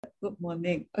Good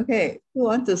morning. Okay, who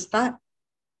want to start?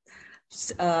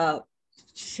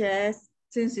 Share,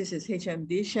 since this is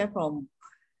HMD, share from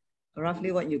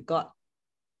roughly what you got.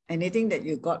 Anything that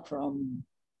you got from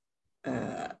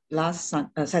last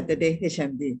Saturday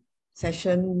HMD,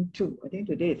 session 2. I think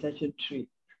today is session 3.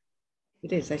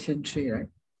 Today is session 3, right?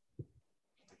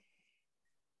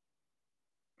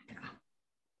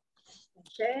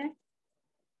 Share.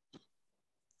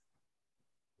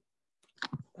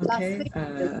 Okay.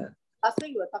 Last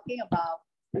week we were talking about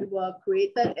we were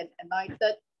created and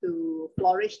anointed to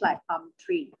flourish like palm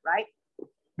tree, right?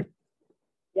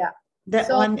 Yeah. That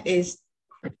one is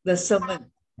the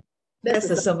sermon. That's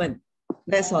the sermon.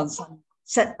 That's on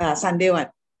Sunday one.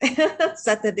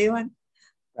 Saturday one.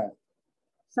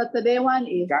 Saturday one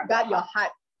is guard your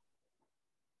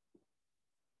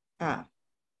heart.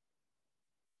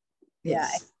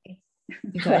 Yes. Yeah.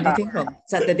 You got anything from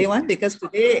Saturday one? Because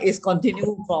today is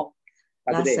continued from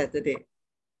last Saturday.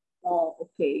 Oh,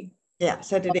 okay. Yeah,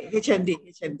 Saturday,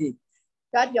 HMD.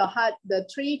 Guard your heart, the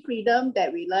 3 freedom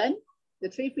that we learned, the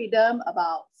 3 freedom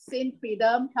about sin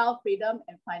freedom, health freedom,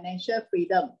 and financial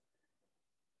freedom.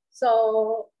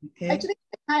 So actually,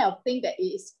 I kind of think that it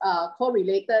is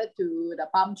correlated to the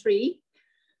palm tree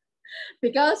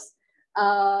because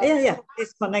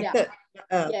it's connected.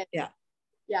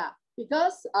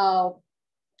 Because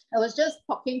I was just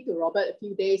talking to Robert a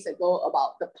few days ago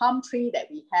about the palm tree that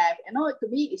we have. And to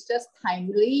me, it's just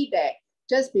timely that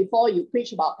just before you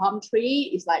preach about palm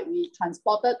tree, it's like we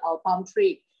transported our palm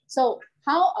tree. So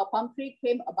how our palm tree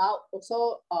came about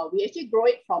also, we actually grow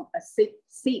it from a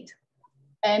seed.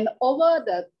 And over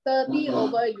the 30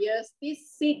 over years, this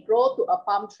seed grow to a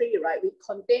palm tree, right? We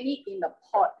contain it in a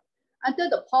pot until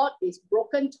the pot is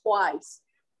broken twice.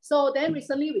 So then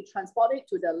recently we transported it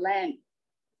to the land.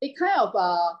 It kind of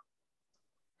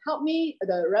helped me.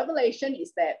 The revelation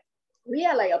is that we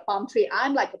are like a palm tree.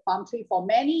 I'm like a palm tree for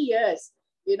many years.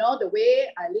 You know, the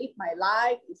way I live my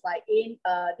life is like in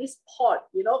this pot,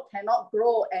 you know, cannot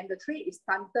grow and the tree is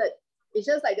stunted. It's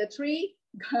just like the tree,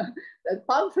 the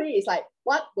palm tree is like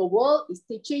what the world is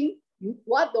teaching,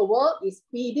 what the world is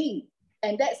feeding.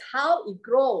 And that's how it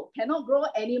grows. Cannot grow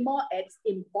anymore. It's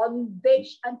in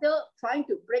bondage until trying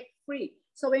to break free.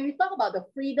 So when we talk about the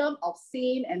freedom of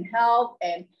sin and health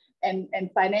and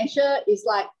financial, it's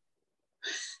like,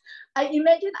 I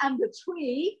imagine I'm the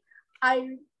tree,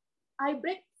 I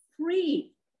break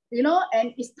free, you know,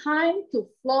 and it's time to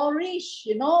flourish,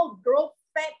 you know, grow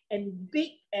fat and big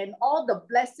and all the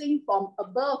blessing from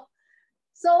above.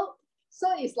 So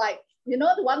it's like, you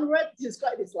know, the one word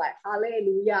described is like,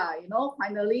 hallelujah, you know,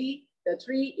 finally the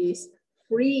tree is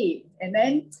free. And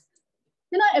then,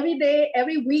 you know, every day,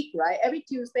 every week, right? Every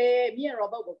Tuesday, me and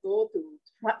Robert will go to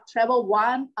travel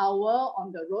 1 hour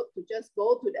on the road to just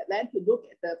go to that land to look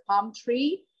at the palm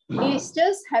tree. It's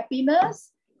just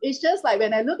happiness. It's just like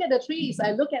when I look at the trees,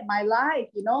 I look at my life,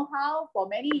 you know, how for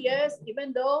many years,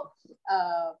 even though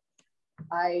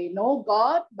I know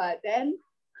God, but then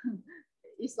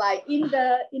it's like in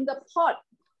the pot.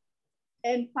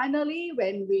 And finally,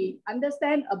 when we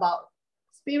understand about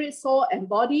spirit, soul, and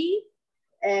body,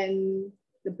 and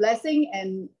the blessing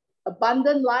and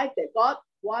abundant life that God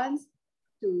wants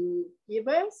to give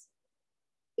us,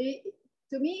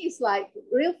 to me, it's like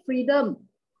real freedom.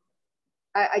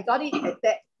 I got it at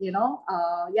that, you know,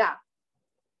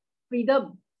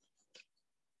 freedom.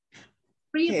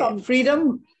 Free from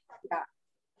freedom.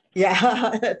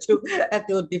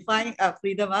 To define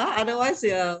freedom. Otherwise,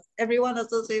 everyone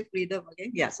also say freedom.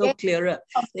 Okay, so clearer.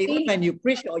 Even when you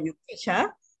preach or you teach,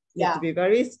 you have to be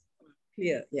very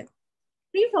clear.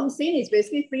 Free from sin is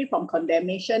basically free from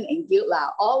condemnation and guilt.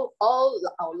 All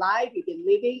our life we've been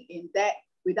living in that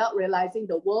without realizing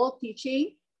the world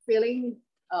teaching, feeling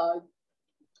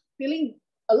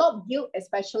a lot of guilt,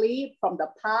 especially from the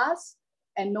past,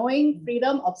 and knowing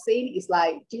freedom of sin is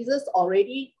like Jesus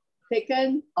already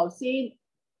taken our sin,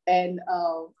 and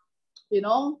you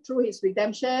know, through his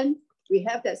redemption, we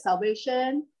have that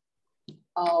salvation.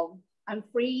 I'm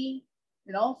free,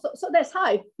 you know, so that's how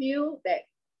I feel that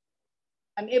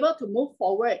I'm able to move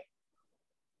forward,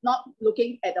 not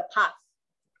looking at the past.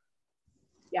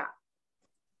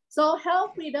 So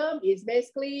health freedom is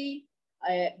basically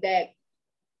that,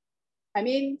 I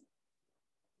mean,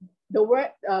 the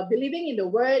word, believing in the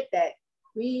word that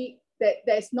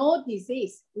there's no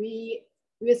disease.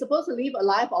 We're supposed to live a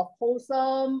life of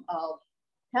wholesome,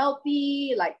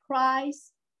 healthy, like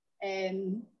Christ,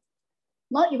 and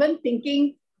not even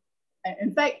thinking.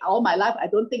 In fact, all my life, I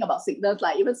don't think about sickness.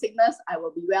 Like even sickness, I will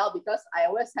be well because I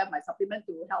always have my supplement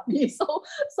to help me. So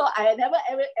I never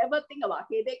ever think about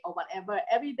headache or whatever.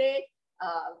 Every day,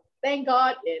 thank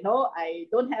God, I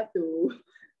don't have to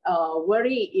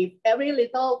worry. If every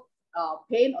little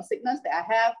pain or sickness that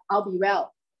I have, I'll be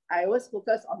well. I always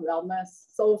focus on wellness.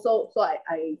 So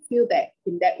I feel that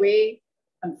in that way,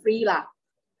 I'm free lah.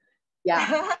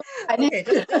 Yeah. Okay,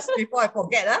 just before I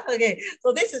forget, okay.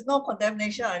 So this is no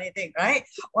condemnation or anything, right?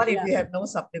 What if you have no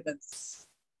supplements?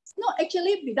 No,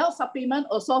 actually, without supplement,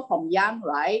 also from young,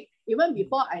 right? Even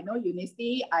before I know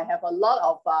Unicity, I have a lot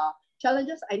of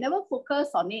challenges. I never focus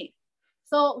on it.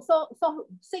 So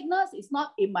sickness is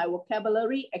not in my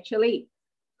vocabulary, actually.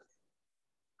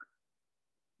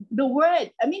 The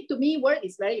word, I mean, to me, word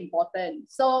is very important.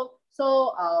 So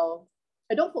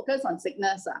I don't focus on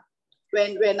sickness.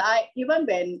 When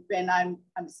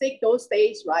I'm sick those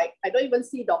days, right? I don't even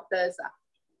see doctors.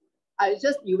 I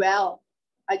just be well.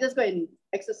 I just go and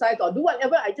exercise or do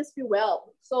whatever. I just feel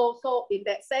well. So in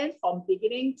that sense, from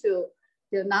beginning till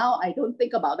now, I don't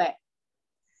think about that.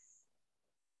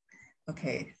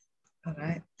 Okay, all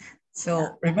right.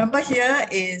 So remember, here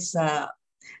is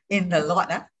in the Lord.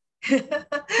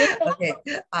 Okay.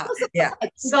 Yeah.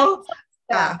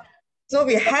 So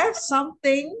we have some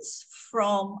things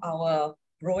from our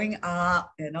growing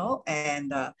up,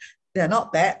 and they're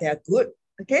not bad, they're good.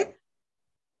 Okay.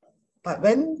 But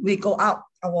when we go out,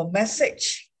 our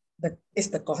message is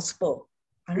the gospel,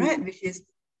 all right, which is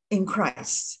in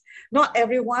Christ. Not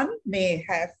everyone may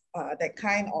have that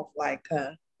kind of like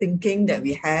thinking that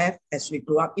we have as we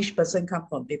grew up. Each person comes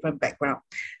from different background.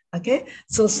 Okay.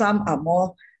 So some are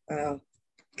more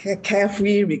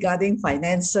carefree regarding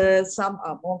finances. Some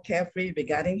are more carefree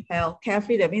regarding health.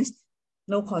 Carefree, that means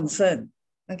no concern.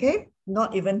 Okay.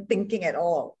 Not even thinking at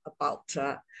all about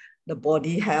the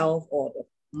body health or the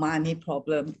money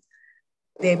problem.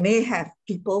 They may have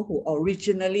people who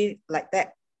originally like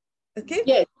that. Okay.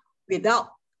 Yes. Without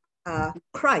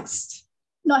Christ.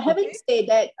 No, having said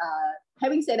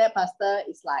that, Pastor,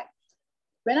 it's like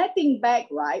when I think back,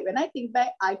 right? When I think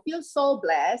back, I feel so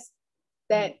blessed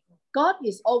that God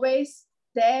is always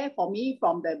there for me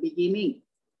from the beginning.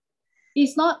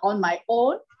 It's not on my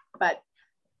own, but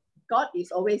God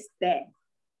is always there,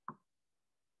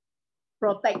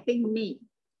 protecting me.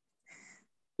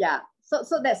 Yeah.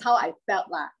 So that's how I felt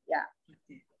lah. Yeah.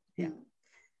 Yeah.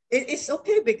 It's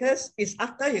okay because it's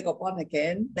after you got born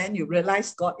again, then you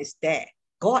realize God is there.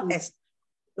 God as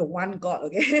the one God,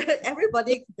 okay?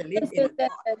 Everybody believes in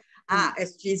God.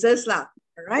 As Jesus lah,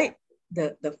 right?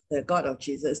 The God of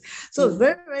Jesus. So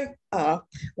very, very,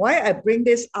 why I bring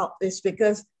this up is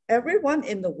because everyone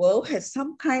in the world has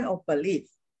some kind of belief,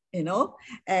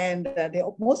 and they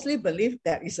mostly believe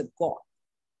there is a God.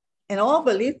 And all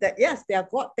believe that, yes, their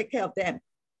God take care of them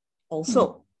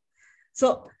also.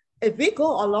 So if we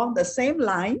go along the same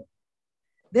line,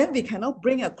 then we cannot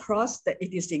bring across that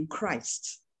it is in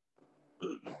Christ.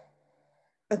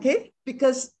 Okay?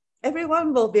 Because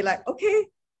everyone will be like, okay,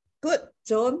 good,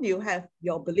 Joan, you have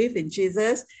your belief in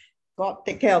Jesus. God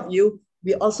take care of you.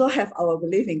 We also have our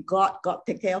belief in God. God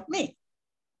take care of me.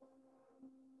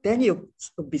 Then you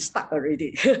will be stuck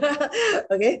already.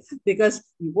 Okay? Because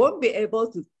you won't be able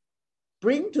to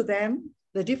bring to them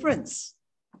the difference.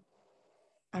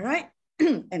 All right?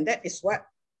 And that is what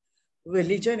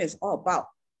religion is all about.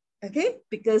 Okay?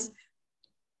 Because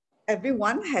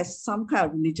everyone has some kind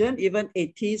of religion, even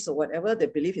atheists or whatever, they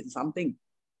believe in something.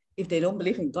 If they don't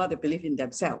believe in God, they believe in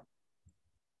themselves.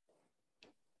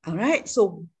 All right?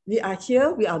 So we are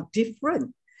here, we are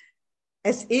different.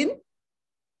 As in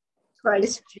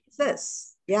Christ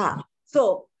Jesus. Yeah.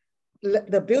 So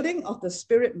the building of the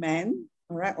spirit man,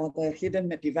 all right, or the hidden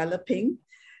developing,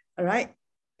 all right,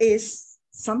 is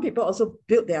some people also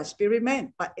build their spirit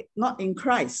man, but not in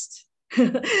Christ.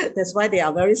 That's why they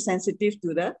are very sensitive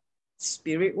to the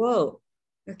spirit world.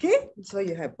 Okay, so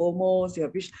you have BOMOs, you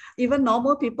have even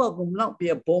normal people will not be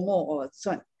a BOMO or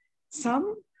so.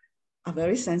 Some are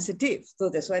very sensitive, so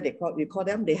that's why we call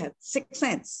them. They have sixth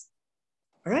sense.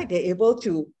 All right, they're able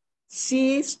to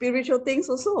see spiritual things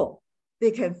also.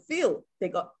 They can feel. They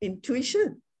got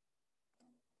intuition.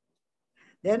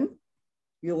 Then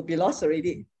you will be lost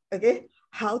already. Okay,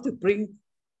 how to bring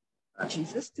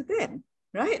Jesus to them,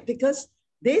 right? Because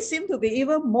they seem to be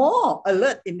even more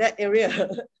alert in that area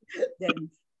than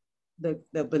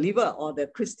the believer or the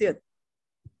Christian.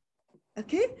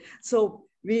 Okay, so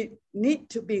we need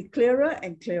to be clearer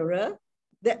and clearer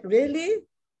that really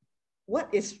what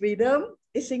is freedom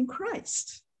is in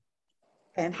Christ.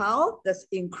 And how does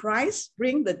in Christ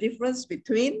bring the difference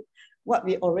between what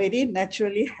we already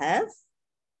naturally have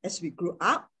as we grew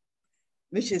up,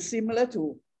 which is similar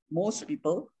to most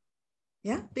people.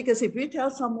 Yeah, because if we tell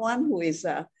someone who is,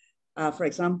 for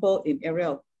example, in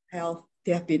area of health,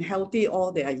 they have been healthy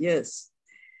all their years,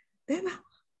 then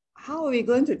how are we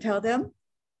going to tell them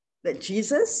that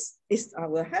Jesus is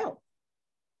our help?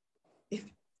 If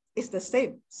it's the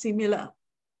same, similar.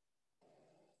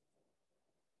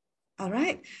 All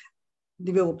right.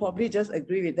 They will probably just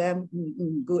agree with them.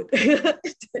 Good.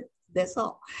 That's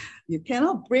all. You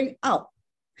cannot bring out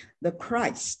the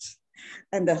Christ.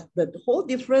 And the whole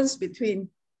difference between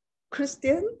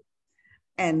Christian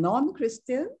and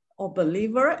non-Christian, or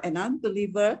believer and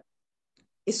unbeliever,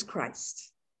 is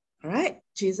Christ. All right?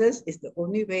 Jesus is the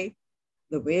only way,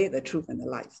 the truth, and the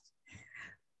life.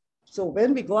 So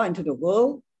when we go out into the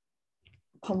world,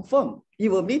 confirm, you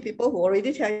will meet people who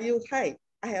already tell you, hey,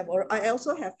 I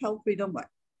also have health freedom. But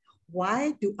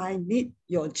why do I need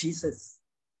your Jesus?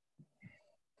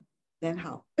 Then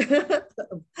how?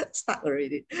 Start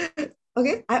already.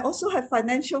 Okay, I also have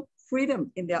financial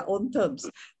freedom in their own terms.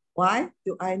 Why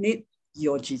do I need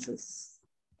your Jesus?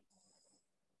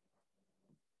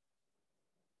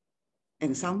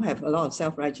 And some have a lot of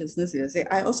self-righteousness. You say,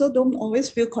 I also don't always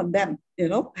feel condemned, you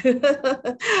know.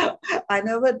 I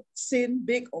never sin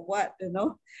big or what, you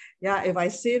know. Yeah, if I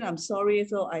sin, I'm sorry.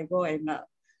 So I go and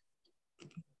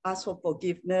ask for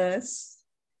forgiveness.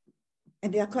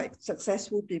 And they are quite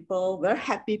successful people, very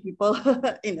happy people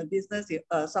in the business.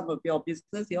 Some of your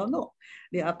business, you all know.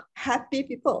 They are happy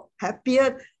people,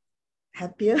 happier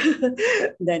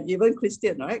than even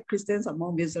Christian, right? Christians are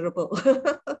more miserable.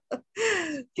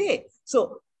 Okay,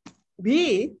 so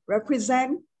we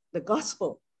represent the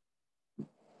gospel.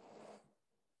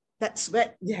 That's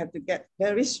where you have to get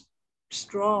very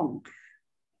strong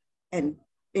and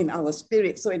in our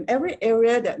spirit. So in every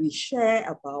area that we share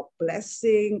about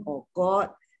blessing or God,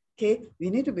 okay, we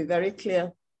need to be very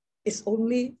clear. It's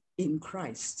only in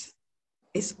Christ.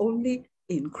 It's only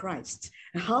in Christ.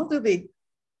 And how do we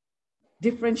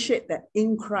differentiate that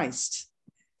in Christ?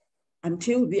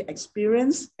 Until we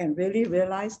experience and really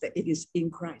realize that it is in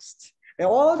Christ. That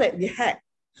all that we had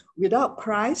without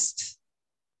Christ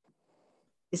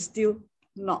is still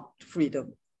not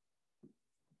freedom.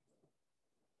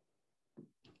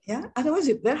 Yeah, otherwise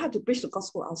it's very hard to preach the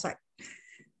gospel outside.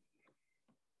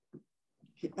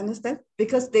 You understand?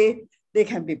 Because they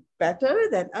can be better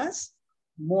than us,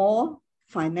 more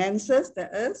finances than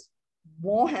us,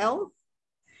 more health.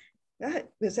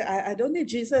 They say, I don't need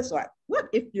Jesus. What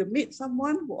if you meet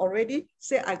someone who already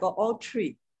say, I got all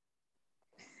three?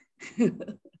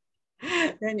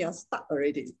 Then you're stuck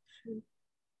already.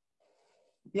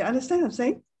 You understand what I'm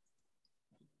saying?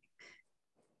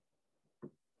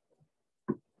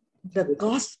 The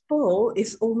gospel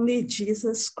is only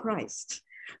Jesus Christ,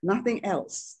 nothing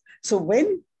else. So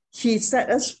when he set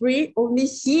us free, only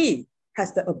he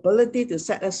has the ability to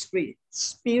set us free,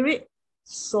 spirit,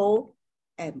 soul,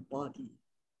 and body.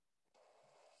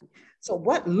 So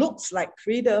what looks like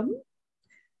freedom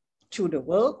to the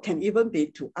world can even be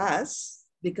to us,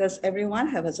 because everyone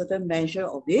has a certain measure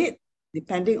of it,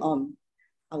 depending on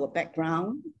our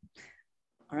background.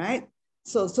 All right.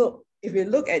 So if we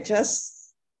look at just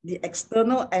the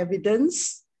external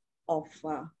evidence of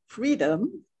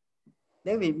freedom,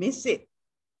 then we miss it.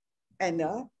 And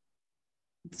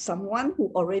someone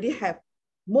who already have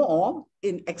more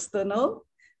in external,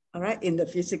 all right, in the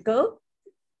physical,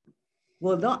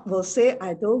 will say,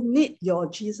 I don't need your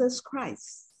Jesus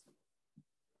Christ.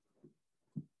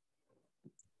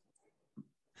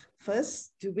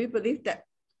 First, do we believe that?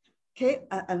 Okay,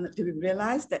 and do we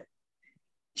realize that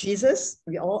Jesus,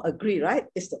 we all agree, right,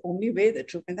 is the only way, the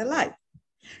truth, and the life.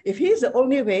 If he is the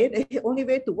only way, the only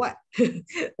way to what?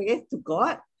 Okay, to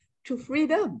God, to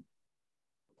freedom.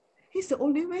 He's the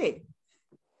only way.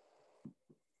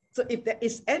 So if there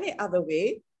is any other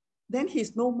way, then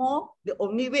he's no more the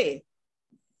only way.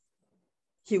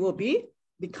 He will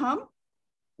become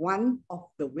one of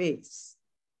the ways.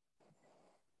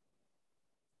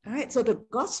 All right, so the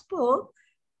gospel,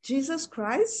 Jesus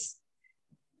Christ,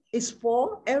 is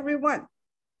for everyone.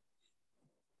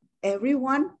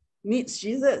 Everyone needs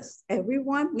Jesus.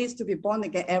 Everyone needs to be born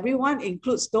again. Everyone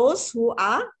includes those who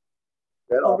are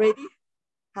already,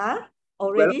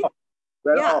 already,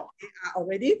 they are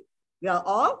already,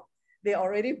 they're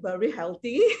already very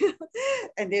healthy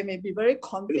and they may be very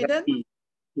confident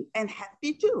and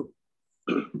happy too.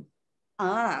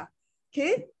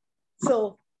 Okay.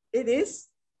 So it is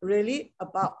really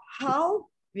about how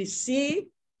we see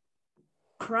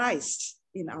Christ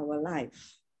in our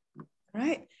life,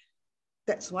 right?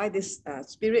 That's why this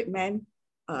spirit man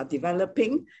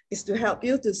developing is to help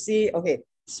you to see, okay,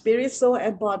 spirit, soul,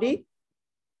 and body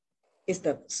is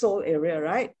the soul area,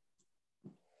 right?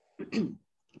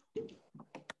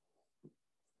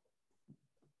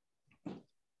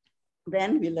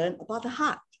 Then we learn about the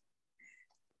heart.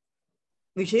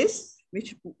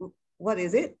 what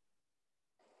is it?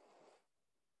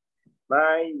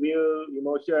 Mind, will,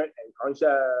 emotion, and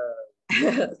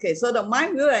conscience. Okay, so the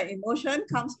mind, will, and emotion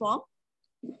comes from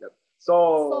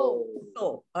Soul.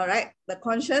 soul. All right, the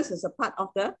conscience is a part of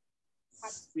the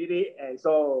Spirit and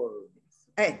soul.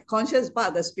 hey, conscious part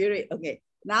of the spirit. Okay,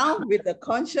 now with the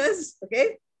conscious,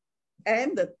 okay,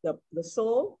 and the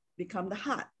soul become the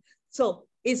heart. So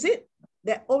is it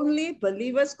that only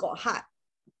believers got heart?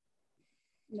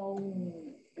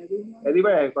 No,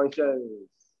 Everyone has conscience.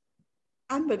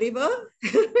 Unbeliever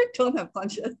don't have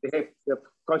conscience. They have the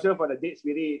conscience for the dead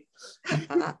spirit.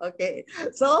 Okay,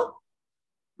 so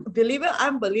believer,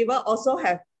 unbeliever also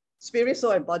have spirit,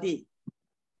 soul, and body,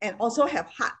 and also have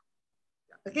heart.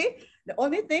 Okay, the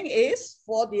only thing is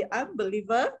for the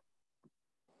unbeliever,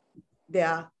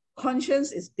 their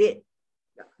conscience is dead.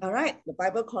 All right, the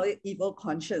Bible calls it evil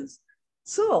conscience.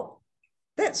 So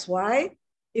that's why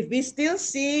if we still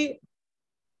see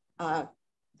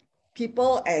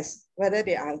people as whether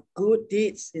they are good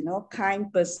deeds,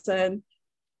 kind person,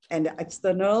 and the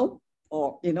external,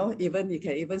 or even you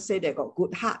can even say they got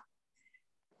good heart,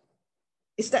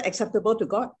 is that acceptable to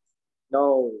God?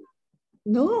 No.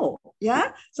 No.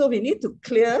 Yeah. So we need to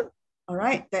clear, all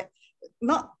right, that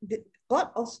not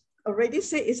God already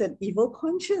said it's an evil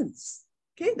conscience.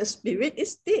 Okay, the spirit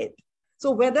is dead.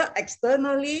 So whether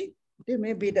externally they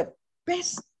may be the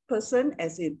best person,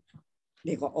 as in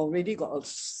they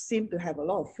seem to have a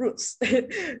lot of fruits. They're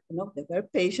very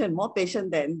patient, more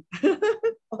patient than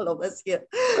all of us here.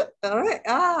 All right.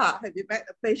 Have you met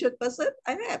a patient person?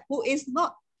 I have.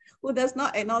 Who does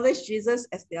not acknowledge Jesus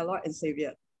as their Lord and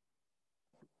Savior?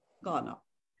 God, no.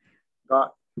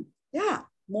 God. Yeah,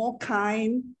 more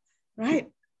kind, right?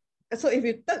 So if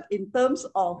you think in terms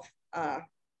of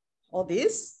all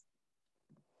this,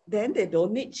 then they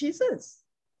don't need Jesus.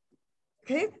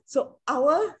 Okay, so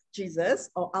our Jesus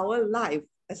or our life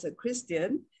as a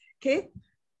Christian, okay,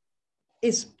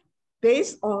 is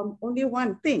based on only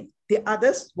one thing. The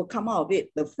others will come out of it.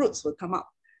 The fruits will come out.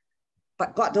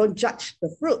 But God don't judge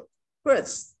the fruit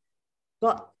first.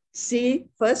 God see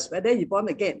first whether you're born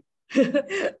again.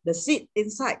 The seed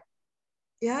inside.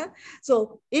 Yeah.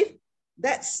 So if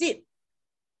that seed,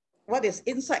 what is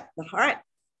inside the heart,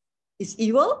 is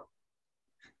evil,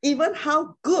 even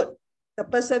how good the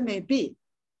person may be,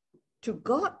 to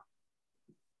God,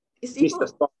 it's evil.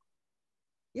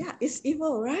 Yeah, it's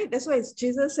evil, right? That's why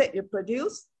Jesus said you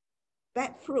produce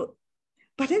bad fruit.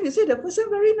 But then you say the person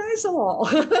very nice,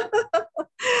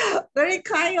 very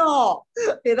kind,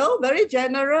 very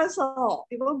generous,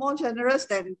 even more generous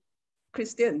than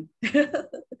Christian.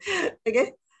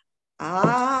 Okay.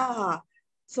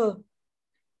 So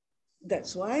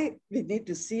that's why we need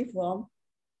to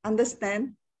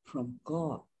understand from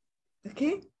God.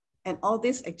 Okay. And all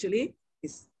this actually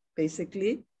is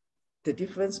basically the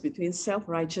difference between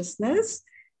self-righteousness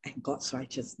and God's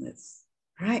righteousness,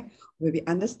 right? When we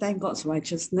understand God's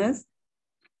righteousness,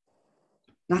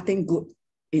 nothing good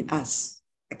in us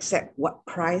except who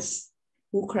Christ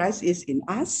is in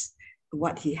us,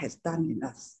 what he has done in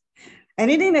us.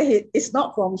 Anything that is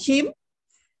not from him,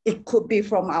 it could be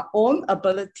from our own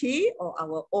ability or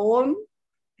our own,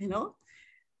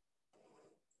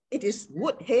 it is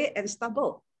wood, hay, and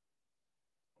stubble.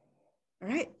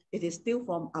 Right? It is still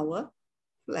from our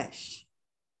flesh.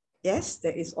 Yes,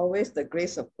 there is always the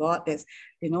grace of God. There's,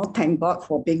 thank God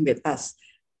for being with us.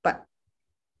 But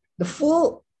the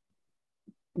whole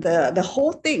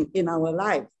thing in our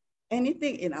life,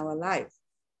 anything in our life,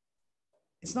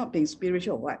 it's not being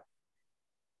spiritual. What?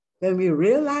 When we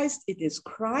realize it is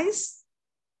Christ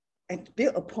and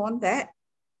build upon that,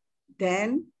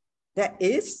 then that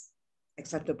is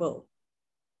acceptable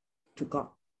to God.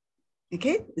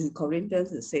 Okay, in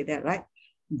Corinthians, it say that, right?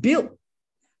 Built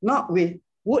not with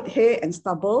wood, hay, and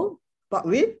stubble, but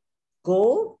with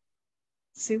gold,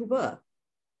 silver.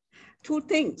 Two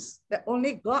things that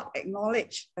only God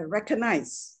acknowledge and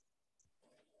recognize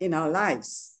in our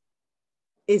lives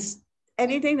is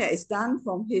anything that is done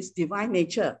from his divine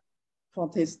nature, from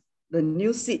the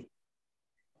new seed,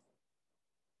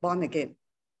 born again.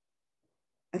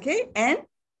 Okay, and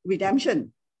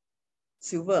redemption,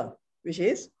 silver, which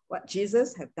is what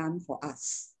Jesus have done for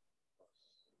us.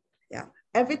 Yeah,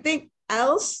 everything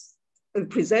else we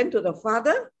present to the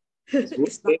Father is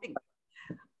nothing.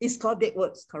 It's called dead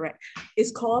works, correct?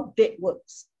 It's called dead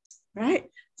works, right?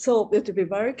 So we have to be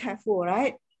very careful,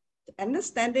 right?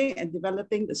 Understanding and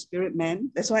developing the spirit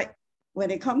man. That's why when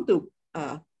it comes to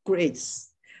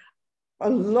grace, a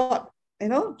lot,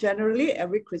 generally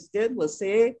every Christian will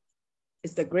say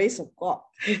it's the grace of God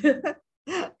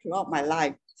throughout my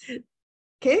life.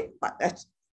 Okay, but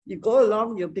You go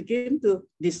along, you begin to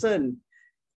discern.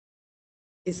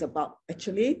 It's about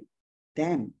actually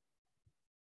them.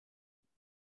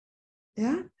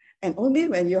 Yeah. And only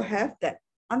when you have that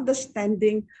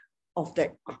understanding of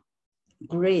that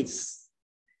grace,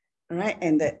 right?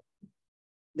 And that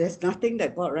there's nothing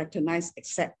that God recognizes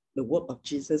except the work of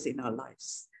Jesus in our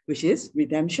lives, which is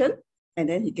redemption. And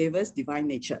then he gave us divine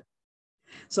nature.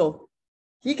 So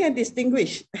he can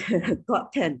distinguish, God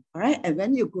can, all right? And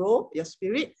when you grow your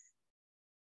spirit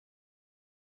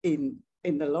in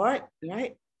the Lord,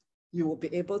 right, you will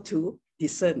be able to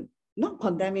discern, not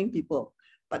condemning people,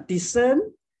 but discern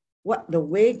what the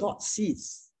way God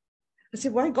sees. I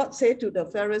said, why God say to the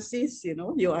Pharisees, you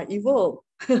know, you are evil,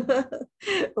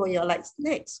 or you're like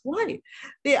snakes? Why?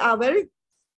 They are very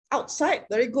outside,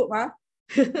 very good, huh?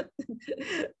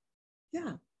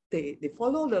 Yeah, they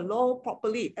follow the law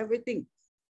properly, everything.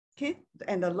 Okay,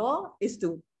 and the law is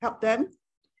to help them,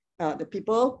 the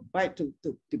people, right, to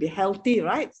be healthy,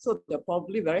 right? So they're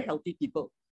probably very healthy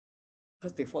people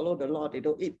because they follow the law. They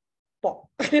don't eat pork,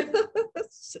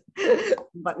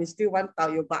 but we still want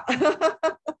tau yu ba.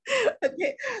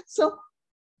 Okay, so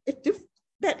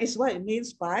that is what it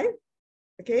means by,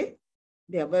 okay,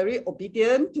 they are very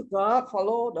obedient to God,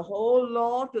 follow the whole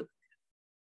law to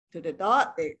the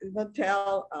dot. They even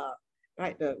tell,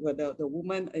 right, the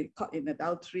woman caught in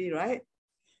adultery, right,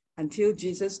 until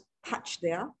Jesus touched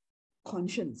their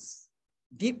conscience,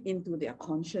 deep into their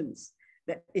conscience.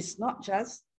 That it's not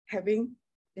just having,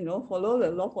 you know, follow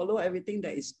the law, follow everything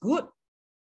that is good.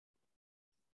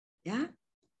 Yeah,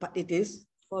 but it is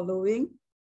following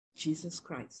Jesus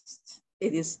Christ.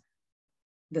 It is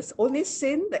the only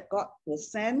sin that God will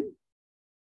send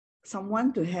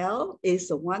someone to hell is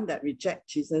the one that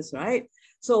rejects Jesus, right?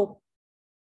 So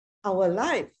our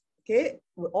life, okay,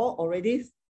 we're all already,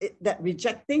 that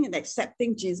rejecting and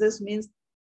accepting Jesus means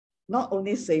not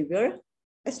only Savior,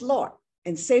 as Lord,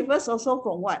 and save us also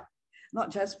from what?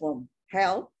 Not just from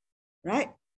hell, right?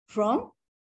 From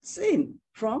sin,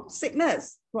 from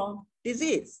sickness, from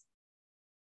disease.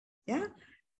 Yeah,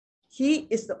 he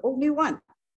is the only one.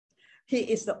 He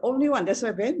is the only one. That's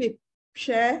why when we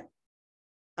share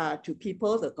to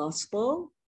people the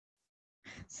gospel,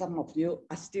 some of you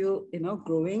are still, you know,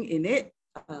 growing in it,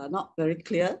 not very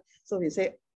clear. So we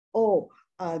say, oh,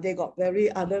 they got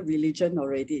very other religion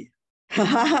already.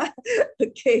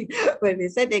 Okay, when we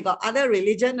say they got other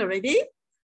religion already,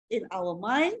 in our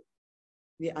mind,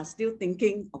 we are still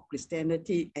thinking of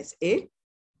Christianity as a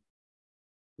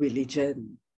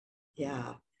religion.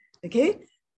 Yeah, okay,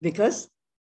 because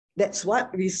that's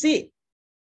what we see.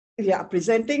 We are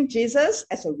presenting Jesus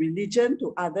as a religion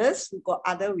to others who got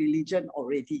other religion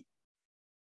already.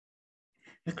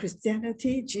 The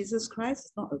Christianity, Jesus Christ,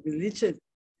 is not a religion.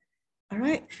 All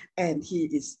right, and he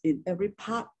is in every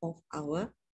part of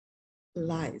our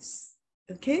lives.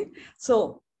 Okay,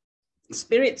 so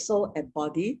spirit, soul, and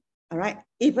body. All right,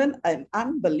 even an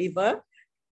unbeliever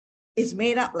is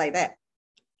made up like that,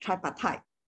 tripartite.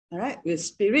 All right, with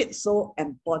spirit, soul,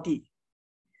 and body.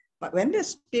 But when the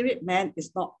spirit man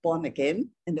is not born again,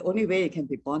 and the only way it can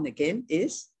be born again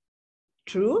is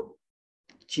through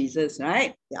Jesus,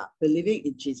 right? Yeah, believing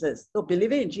in Jesus. So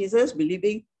believing in Jesus,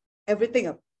 believing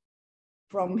everything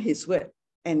from his word.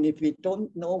 And if we don't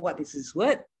know what is his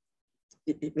word,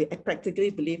 we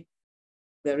practically believe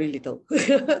very little.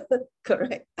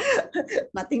 Correct.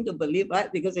 Nothing to believe,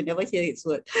 right? Because we never hear his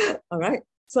word. All right.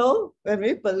 So when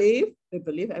we believe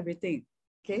everything.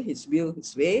 Okay, his will,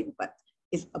 his way, but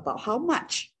it's about how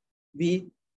much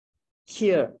we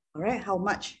hear, all right? How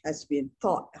much has been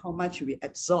taught, how much we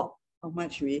absorb, how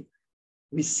much we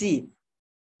receive.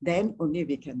 Then only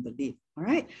we can believe, all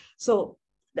right? So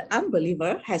the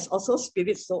unbeliever has also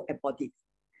spirit, soul, and body,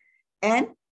 and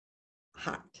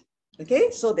heart.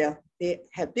 Okay, so they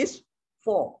have this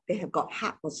four. They have got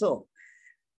heart also.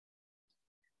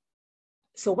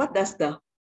 So what does the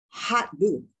heart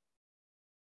do?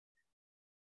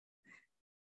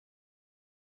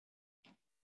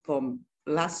 From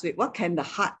last week, what can the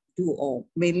heart do? Or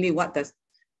mainly what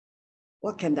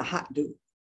can the heart do?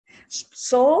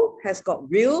 Soul has got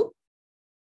will,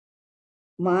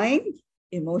 mind,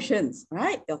 emotions,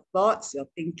 right? Your thoughts, your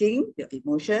thinking, your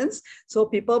emotions. So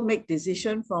people make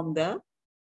decisions from the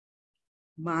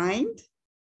mind.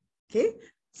 Okay,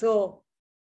 so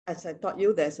as I taught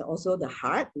you, there's also the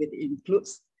heart, which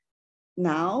includes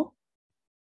now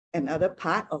another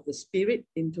part of the spirit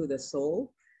into the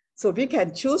soul. So we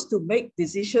can choose to make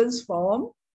decisions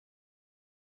from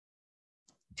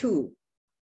two.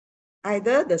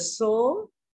 Either the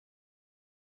soul,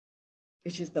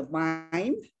 which is the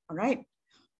mind, all right,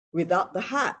 without the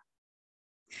heart.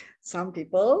 Some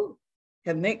people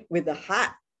can make with the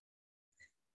heart,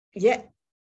 yet,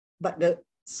 but the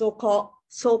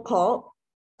so-called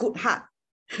good heart.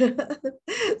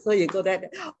 So you go there,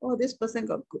 oh, this person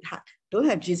got good heart. Don't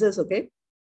have Jesus, okay?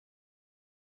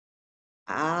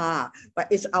 But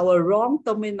it's our wrong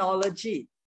terminology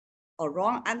or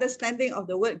wrong understanding of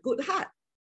the word good heart.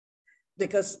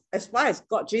 Because as far as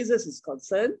God, Jesus is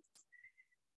concerned,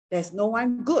 there's no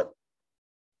one good.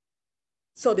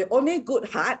 So the only good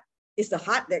heart is the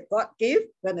heart that God gave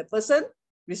when a person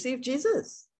received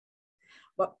Jesus.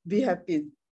 But we have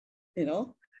been,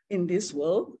 in this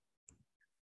world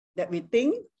that we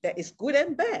think that is good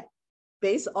and bad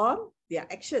based on their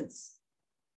actions.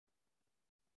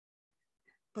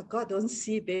 But God don't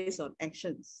see based on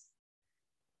actions.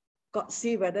 God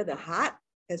see whether the heart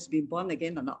has been born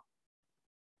again or not.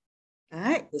 All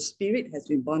right? The spirit has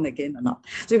been born again or not.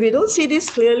 So if we don't see this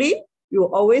clearly, we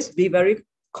will always be very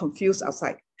confused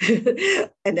outside.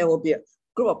 And there will be a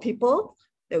group of people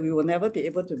that we will never be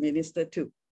able to minister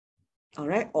to. All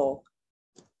right? Or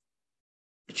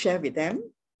share with them,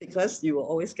 because you will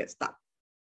always get stuck.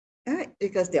 All right?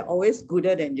 Because they're always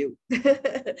gooder than you,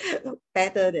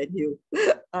 better than you.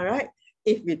 All right?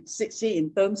 If we see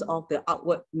in terms of the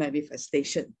outward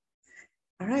manifestation.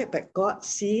 All right? But God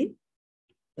see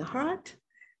the heart,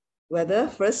 whether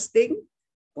first thing,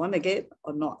 born again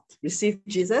or not, receive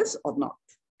Jesus or not,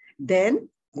 then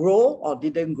grow or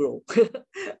didn't grow.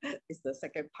 It's the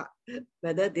second part.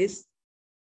 Whether this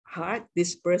heart,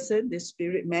 this person, this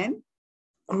spirit man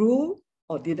grew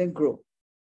or didn't grow.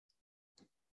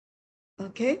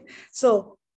 Okay,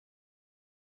 so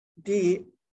the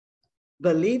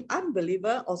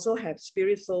unbeliever also have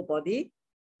spirit, soul, body,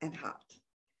 and heart.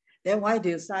 Then why do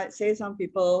you say some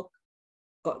people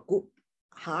got good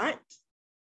heart?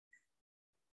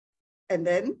 And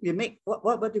then we make,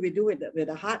 what do we do with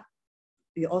the heart?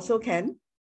 We also can,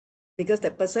 because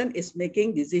the person is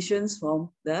making decisions from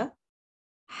the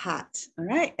heart, all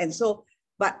right? And so,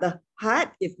 but the heart,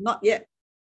 if not yet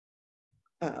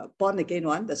born again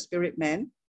one, the spirit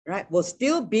man, right, will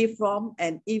still be from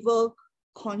an evil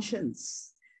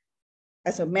conscience.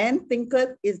 As a man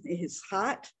thinketh in his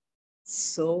heart,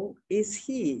 so is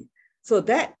he. So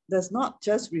that does not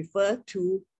just refer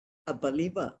to a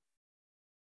believer.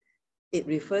 It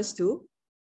refers to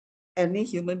any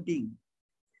human being,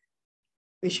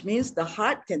 which means the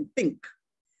heart can think.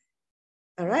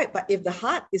 All right, but if the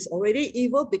heart is already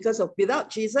evil because of without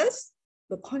Jesus,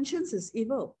 the conscience is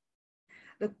evil.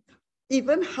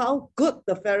 Even how good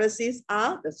the Pharisees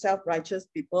are, the self-righteous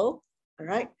people, all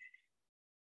right,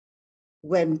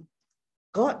 when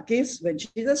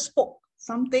Jesus spoke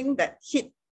something that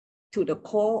hit to the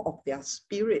core of their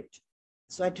spirit.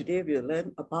 That's why today we'll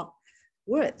learn about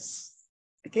words.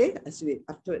 Okay, as we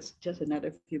afterwards, just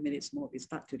another few minutes more, we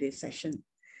start today's session.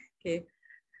 Okay,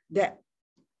 that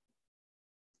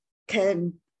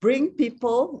can bring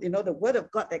people, the word of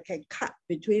God that can cut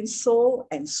between soul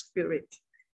and spirit.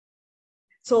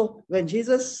 So when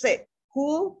Jesus said,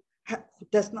 who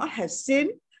does not have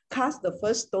sin, cast the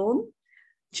first stone,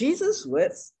 Jesus'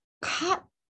 words cut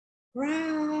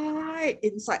right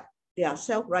inside their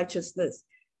self-righteousness,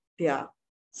 their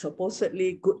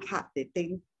supposedly good heart they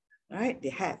think, right, they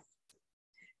have,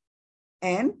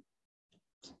 and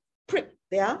prick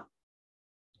their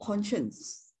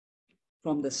conscience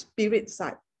from the spirit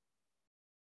side.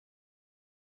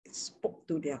 It spoke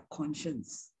to their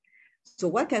conscience. So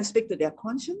what can speak to their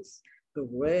conscience? The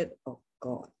word of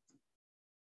God.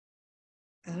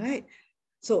 All right.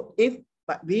 So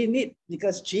but we need,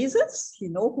 because Jesus, he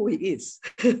knows who he is.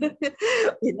 He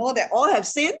knows that all have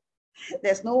sinned.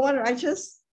 There's no one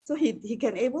righteous. So he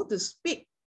can able to speak.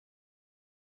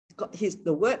 He's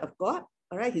the word of God.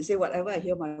 All right. He said, whatever I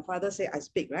hear my Father say, I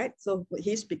speak, right? So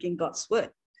he's speaking God's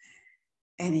word.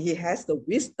 And he has the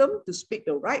wisdom to speak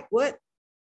the right word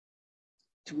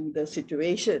to the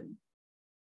situation,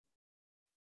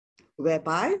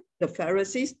 whereby the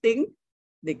Pharisees think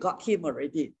they got him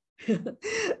already,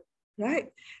 right?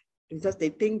 Because they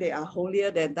think they are holier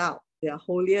than thou. They are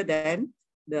holier than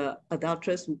the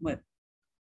adulterous woman.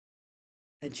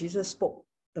 And Jesus spoke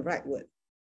the right word.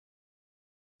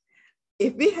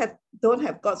 If we don't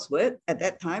have God's word at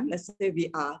that time, let's say we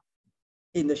are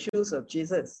in the shoes of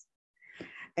Jesus,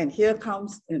 and here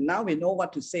comes, and now we know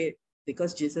what to say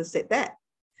because Jesus said that.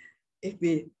 If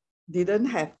we didn't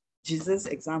have Jesus'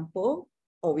 example,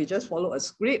 or we just follow a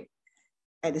script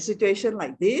at a situation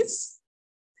like this,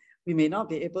 we may not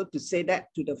be able to say that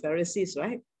to the Pharisees,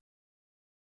 right?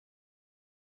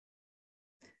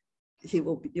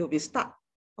 You'll be stuck.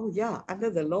 Oh yeah,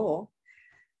 under the law,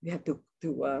 we have to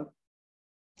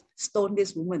stone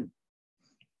this woman.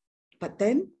 But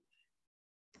then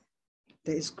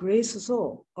There is grace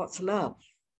also, God's love.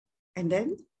 And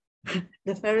then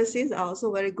the Pharisees are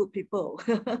also very good people.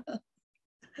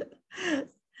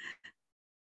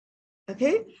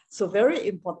 Okay, so very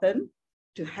important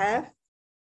to have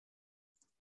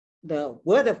the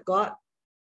Word of God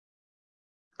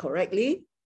correctly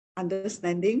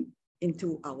understanding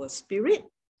into our spirit,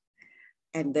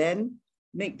 and then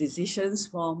make decisions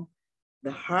from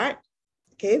the heart,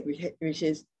 okay, which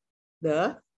is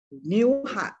the new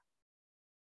heart,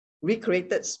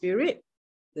 recreated spirit,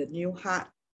 the new heart,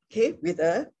 okay, with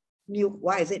a new,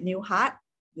 why is it new heart?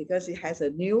 Because it has a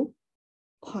new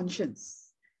conscience.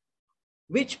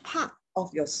 Which part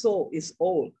of your soul is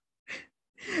old?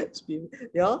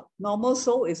 Your normal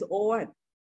soul is old one.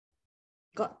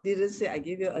 God didn't say, I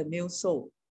give you a new soul.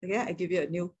 Okay, I give you a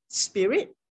new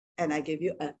spirit and I give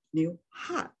you a new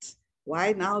heart.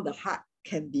 Why now the heart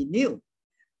can be new?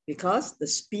 Because the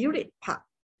spirit part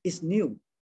is new.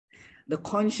 The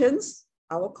conscience,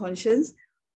 our conscience,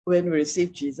 when we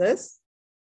receive Jesus,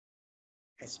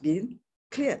 has been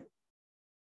cleared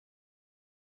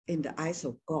in the eyes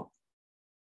of God.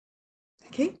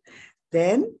 Okay,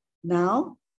 then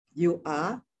now you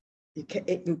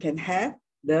can have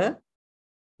the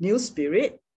new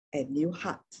spirit and new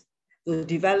heart. So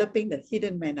developing the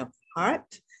hidden man of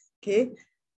heart, okay,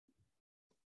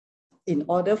 in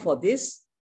order for this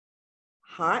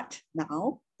heart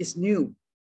now is new.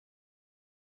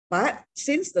 But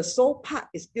since the soul part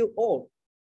is still old,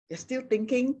 you're still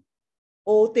thinking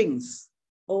old things,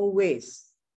 old ways.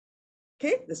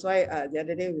 Okay, that's why the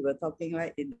other day we were talking,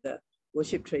 right, in the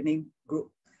worship training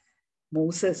group,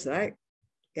 Moses, right?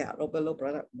 Yeah, Robert Lowe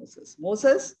brought up Moses.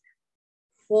 Moses,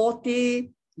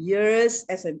 40 years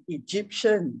as an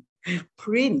Egyptian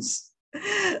prince,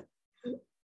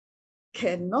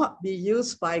 cannot be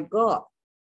used by God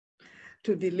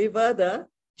to deliver the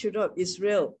children of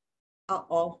Israel out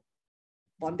of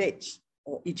bondage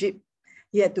or Egypt.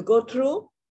 He had to go through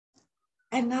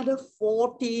another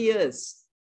 40 years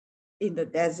in the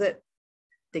desert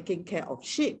taking care of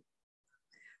sheep.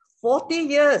 40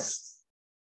 years.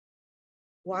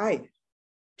 Why?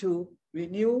 To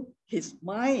renew his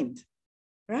mind,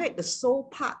 right? The soul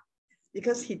part,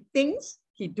 because he thinks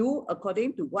he do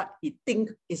according to what he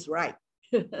thinks is right.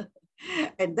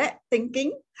 And that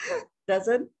thinking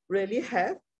doesn't really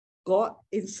have God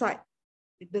inside.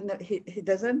 He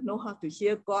doesn't know how to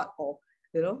hear God or,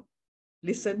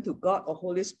 listen to God or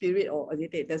Holy Spirit or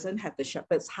anything. It doesn't have the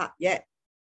shepherd's heart yet.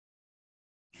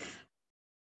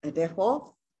 And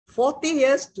therefore, 40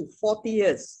 years to 40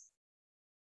 years.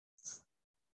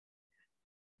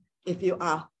 If you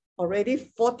are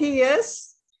already 40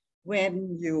 years,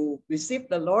 when you receive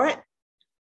the Lord,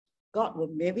 God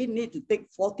will maybe need to take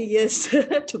 40 years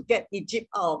to get Egypt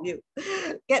out of you,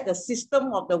 get the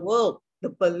system of the world, the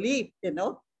belief,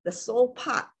 the soul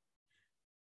part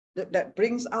that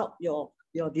brings out your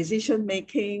decision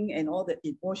making and all the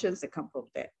emotions that come from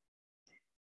that.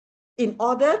 In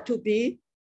order to be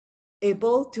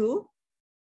able to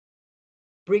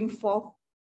bring forth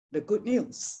the good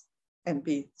news and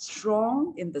be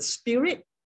strong in the spirit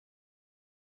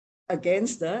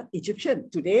against the Egyptian.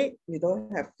 Today, we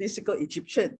don't have physical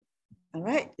Egyptian, all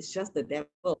right? It's just the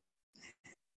devil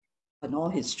and all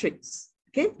his tricks,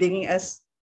 okay? Bringing us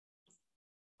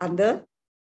under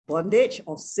bondage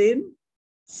of sin,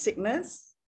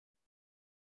 sickness,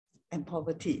 and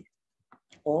poverty,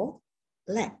 or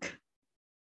lack,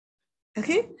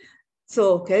 okay?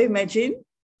 So can you imagine?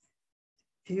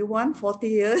 Do you want 40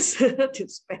 years to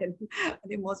spend? I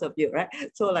think most of you, right?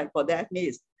 So like for Daphne,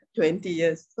 it's 20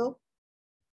 years. So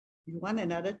you want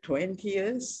another 20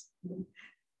 years?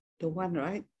 The one,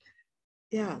 right?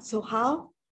 Yeah, so how?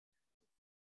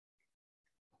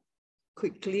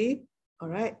 Quickly, all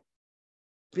right,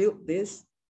 build this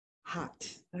heart,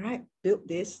 all right? Build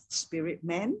this spirit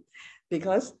man,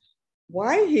 because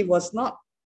why he was not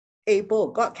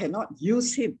able, God cannot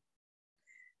use him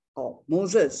or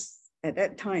Moses at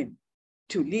that time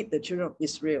to lead the children of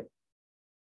Israel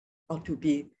or to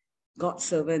be God's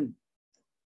servant,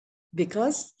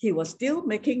 because he was still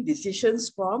making decisions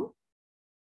from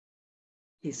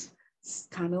his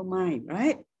carnal mind,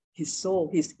 right? His soul,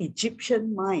 his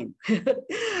Egyptian mind.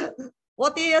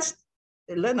 40 years,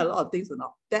 they learn a lot of things or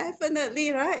not?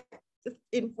 Definitely, right?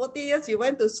 In 40 years, you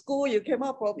went to school, you came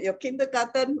out from your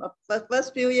kindergarten,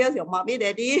 first few years, your mommy,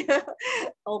 daddy,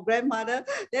 or grandmother.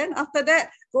 Then after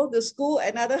that, go to school,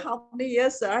 another how many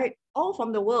years, right? All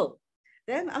from the world.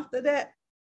 Then after that,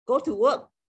 go to work.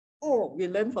 Oh, we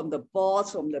learn from the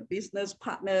boss, from the business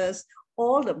partners,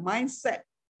 all the mindset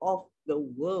of the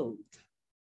world.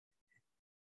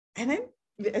 And then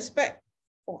we expect,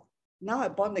 oh, now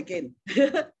I'm born again.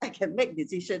 I can make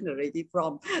decision already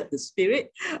from the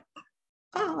Spirit.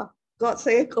 God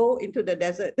said, go into the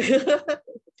desert to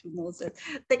Moses.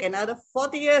 Take another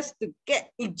 40 years to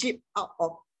get Egypt out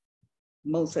of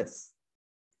Moses.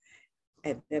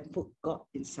 And then put God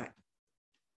inside.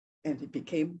 And he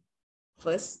became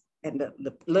first, and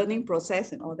the learning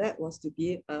process and all that was to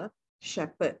be a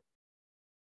shepherd.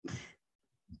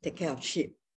 Take care of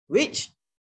sheep, which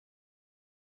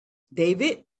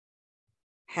David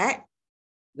had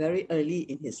very early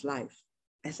in his life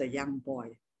as a young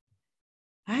boy.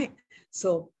 Right?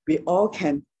 So we all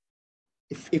can,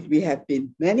 if we have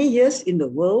been many years in the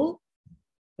world,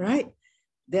 right,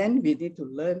 then we need to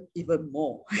learn even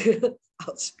more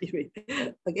our spirit.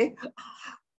 Okay?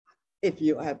 If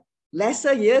you have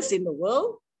lesser years in the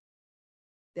world,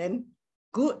 then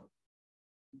good.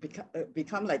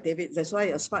 Become like David. That's why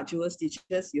as smart Jewels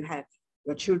teachers, you have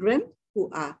your children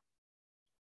who are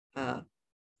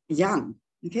young.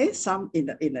 Okay, some in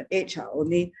the age are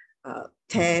only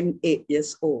 10, 8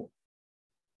 years old.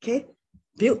 Okay,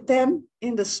 build them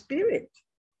in the spirit.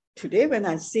 Today, when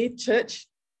I see church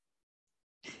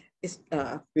is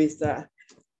with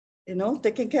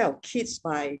taking care of kids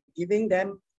by giving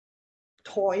them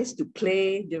toys to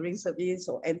play during service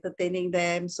or entertaining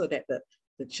them so that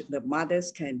the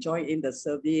mothers can join in the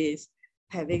service,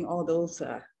 having all those,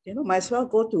 might as well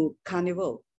go to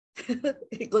carnival.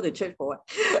 Go to church for what?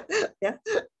 Yeah,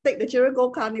 take the children, go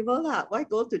carnival. Why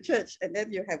go to church? And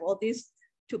then you have all these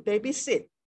to babysit.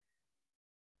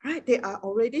 Right? They are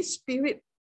already spirit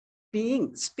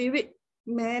being, spirit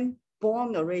man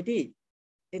born already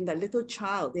in the little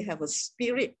child. They have a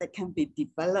spirit that can be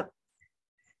developed.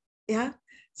 Yeah,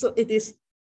 so it is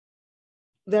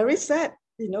very sad,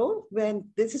 when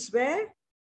this is where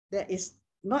there is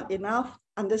not enough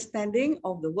understanding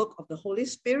of the work of the Holy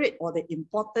Spirit or the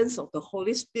importance of the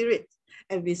Holy Spirit.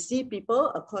 And we see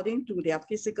people according to their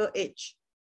physical age.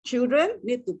 Children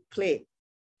need to play.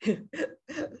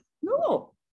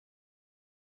 No.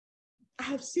 I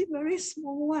have seen very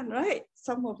small one, right?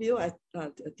 Some of you are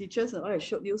teachers, and I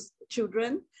showed you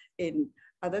children in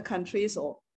other countries,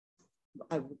 or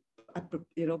I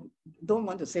don't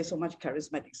want to say so much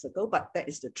charismatic circle, but that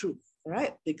is the truth,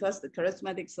 right? Because the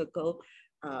charismatic circle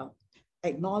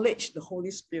acknowledge the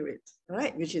Holy Spirit,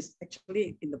 right? Which is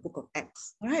actually in the book of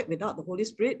Acts, right? Without the Holy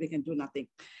Spirit, we can do nothing.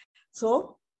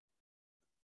 So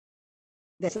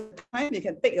there's a time you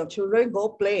can take your children, go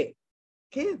play,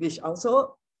 okay? Which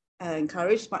also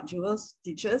encourage smart Jewels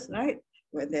teachers, right?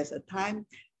 When there's a time,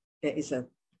 there is a,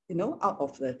 out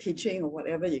of the teaching or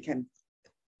whatever, you can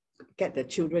get the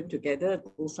children together,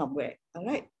 go somewhere, all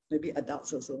right? Maybe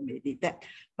adults also may need that.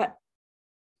 But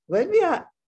when we are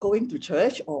going to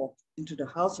church or into the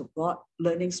house of God,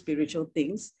 learning spiritual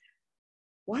things,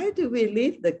 why do we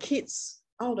leave the kids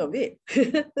out of it?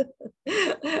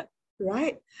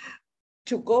 Right?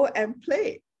 To go and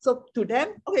play. So to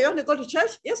them, okay, you want to go to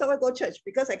church? Yes, I want to go to church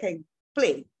because I can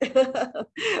play.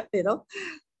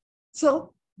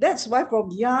 So that's why from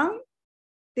young,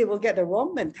 they will get the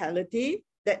wrong mentality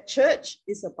that church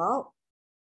is about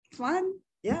fun.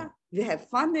 Yeah, you have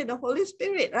fun in the Holy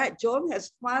Spirit, right? John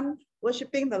has fun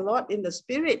worshiping the Lord in the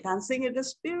Spirit, dancing in the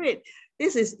Spirit.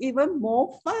 This is even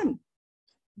more fun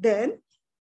than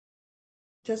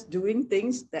just doing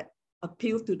things that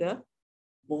appeal to the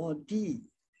body.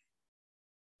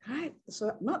 Right?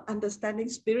 So not understanding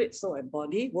spirit, soul, and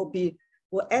body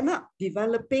will end up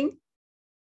developing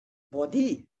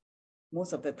body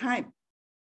most of the time.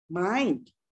 Mind.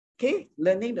 Okay,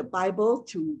 learning the Bible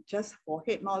to just for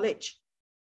head knowledge.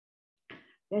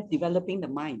 That's developing the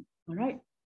mind. All right.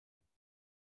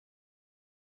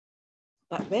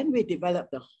 But when we develop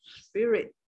the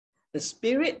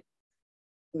spirit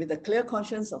with a clear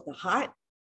conscience of the heart,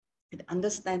 and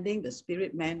understanding, the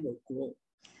spirit man will grow.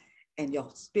 And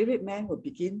your spirit man will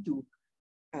begin to,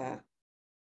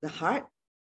 the heart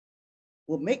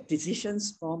will make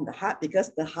decisions from the heart,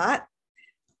 because the heart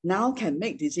now can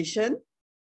make decision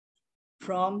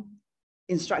from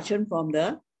instruction from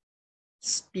the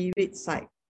spirit side.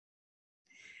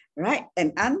 Right?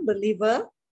 An unbeliever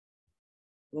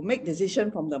will make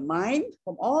decision from the mind,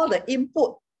 from all the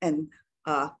input and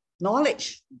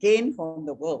knowledge gained from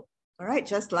the world. All right,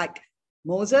 just like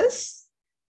Moses,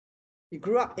 he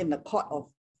grew up in the court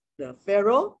of the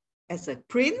Pharaoh as a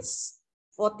prince,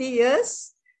 40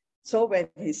 years. So when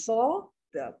he saw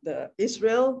the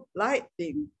Israelite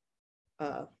being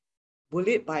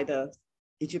bullied by the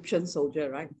Egyptian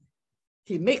soldier, right?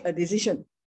 He made a decision,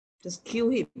 just kill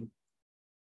him,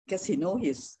 because he knows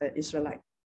he's an Israelite.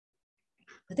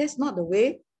 But that's not the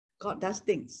way God does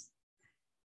things.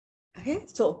 Okay,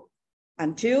 so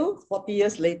until 40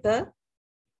 years later,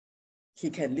 he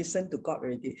can listen to God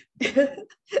already.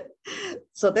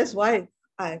 So that's why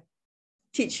I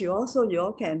teach you also, you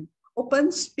all can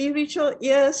open spiritual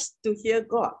ears to hear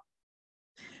God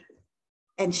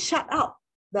and shut out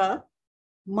the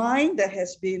mind that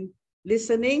has been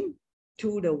listening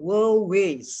to the world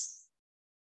ways.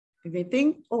 If you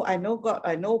think, oh, I know God,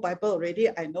 I know Bible already,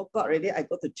 I know God already, I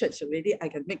go to church already, I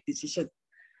can make decisions.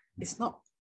 It's not.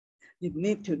 You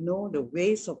need to know the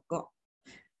ways of God.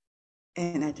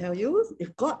 And I tell you,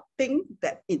 if God thinks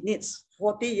that it needs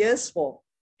 40 years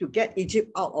to get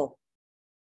Egypt out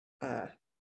of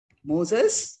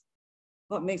Moses,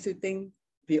 what makes you think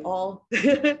we all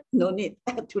no need?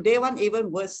 Today one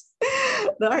even worse.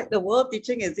 Right? The world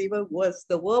teaching is even worse.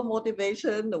 The world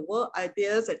motivation, the world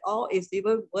ideas and all is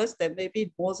even worse than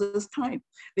maybe Moses' time,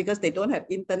 because they don't have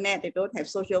internet, they don't have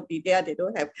social media, they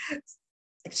don't have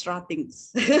extra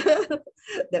things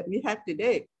that we have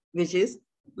today, which is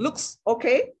looks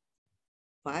okay,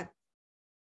 but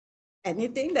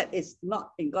anything that is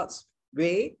not in God's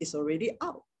way is already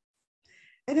out.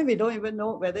 And then we don't even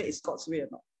know whether it's God's way or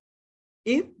not.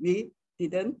 If we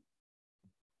didn't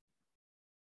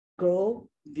grow,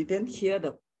 didn't hear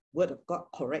the word of God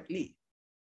correctly,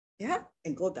 yeah,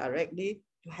 and go directly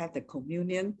to have the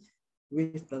communion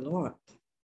with the Lord,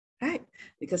 right?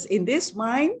 Because in this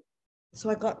mind,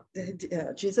 so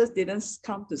Jesus didn't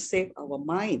come to save our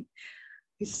mind.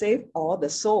 He saved all the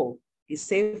soul. He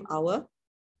saved our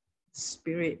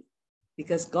spirit,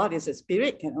 because God is a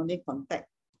spirit, can only contact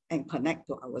and connect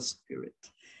to our spirit.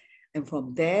 And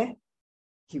from there,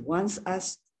 he wants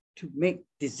us to make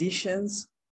decisions.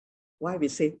 Why we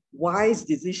say wise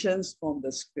decisions from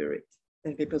the spirit.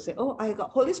 And people say, oh, I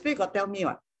got Holy Spirit, God tell me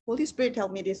what? Holy Spirit tell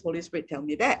me this, Holy Spirit tell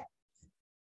me that.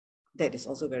 That is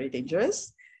also very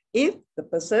dangerous. If the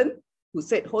person who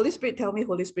said, Holy Spirit tell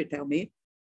me,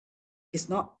 is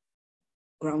not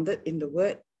grounded in the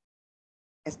word,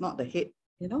 as not the head,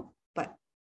 but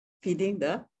feeding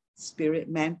the spirit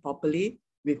man properly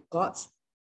with God's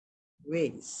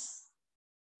ways.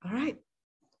 All right.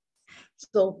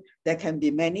 So there can be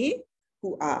many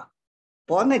who are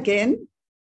born again.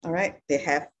 All right. They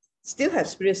still have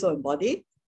spirit, soul, and body,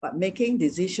 but making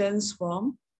decisions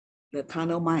from the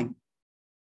carnal mind.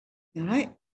 All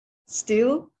right.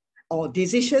 Still, or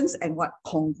decisions and what?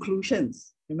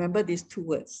 Conclusions. Remember these two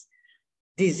words,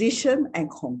 decision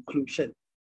and conclusion.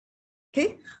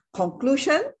 Okay.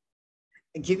 Conclusion,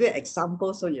 I'll give you an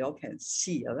example so you all can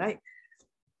see. All right.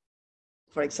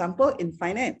 For example, in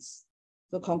finance,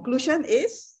 the conclusion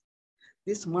is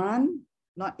this month,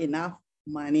 not enough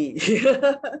money.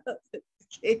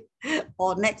 Okay.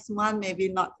 Or next month, maybe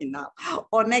not enough.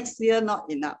 Or next year,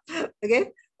 not enough.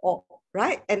 Okay. Or,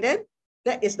 right. And then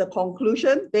that is the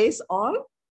conclusion based on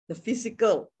the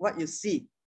physical, what you see.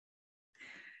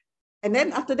 And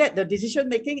then after that, the decision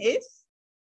making is,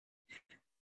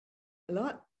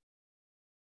 Lord,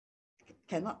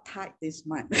 cannot tithe this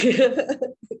month.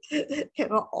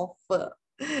 Cannot offer.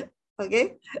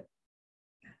 Okay.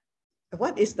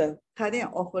 What is the tithing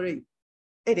and offering?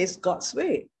 It is God's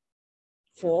way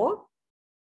for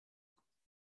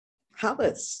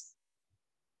harvest.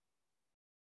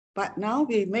 But now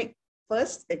we make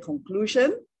first a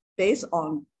conclusion based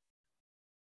on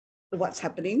what's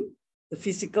happening, the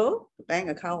physical, the bank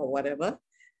account or whatever.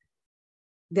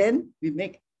 Then we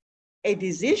make a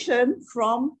decision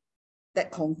from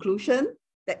that conclusion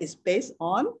that is based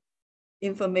on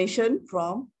information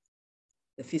from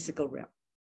the physical realm.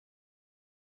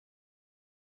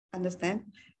 Understand?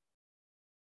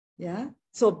 Yeah.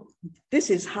 So this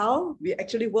is how we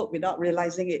actually work without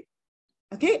realizing it.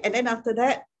 Okay. And then after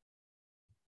that,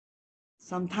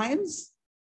 sometimes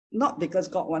not because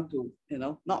God wants to,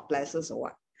 not bless us or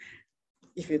what.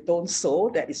 If you don't sow,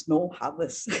 there is no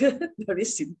harvest. Very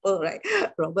simple, right?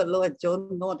 Robert Lowe and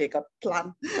Joan know they got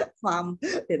plant, farm,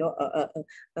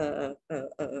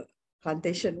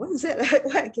 plantation. What is it?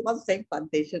 Why I keep on saying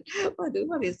plantation?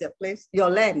 What is their place? Your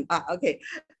land. Okay,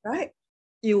 right?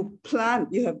 You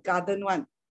plant, you have garden one.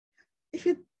 If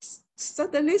you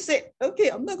suddenly say, okay,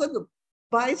 I'm not going to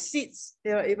buy seeds.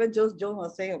 Even Joan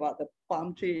was saying about the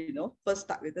palm tree, first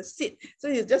start with the seed. So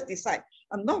you just decide,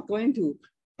 I'm not going to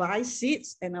buy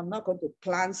seeds and I'm not going to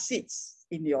plant seeds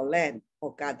in your land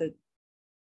or garden.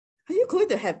 Are you going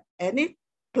to have any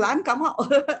plant come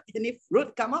out? Any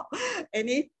fruit come out?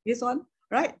 This one,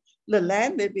 right? The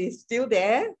land may be still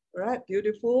there, right?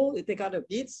 Beautiful, you take out the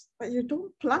weeds, but you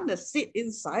don't plant the seed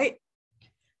inside.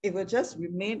 It will just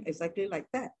remain exactly like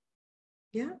that.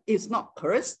 Yeah, it's not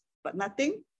cursed, but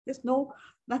nothing,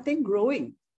 nothing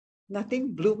growing,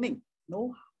 nothing blooming,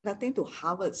 nothing to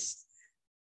harvest.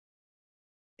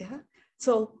 Yeah.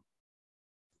 So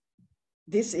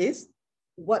this is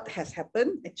what has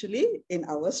happened actually in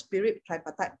our spirit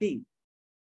tripartite being.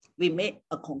 We made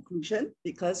a conclusion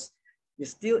because we're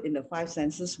still in the five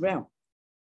senses realm,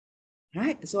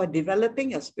 right? So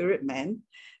developing your spirit man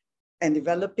and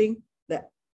developing the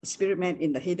spirit man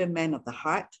in the hidden man of the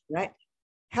heart, right?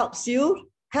 Helps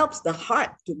the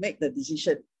heart to make the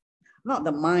decision, not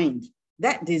the mind.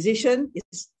 That decision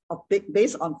is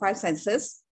based on five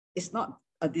senses. It's not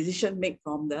a decision made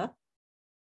from the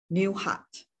new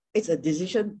heart. It's a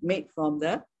decision made from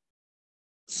the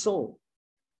soul,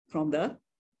 from the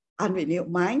unrenewed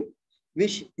mind,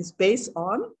 which is based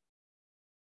on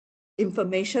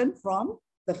information from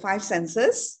the five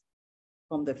senses,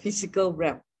 from the physical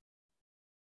realm.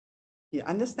 You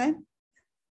understand?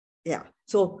 Yeah.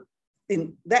 So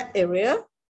in that area,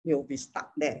 you'll be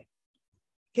stuck there.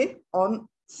 Okay. On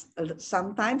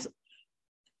sometimes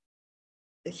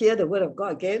hear the word of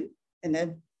God again and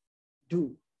then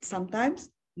do. Sometimes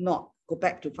not. Go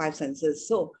back to five senses.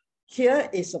 So here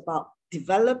is about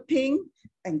developing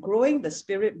and growing the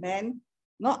spirit man.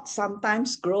 Not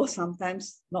sometimes grow,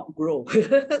 sometimes not grow.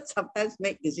 Sometimes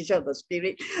make decision of the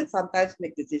spirit, sometimes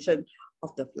make decision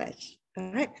of the flesh.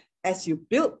 All right. As you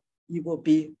build, you will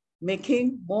be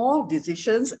making more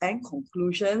decisions and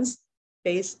conclusions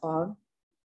based on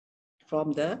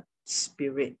from the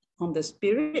spirit,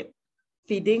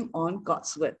 feeding on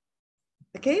God's word.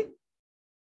 Okay.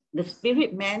 The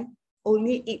spirit man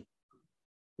only eat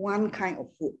one kind of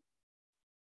food.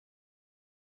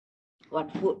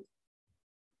 What food?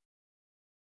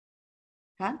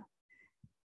 Huh?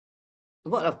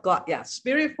 The word of God, yeah,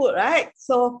 spirit food, right?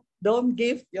 So don't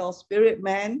give your spirit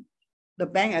man the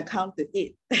bank account to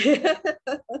eat. Okay,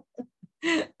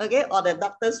 or the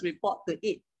doctor's report to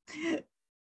eat.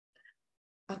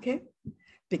 Okay,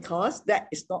 because that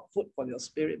is not food for your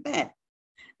spirit man.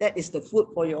 That is the food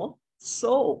for your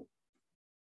soul.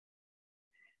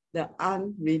 The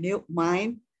unrenewed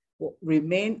mind will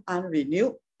remain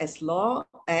unrenewed as long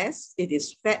as it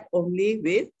is fed only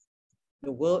with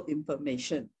the world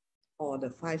information or the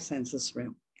five senses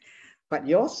realm. But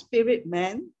your spirit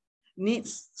man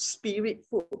needs spirit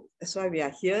food. That's why we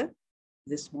are here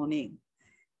this morning.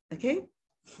 Okay,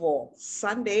 for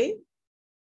Sunday,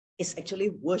 it's actually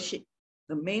worship.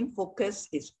 The main focus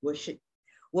is worship.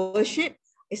 Worship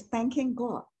is thanking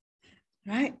God,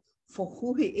 right? For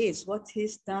who he is, what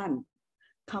he's done,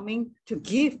 coming to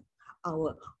give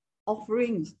our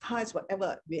offerings, tithes,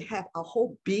 whatever we have, our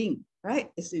whole being,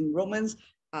 right? It's in Romans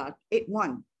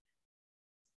 8:1.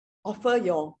 Offer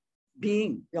your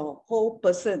being, your whole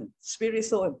person, spirit,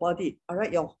 soul, and body, all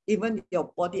right? Even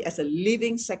your body as a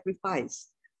living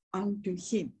sacrifice unto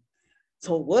him.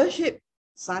 So worship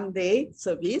Sunday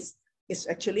service is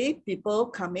actually people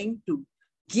coming to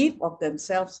give of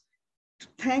themselves to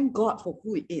thank God for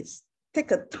who he is.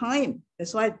 Take a time.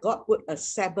 That's why God put a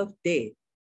Sabbath day,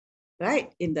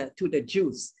 right? To the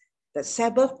Jews. The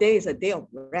Sabbath day is a day of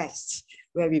rest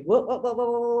where we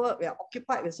work. We are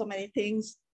occupied with so many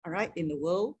things, all right, in the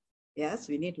world. Yes,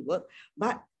 we need to work,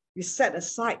 but we set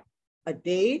aside a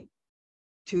day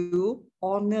to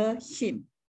honor him.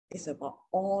 It's about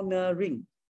honoring.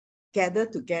 Gather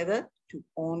together to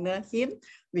honor him,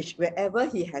 which wherever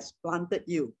he has planted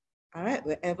you, all right,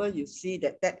 wherever you see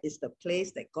that is the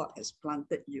place that God has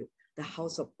planted you, the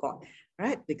house of God,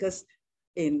 right? Because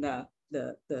in the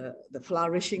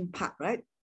flourishing part, right,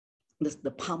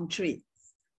 the palm tree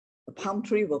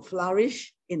will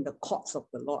flourish in the courts of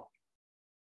the Lord.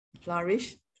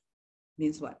 Flourish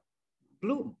means what?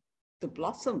 Bloom, to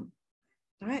blossom,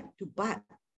 right? To bud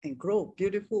and grow,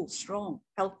 beautiful, strong,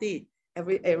 healthy,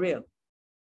 every area,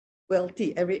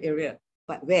 wealthy, every area.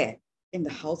 But where? In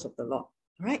the house of the Lord,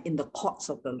 right? In the courts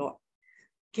of the Lord.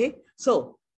 Okay,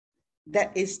 so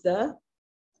that is the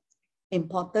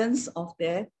importance of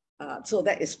their, so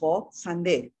that is for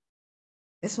Sunday.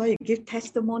 That's why you give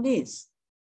testimonies.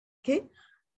 Okay,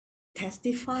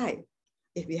 testify.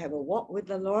 If we have a walk with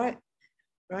the Lord,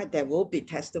 right, there will be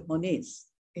testimonies.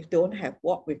 If don't have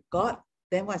walk with God,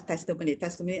 then what's testimony?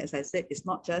 Testimony, as I said, is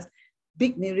not just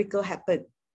big miracle happen.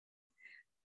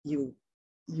 You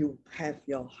have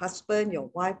your husband, your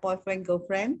wife, boyfriend,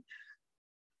 girlfriend,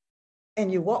 and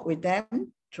you walk with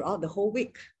them throughout the whole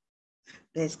week.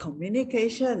 There's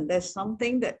communication. There's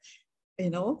something that,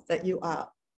 that you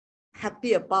are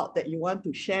happy about, that you want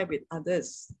to share with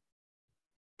others.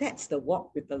 That's the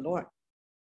walk with the Lord.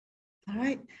 All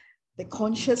right. They're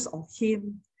conscious of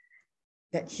him,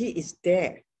 that he is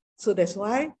there. So that's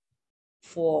why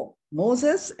for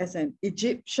Moses, as an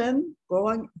Egyptian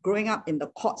growing up in the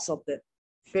courts of the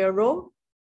Pharaoh,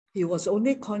 he was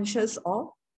only conscious of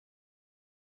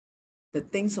the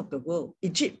things of the world.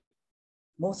 Egypt,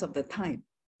 most of the time,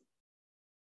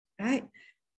 right?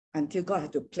 Until God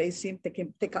had to place him,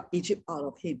 take out Egypt out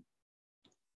of him.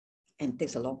 And it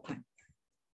takes a long time.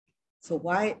 So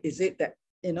why is it that,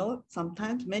 you know,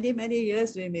 sometimes many, many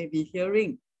years we may be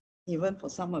hearing, even for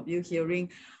some of you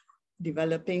hearing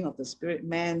developing of the spirit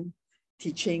man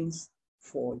teachings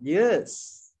for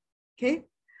years, okay?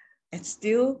 And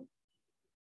still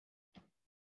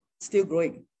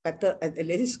growing, better, at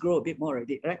least grow a bit more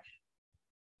already, right?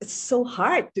 It's so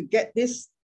hard to get this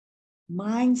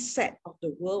mindset of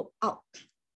the world out,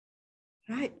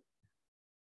 right?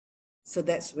 So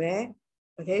that's where,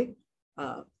 okay,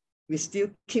 we still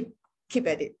keep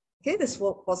at it. Okay, that's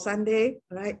for Sunday,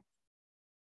 right?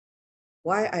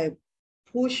 Why I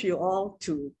push you all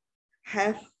to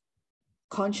have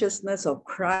consciousness of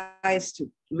Christ, to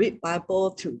read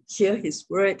Bible, to hear his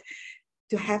word,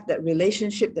 to have that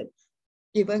relationship that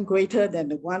even greater than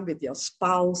the one with your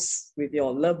spouse, with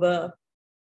your lover,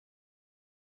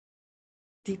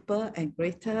 deeper and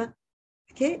greater,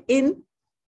 okay, in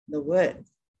the word,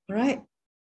 right?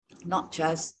 Not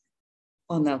just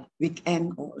on a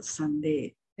weekend or a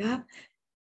Sunday, yeah?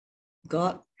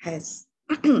 God has,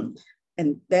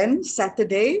 and then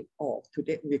Saturday, or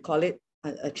today, we call it,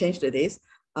 change the days,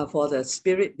 for the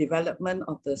spirit development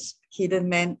of the hidden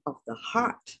man of the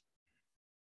heart,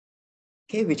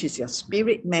 okay, which is your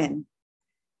spirit man.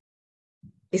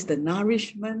 It's the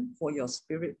nourishment for your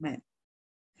spirit man,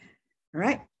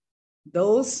 right?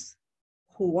 Those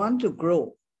who want to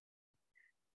grow,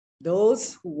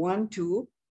 those who want to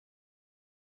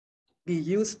be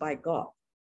used by God,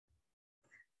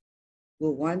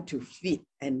 will want to feed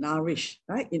and nourish,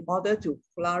 right? In order to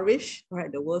flourish,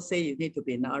 right? The world say you need to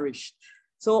be nourished.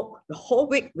 So the whole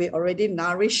week we already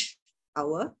nourish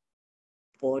our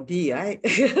body, right?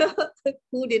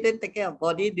 Who didn't take care of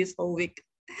body this whole week?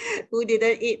 Who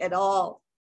didn't eat at all?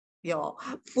 Your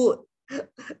food,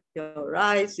 your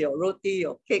rice, your roti,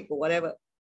 your cake, or whatever.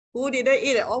 Who didn't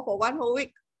eat at all for one whole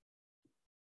week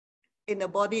in the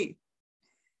body?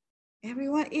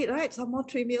 Everyone eat, right? Some more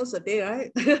 3 meals a day,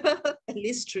 right? At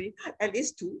least 3, at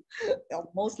least 2, or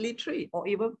mostly 3, or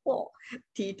even 4.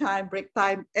 Tea time, break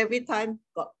time, every time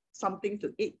got something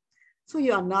to eat. So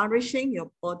you are nourishing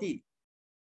your body.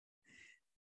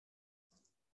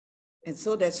 And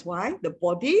so that's why the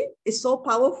body is so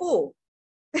powerful.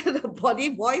 The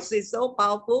body voice is so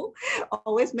powerful.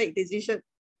 Always make decision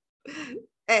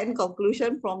and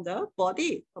conclusion from the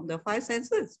body, from the 5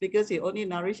 senses, because you only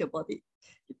nourish your body.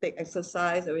 You take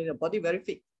exercise, I mean, the body very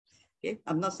fit. Okay,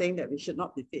 I'm not saying that we should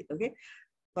not be fit, okay?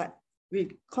 But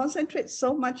we concentrate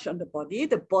so much on the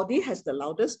body has the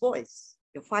loudest voice,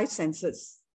 your 5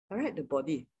 senses, all right, the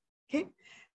body, okay?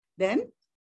 Then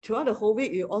throughout the whole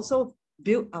week, you also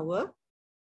build our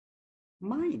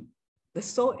mind, the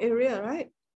soul area, right?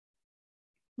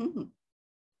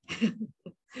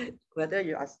 Whether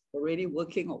you are already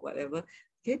working or whatever,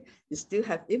 okay, you still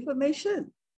have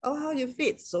information. Oh, how you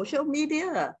fit, social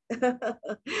media,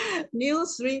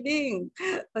 news reading,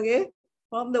 okay,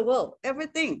 from the world,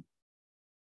 everything.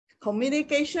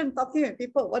 Communication, talking with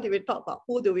people, what do we talk about?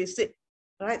 Who do we sit?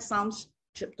 Right, Psalms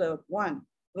chapter 1,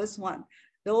 verse 1.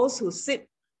 Those who sit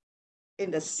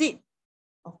in the seat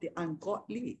of the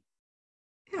ungodly.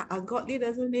 Yeah, ungodly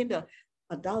doesn't mean the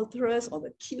adulterers or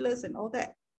the killers and all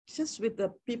that. Just with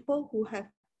the people who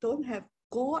don't have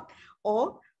God,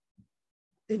 or,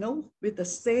 you know, with the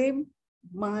same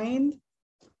mind,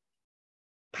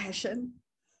 passion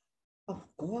of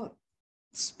God,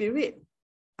 spirit,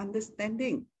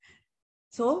 understanding.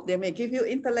 So they may give you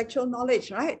intellectual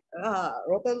knowledge, right?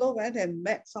 Robert Lowe went and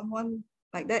met someone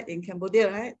like that in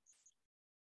Cambodia, right?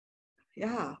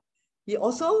 Yeah, he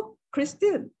also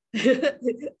Christian,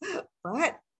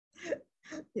 but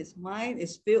his mind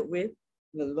is filled with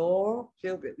the law,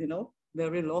 filled with, you know,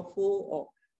 very lawful, or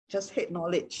just hate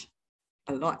knowledge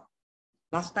a lot.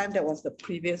 Last time that was the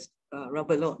previous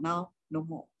Robert Lowe, now no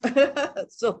more.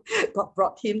 So God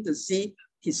brought him to see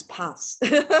his past.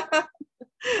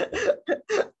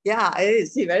 Yeah,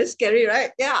 it's very scary,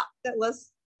 right? Yeah, that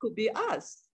could be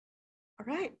us. All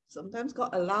right, sometimes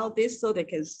God allowed this so they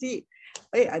can see,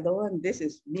 hey, I don't want, this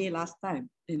is me last time,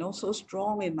 you know, so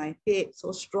strong in my head,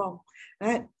 so strong,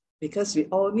 right? Because we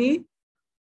only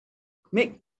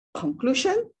make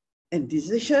conclusion and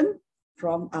decision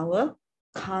from our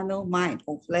carnal mind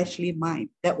or fleshly mind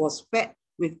that was fed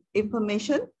with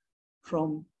information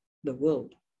from the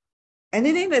world.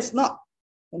 Anything that's not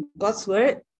from God's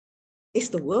word is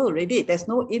the world already. There's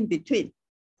no in between.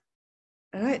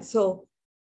 All right, so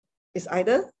it's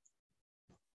either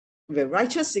we're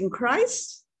righteous in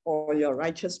Christ or you're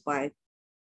righteous by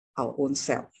our own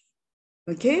self.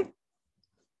 Okay?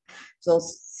 So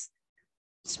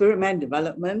spirit man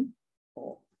development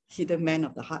or hidden man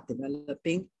of the heart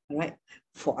developing, all right,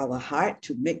 for our heart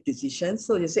to make decisions.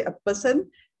 So you say a person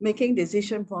making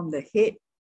decision from the head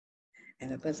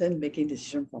and a person making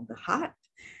decision from the heart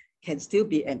can still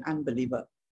be an unbeliever.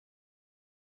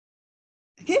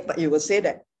 Okay, but you will say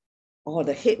that, oh,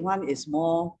 the head one is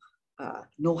more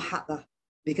no heart,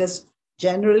 because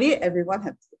generally everyone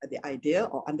has the idea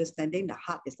or understanding the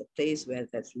heart is the place where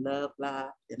there's love,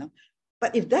 you know.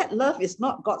 But if that love is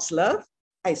not God's love,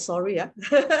 I'm sorry,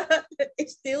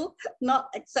 it's still not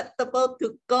acceptable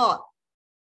to God.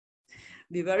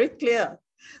 Be very clear.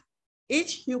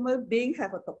 Each human being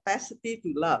have a capacity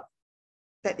to love.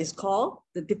 That is called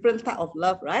the different type of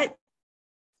love, right?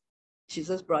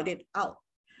 Jesus brought it out.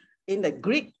 In the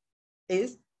Greek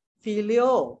is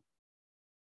phileo.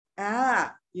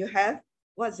 You have,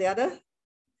 what's the other?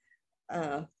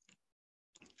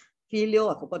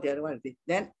 Phileo, I forgot the other one.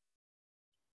 Then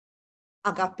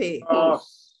agape.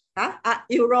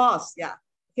 Eros, yeah.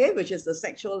 Okay, which is the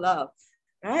sexual love,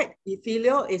 right?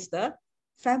 Phileo is the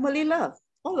family love.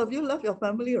 All of you love your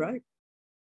family, right?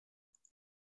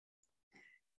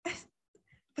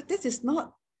 But this is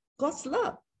not God's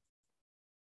love.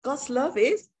 God's love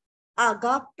is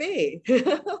agape.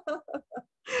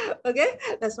 Okay,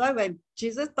 that's why when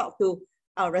Jesus talked to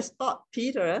restored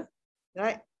Peter,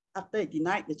 right, after he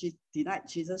denied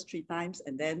Jesus 3 times,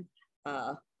 and then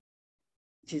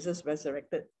Jesus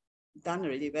resurrected, done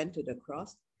already, went to the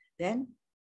cross. Then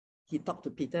he talked to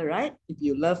Peter, right? If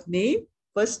you love me,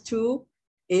 first 2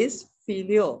 is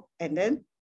phileo, and then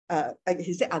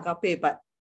he said agape, but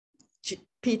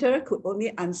Peter could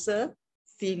only answer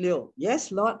phileo.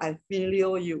 Yes, Lord, I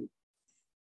phileo you.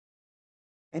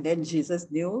 And then Jesus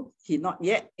knew he not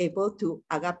yet able to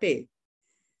agape.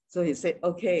 So he said,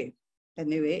 okay,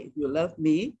 anyway, if you love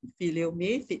me, phileo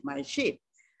me, feed my sheep.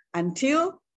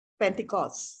 Until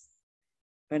Pentecost,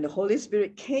 when the Holy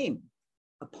Spirit came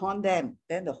upon them,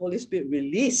 then the Holy Spirit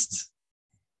released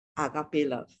agape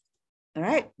love. All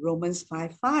right, Romans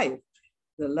 5:5,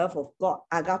 the love of God,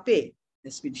 agape,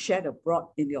 has been shed abroad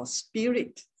in your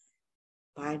spirit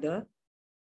by the,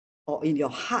 or in your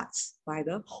hearts by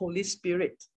the Holy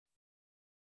Spirit.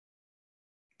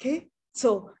 Okay,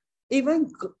 so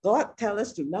even God tells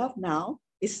us to love now,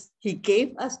 is He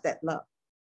gave us that love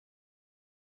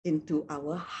into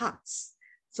our hearts,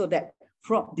 so that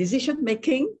from decision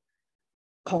making,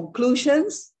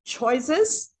 conclusions,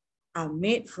 choices are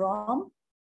made from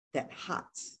that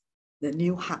heart, the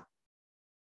new heart.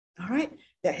 All right,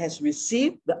 that has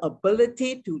received the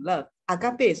ability to love.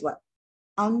 Agape is what?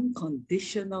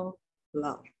 Unconditional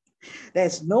love.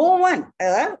 There's no one,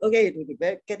 okay,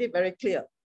 get it very clear.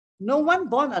 No one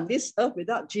born on this earth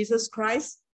without Jesus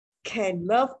Christ can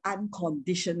love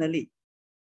unconditionally,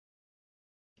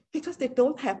 because they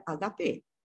don't have agape.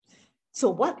 So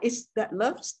what is that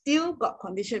love? Still got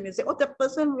condition. You say, oh, that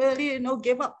person really,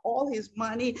 gave up all his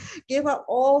money, gave up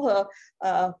all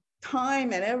her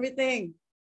time and everything.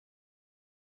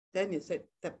 Then you said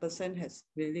that person has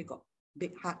really got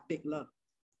big heart, big love.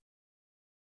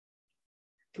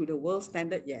 To the world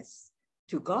standard, yes.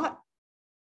 To God,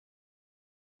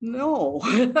 no.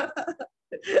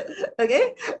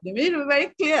 Okay, you need to be very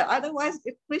clear. Otherwise, if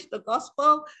you preach the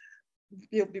gospel,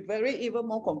 you'll be even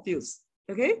more confused.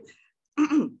 Okay.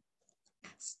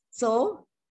 So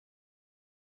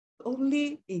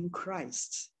only in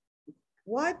Christ.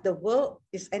 What the world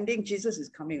is ending, Jesus is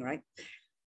coming, right?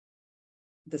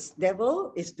 The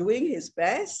devil is doing his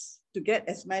best to get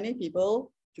as many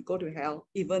people to go to hell.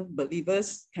 Even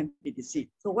believers can be deceived.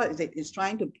 So what is it? It's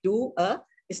trying to do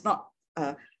it's not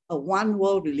a one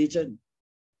world religion.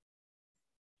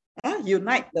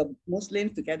 Unite the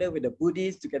Muslims together with the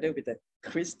Buddhists, together with the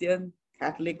Christian,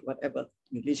 Catholic, whatever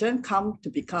religion, come to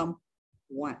become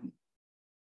one.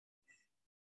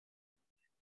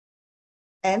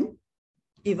 And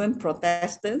even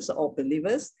Protestants or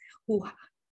believers who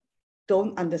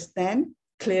don't understand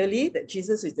clearly that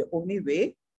Jesus is the only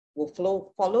way will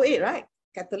follow it, right?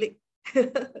 Catholic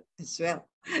as well.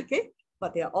 Okay,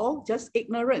 but they are all just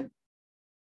ignorant,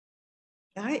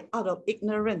 right? Out of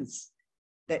ignorance.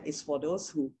 That is for those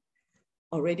who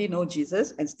already know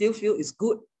Jesus and still feel it's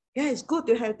good. Yeah, it's good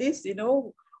to have this,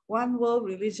 one world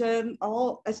religion,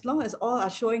 as long as all are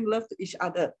showing love to each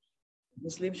other.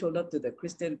 Muslim show love to the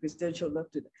Christian, Christian show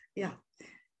love to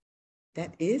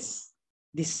that is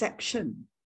deception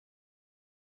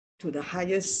to the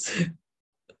highest,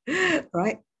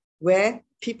 right? Where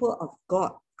people of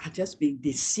God are just being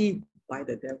deceived by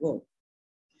the devil.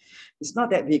 It's not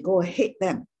that we go hate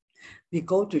them. We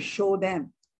go to show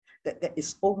them that there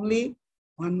is only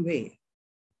one way,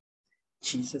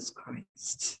 Jesus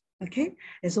Christ. Okay?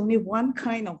 There's only one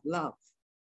kind of love,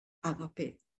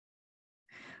 agape.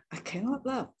 I cannot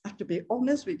love. I have to be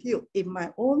honest with you. In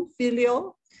my own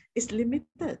filial, it's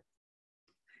limited.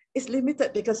 It's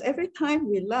limited because every time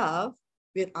we love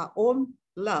with our own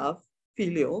love,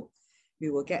 filial, we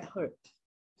will get hurt.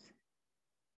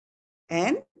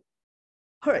 And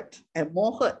hurt and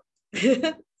more hurt.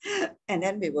 And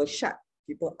then we will shut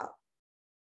people out.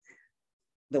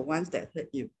 The ones that hurt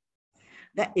you.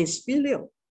 That is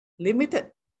filial,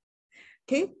 limited.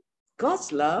 Okay?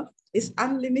 God's love is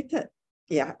unlimited.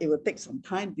 Yeah, it will take some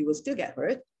time. You will still get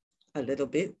hurt a little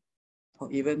bit,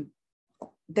 or even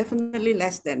definitely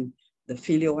less than the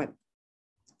filial one.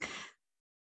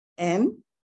 And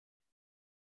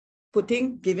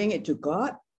giving it to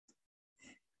God,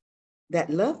 that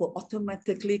love will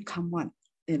automatically come on.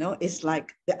 You know, it's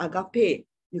like the agape.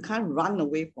 You can't run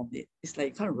away from it. It's like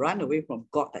you can't run away from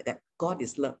God like that. God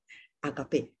is love,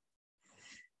 agape.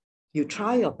 You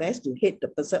try your best to hate the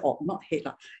person, or not hate,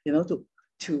 you know,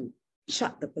 to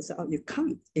shut the person out. You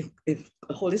can't. If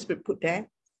the Holy Spirit put there,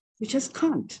 you just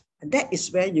can't. And that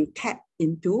is where you tap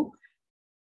into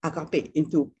agape,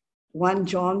 into 1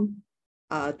 John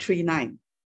 3:9,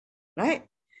 right?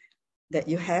 That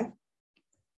you have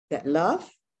that love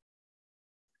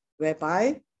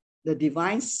whereby the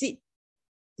divine seed,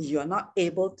 you are not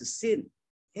able to sin.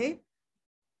 Okay?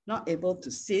 Not able to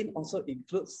sin also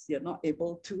includes you're not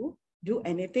able to do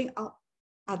anything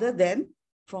other than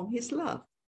from his love.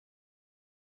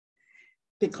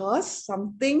 Because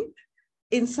something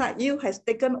inside you has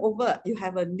taken over. You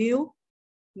have a new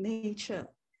nature.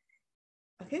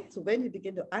 Okay, so when you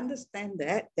begin to understand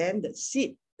that, then the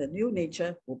seed, the new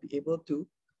nature, will be able to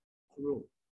grow.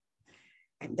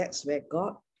 And that's where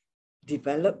God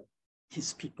developed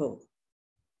his people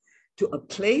to a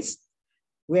place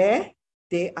where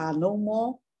they are no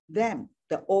more them.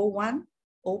 The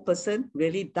old person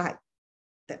really died.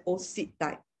 The old seed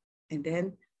died. And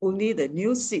then only the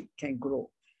new seed can grow.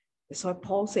 That's why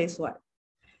Paul says what?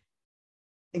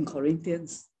 In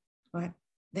Corinthians, right?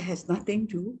 They have nothing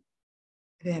to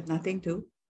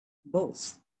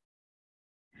boast.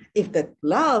 If the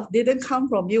love didn't come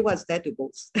from you, what's there to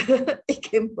boast? It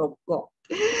came from God.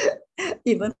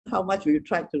 Even how much we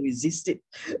try to resist it,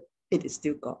 it is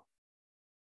still God.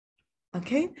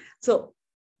 Okay, so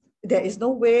there is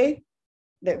no way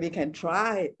that we can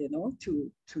try, you know,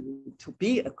 to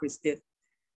be a Christian.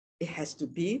 It has to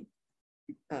be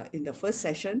in the first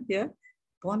session here,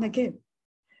 born again.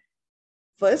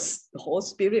 First, the whole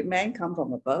spirit man come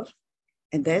from above,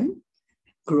 and then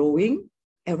growing,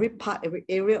 every part, every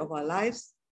area of our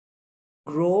lives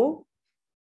grow,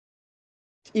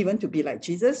 even to be like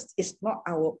Jesus. It's not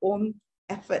our own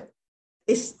effort.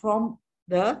 It's from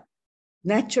the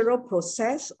natural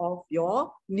process of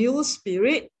your new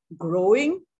spirit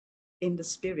growing in the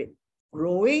spirit,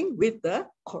 growing with the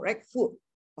correct food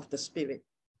of the spirit,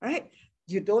 right?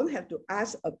 You don't have to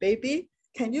ask a baby,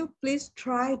 can you please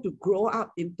try to grow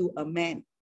up into a man?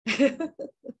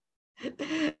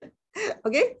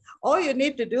 Okay, all you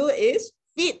need to do is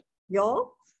feed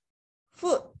your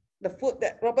food, the food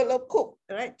that Robert Love cooked,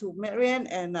 right? To Marianne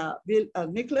and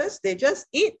Nicholas, they just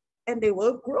eat and they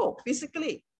will grow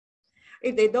physically.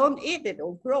 If they don't eat, they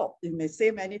don't grow. You may say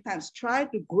many times, try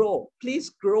to grow. Please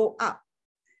grow up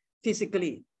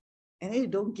physically. And then you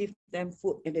don't give them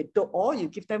food, and they don't, or you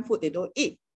give them food, they don't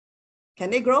eat.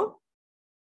 Can they grow?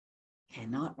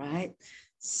 Cannot, right?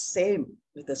 Same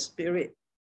with the spirit.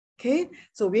 Okay,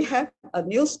 so we have a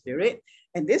new spirit,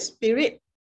 and this spirit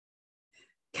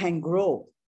can grow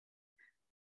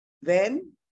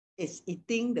when it's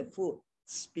eating the food,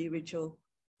 spiritual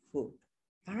food.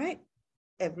 All right?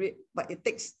 But it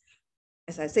takes,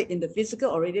 as I said, in the physical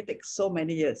already takes so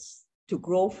many years to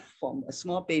grow from a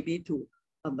small baby to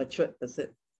a matured person.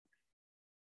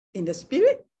 In the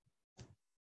spirit,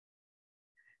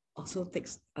 also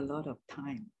takes a lot of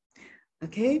time.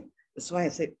 Okay, that's why I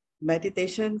said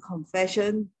meditation,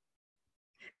 confession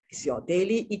is your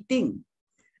daily eating.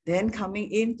 Then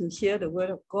coming in to hear the word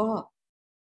of God.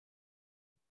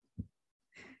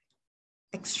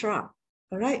 Extra,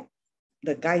 all right?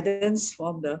 The guidance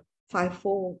from the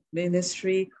fivefold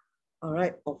ministry, all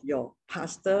right, of your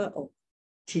pastor or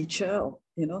teacher, or,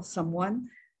 you know, someone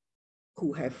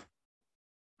who have,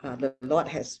 the Lord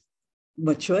has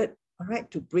matured, all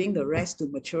right, to bring the rest to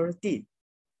maturity.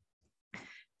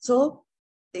 So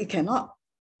it cannot,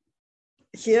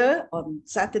 here on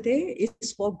Saturday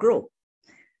is for growth.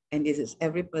 And this is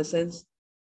every person's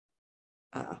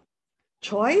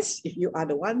choice. If you are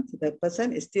the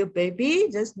person is still baby,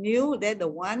 just new, then the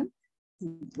one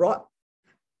who brought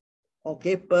or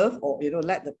gave birth or,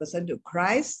 led the person to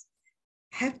Christ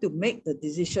have to make the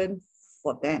decision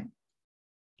for them.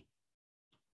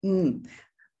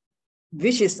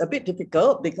 Which is a bit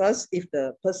difficult because if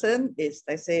the person is,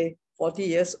 let's say, 40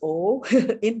 years old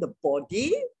in the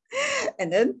body,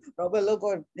 and then Robert Lowe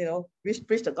go,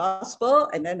 preach the gospel,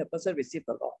 and then the person received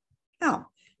the Lord. Now,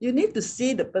 you need to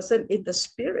see the person in the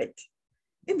spirit.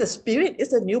 In the spirit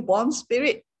is a newborn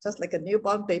spirit, just like a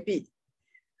newborn baby.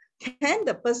 Can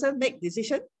the person make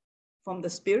decision from the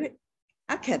spirit?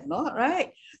 I cannot,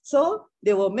 right? So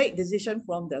they will make decision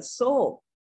from the soul,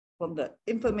 from the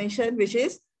information which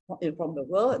is from the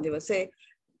world. And they will say,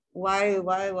 why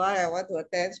I want to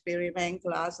attend Spirit Man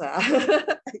class? I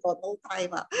got no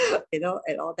time, and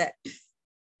all that.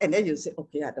 And then you say,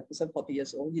 okay, the person 40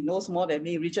 years old, he knows more than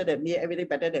me, richer than me, everything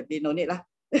better than me, no need lah.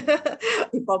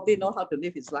 He probably know how to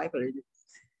live his life already.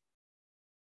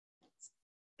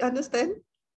 Understand?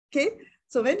 Okay,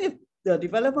 so when the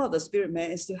development of the spirit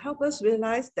man is to help us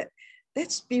realize that that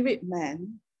spirit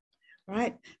man,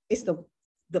 right, is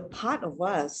the part of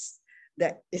us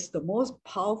that is the most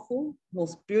powerful,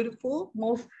 most beautiful,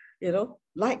 most,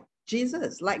 like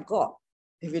Jesus, like God.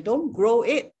 If we don't grow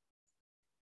it,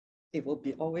 it will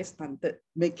be always stunted,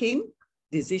 making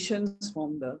decisions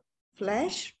from the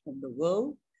flesh, from the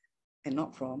world, and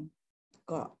not from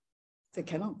God. They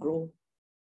cannot grow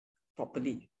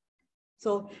properly.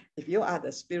 So if you are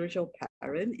the spiritual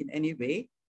parent in any way,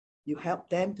 you help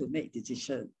them to make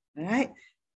decisions, right?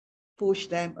 Push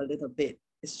them a little bit.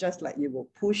 It's just like you will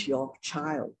push your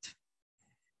child.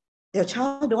 Your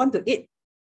child don't want to eat.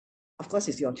 Of course,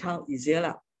 it's your child,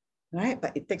 easier, right?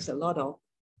 But it takes a lot of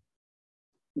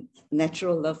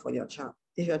natural love for your child.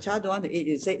 If your child don't want to eat,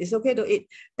 you say, it's okay to eat.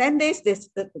 10 days,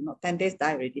 not 10 days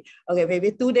die already. Okay,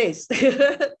 maybe 2 days.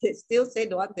 They still say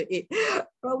don't want to eat.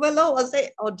 Robert Lowe will say,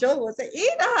 or Joe will say,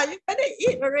 eat, you better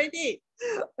eat already.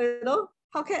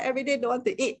 How can every day don't want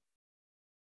to eat?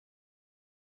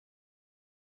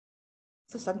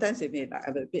 So sometimes it may be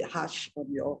a bit harsh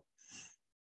on your,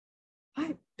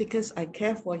 why? Because I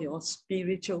care for your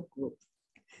spiritual growth.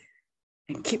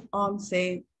 And keep on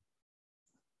saying,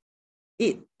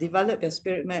 eat, develop your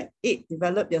spirit man, eat,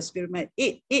 develop your spirit man,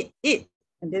 eat.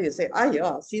 And then you say,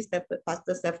 see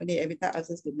Pastor Stephanie every time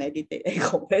asks us to meditate and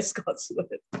confess God's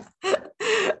word.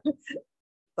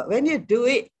 But when you do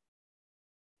it,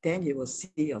 then you will see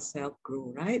yourself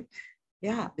grow, right?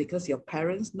 Yeah, because your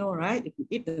parents know, right? If you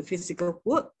eat the physical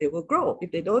food, they will grow.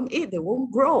 If they don't eat, they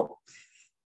won't grow.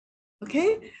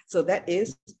 Okay, so that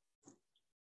is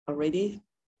already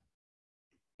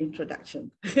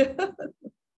introduction.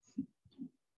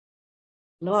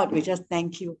 Lord, we just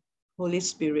thank you, Holy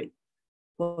Spirit,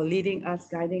 for leading us,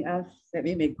 guiding us, that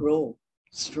we may grow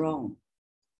strong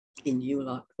in you,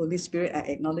 Lord. Holy Spirit, I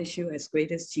acknowledge you as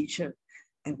greatest teacher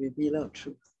and revealer of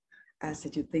truth. I ask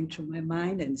that you think through my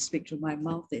mind and speak through my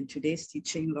mouth in today's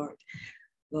teaching, Lord.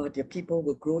 Lord, your people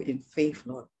will grow in faith,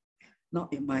 Lord,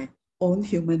 not in my own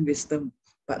human wisdom,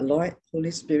 but Lord,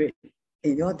 Holy Spirit,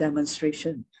 in your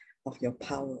demonstration of your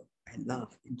power and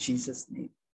love in Jesus' name.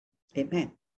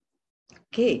 Amen.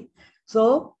 Okay,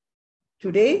 so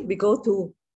today we go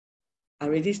to, I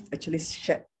already actually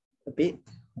shared a bit,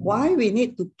 why we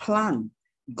need to plant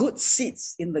good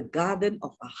seeds in the garden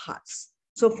of our hearts.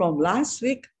 So from last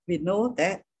week, we know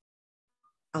that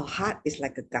our heart is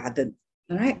like a garden,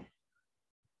 all right?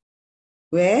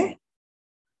 Where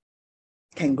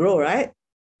can grow, right?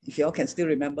 If you all can still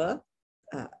remember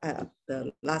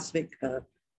the last week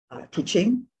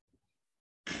teaching.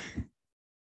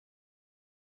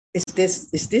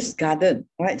 It's this garden,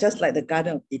 right? Just like the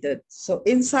Garden of Eden. So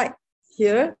inside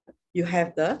here, you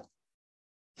have the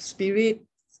spirit,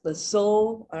 the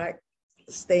soul, all right,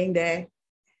 staying there.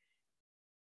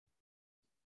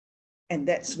 And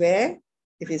that's where,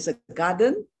 if it's a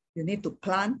garden, you need to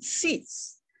plant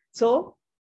seeds. So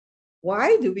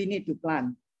why do we need to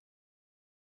plant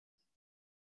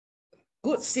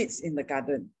good seeds in the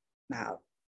garden? Now,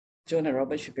 Joan and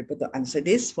Robert should be able to answer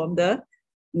this from the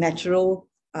natural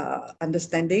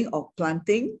understanding of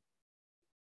planting.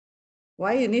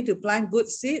 Why you need to plant good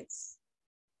seeds?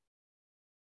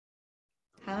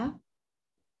 Huh?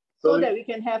 So that we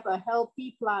can have a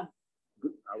healthy plant.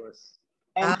 Good hours.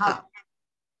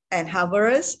 And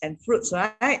harvest and fruits,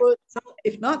 right? Fruits. So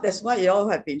if not, that's why you all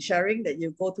have been sharing that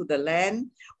you go to the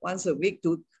land once a week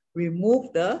to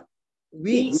remove the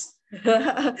weeds.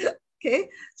 Okay,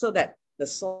 so that the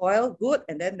soil good,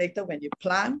 and then later when you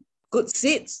plant good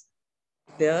seeds,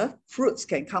 the fruits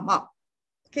can come up.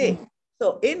 Okay,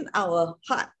 so in our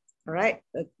heart, right,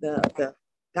 the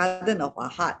garden of our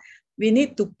heart, we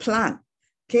need to plant.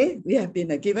 Okay, we have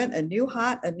been given a new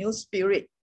heart, a new spirit.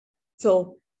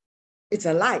 So it's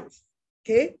alive.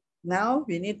 Okay. Now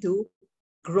we need to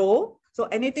grow. So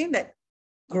anything that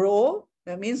grow,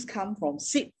 that means come from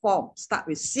seed form, start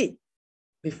with seed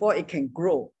before it can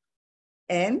grow.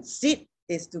 And seed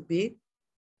is to be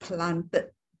planted.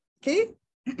 Okay.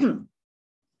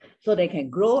 So they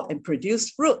can grow and produce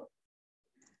fruit,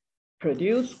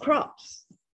 produce crops.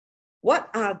 What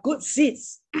are good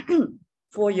seeds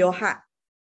for your heart?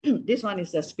 This one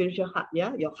is the spiritual heart,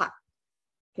 yeah, your heart.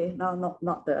 Okay, now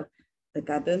not the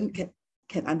garden,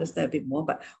 can understand a bit more,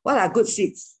 but what are good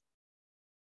seeds?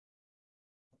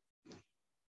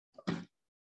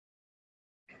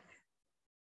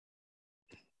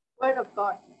 Word of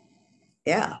God.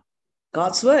 Yeah,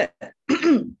 God's word.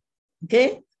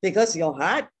 Okay, because your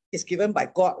heart is given by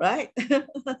God, right?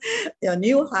 Your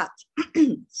new heart.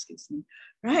 Excuse me.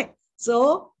 Right.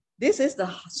 So this is the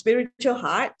spiritual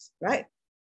heart, right?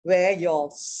 Where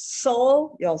your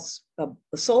soul,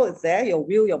 the soul is there, your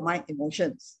will, your mind,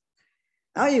 emotions.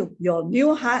 Now your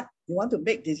new heart, you want to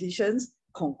make decisions,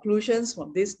 conclusions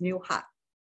from this new heart.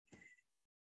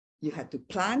 You have to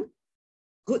plant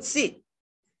good seed.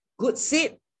 Good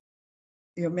seed,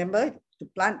 you remember, to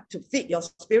plant, to feed your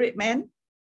spirit man,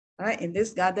 right? In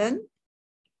this garden,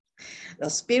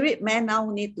 the spirit man now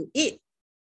need to eat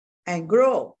and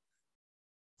grow,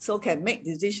 so can make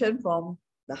decision from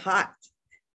the heart,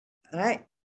 right?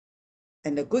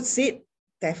 And the good seed,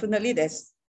 definitely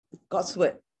there's God's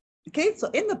word. Okay, so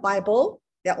in the Bible,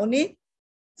 there are only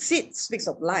seed speaks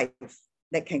of life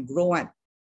that can grow on,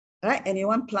 right?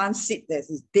 Anyone plant seed, there's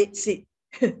this dead seed.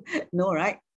 No,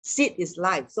 right? Seed is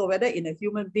life. So whether in a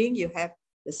human being, you have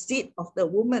the seed of the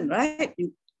woman, right?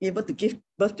 You able to give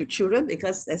birth to children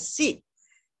because there's seed,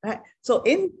 right? So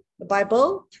in the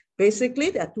Bible,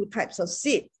 basically there are two types of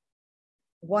seed.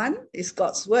 One is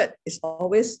God's word. It's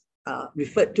always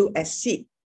referred to as seed.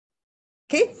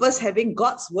 Okay, first having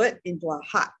God's word into our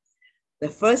heart, the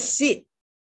first seed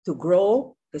to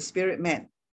grow the spirit man.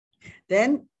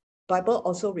 Then Bible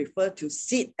also refer to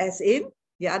seed as in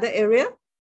the other area.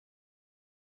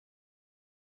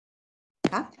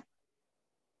 Huh?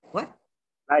 What?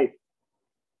 Life.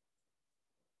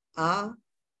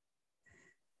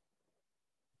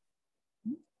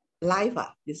 Life,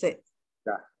 you said.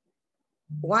 Yeah.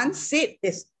 One seed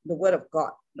is the word of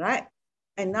God, right?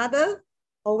 Another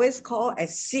always called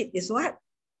as seed is what?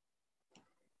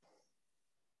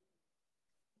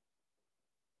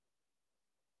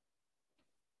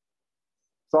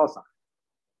 Sauce.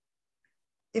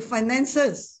 The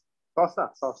finances. Sauce.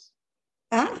 Sauce.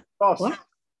 Huh? Sauce. What?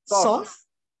 Sauce.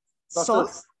 Sauce.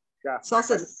 Sauce. Yeah.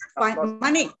 Sources.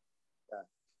 Money. Yeah.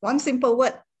 One simple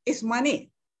word is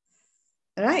money.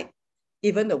 All right.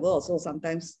 Even the world also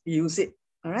sometimes use it.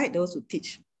 All right. Those who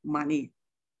teach money,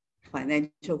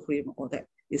 financial freedom, all that.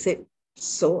 You said,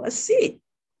 sow a seed.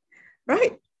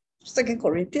 Right? 2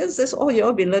 Corinthians says, oh,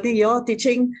 you've been learning, you're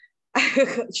teaching,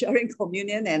 sharing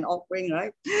communion and offering,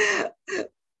 right?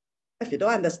 If you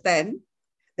don't understand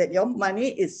that your money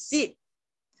is seed,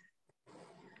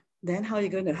 then how are you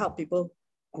going to help people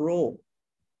grow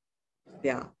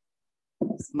their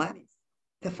money,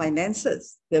 the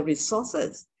finances, the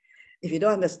resources? If you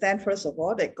don't understand, first of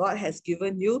all, that God has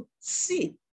given you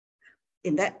seed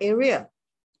in that area,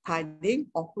 tithing,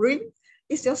 offering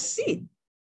is your seed.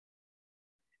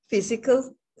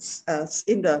 Physical,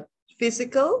 in the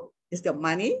physical is your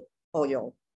money or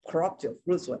your crops, your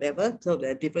fruits, whatever. So there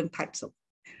are different types of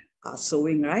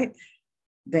sowing, right?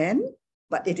 Then,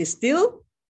 but it is still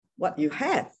what you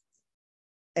have.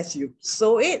 As you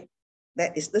sow it,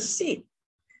 that is the seed.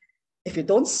 If you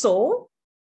don't sow,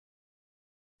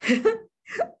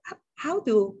 how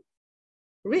to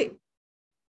reap?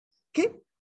 Okay.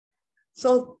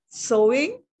 So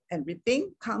sowing and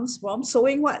reaping comes from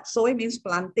sowing what? Sowing means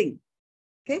planting.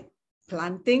 Okay.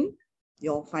 Planting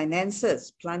your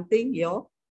finances, planting your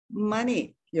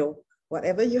money, your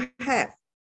whatever you have.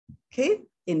 Okay.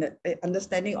 In the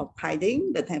understanding of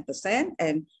tithing, the 10%,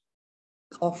 and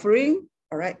offering,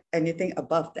 all right, anything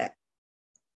above that.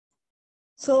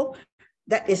 So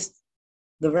that is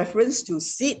the reference to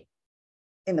seed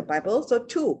in the Bible. So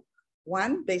two.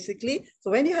 One, basically, so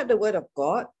when you have the word of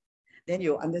God, then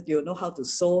you know how to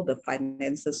sow the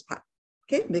finances part.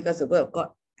 Okay, because the word of God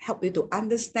help you to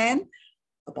understand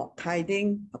about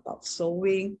tithing, about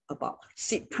sowing, about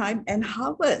seed time and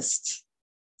harvest.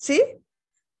 See,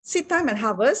 seed time and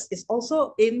harvest is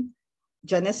also in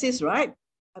Genesis, right?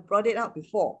 I brought it out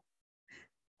before.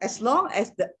 As long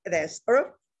as there's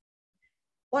earth,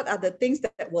 what are the things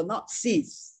that will not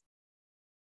cease?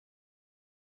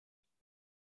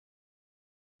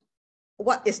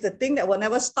 What is the thing that will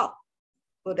never stop?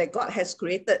 or that God has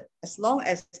created, as long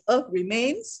as earth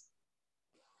remains,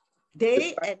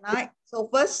 day and night. So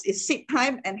first is seed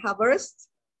time and harvest,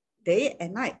 day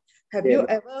and night. Have you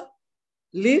ever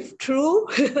lived through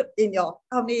in your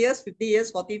how many years, 50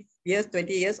 years, 40 years,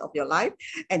 20 years of your life,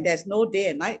 and there's no day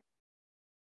and night?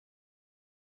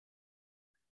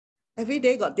 Every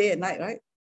day got day and night, right?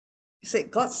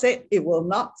 God said it will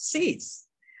not cease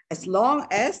as long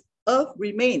as earth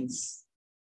remains.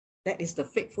 That is the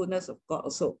faithfulness of God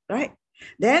also, right?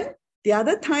 Then the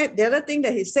other thing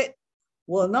that he said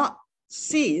will not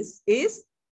cease is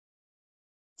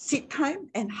seed time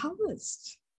and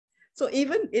harvest. So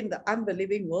even in the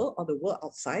unbelieving world or the world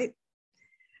outside,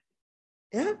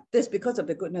 yeah, that's because of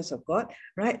the goodness of God,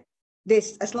 right?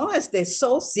 As long as they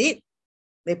sow seed,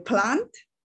 they plant,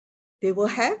 they will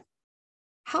have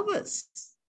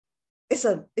harvest.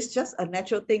 It's just a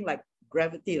natural thing like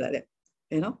gravity like that,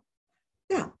 you know?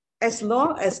 Yeah, as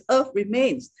long as earth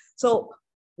remains. So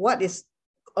what is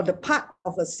on the part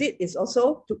of a seed is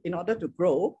also in order to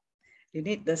grow, you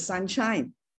need the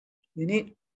sunshine, you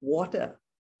need water.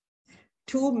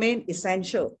 Two main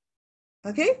essential.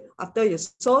 Okay, after you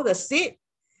sow the seed,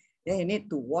 then you need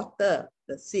to water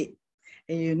the seed,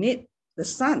 and you need the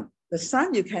sun. The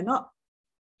sun you cannot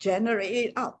generate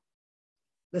it out.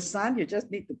 The sun you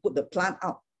just need to put the plant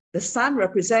out. The sun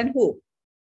represents who?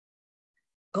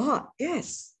 God.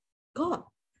 Yes, God.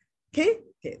 Okay,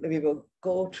 we will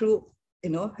go through,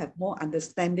 have more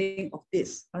understanding of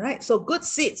this. All right, so good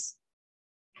seeds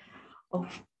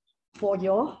for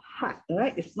your heart,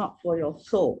 right? It's not for your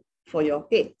soul, for your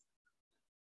head.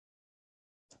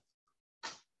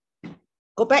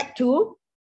 Go back to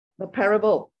the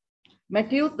parable,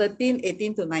 Matthew 13,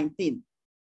 18 to 19.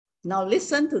 Now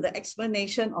listen to the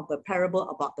explanation of the parable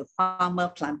about the farmer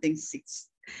planting seeds.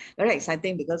 Very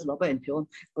exciting because Robert and John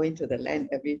go into the land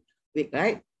every week,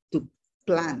 right? To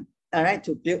plant, all right,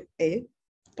 to build a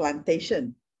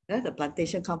plantation. Right? The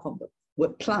plantation comes from the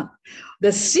word plant.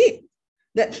 The seed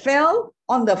that fell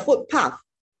on the footpath.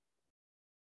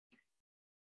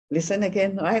 Listen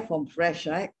again, right? From fresh,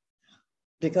 right?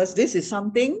 Because this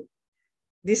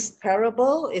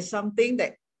parable is something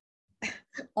that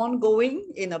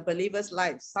ongoing in a believer's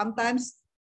life. Sometimes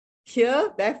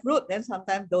here bear fruit, then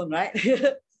sometimes don't, right?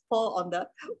 Fall on the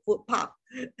footpath.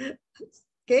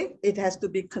 Okay, it has to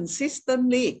be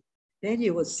consistently. Then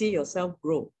you will see yourself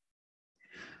grow.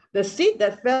 The seed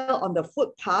that fell on the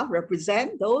footpath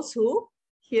represent those who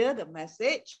hear the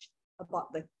message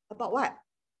about what?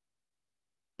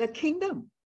 The kingdom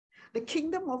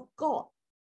of God.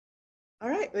 All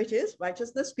right, which is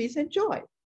righteousness, peace, and joy.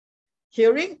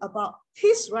 Hearing about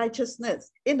his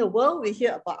righteousness. In the world, we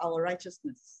hear about our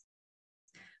righteousness.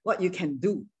 What you can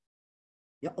do,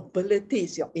 your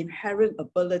abilities, your inherent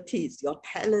abilities, your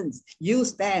talents,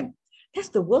 use them. That's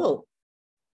the world.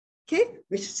 Okay,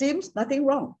 which seems nothing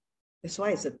wrong. That's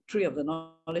why it's a tree of the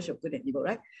knowledge of good and evil,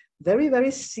 right? Very, very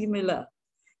similar.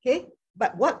 Okay,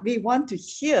 but what we want to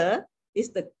hear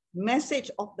is the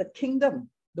message of the kingdom,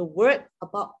 the word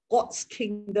about God's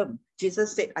kingdom.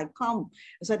 Jesus said, I come.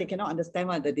 So they cannot understand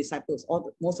what the disciples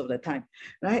most of the time,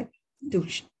 right? To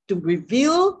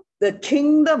reveal the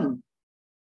kingdom,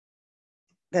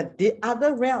 that the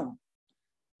other realm,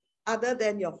 other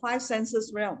than your five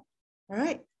senses realm, all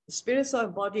right? The spirit, soul,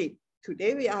 and body.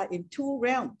 Today we are in two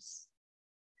realms,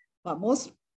 but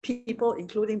most people,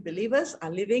 including believers, are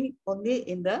living only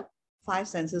in the five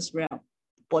senses realm,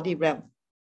 body realm.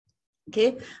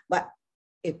 Okay, but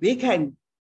if we can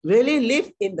really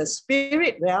live in the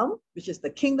spirit realm, which is the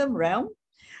kingdom realm,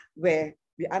 where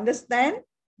we understand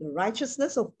the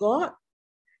righteousness of God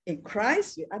in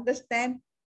Christ, we understand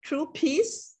true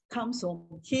peace comes from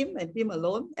him and him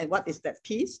alone. And what is that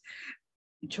peace?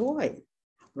 Joy,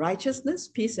 righteousness,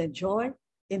 peace, and joy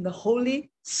in the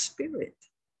Holy Spirit.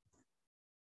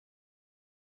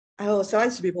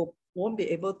 Otherwise, people won't be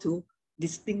able to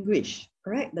distinguish,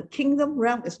 right? The kingdom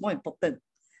realm is more important.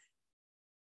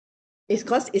 It's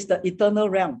because it's the eternal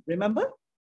realm. Remember,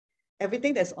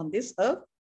 everything that's on this earth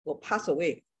will pass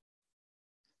away.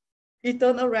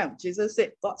 Eternal realm. Jesus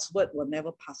said God's word will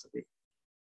never pass away.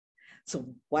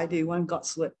 So why do you want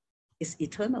God's word? It's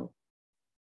eternal.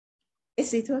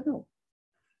 It's eternal.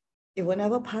 It will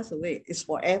never pass away. It's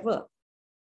forever.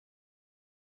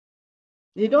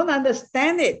 You don't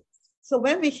understand it. So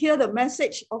when we hear the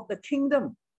message of the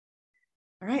kingdom,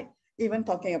 all right, even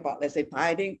talking about, let's say,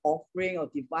 tithing, offering, or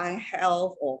divine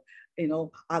health, or,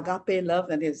 agape love,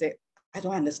 and they say, I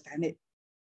don't understand it.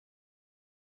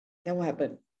 Then what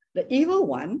happened? The evil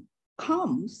one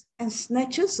comes and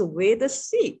snatches away the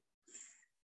seed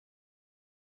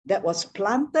that was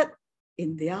planted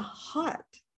in their heart.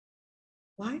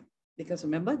 Why? Because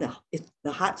remember,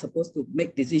 the heart's supposed to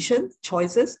make decisions,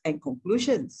 choices, and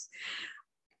conclusions.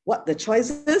 What the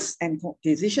choices and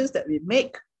decisions that we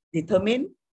make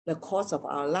determine the course of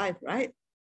our life, right?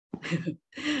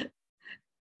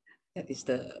 That is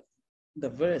the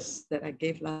verse that I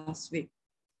gave last week.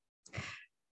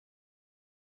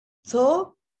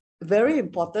 So, very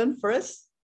important first,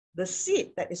 the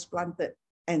seed that is planted.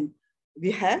 And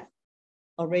we have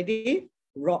already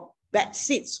bad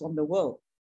seeds from the world,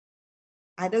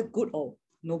 either good or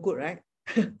no good, right?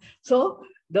 So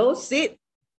those seeds,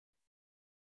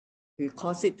 we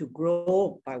cause it to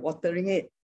grow by watering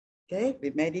it. Okay, we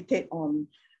meditate on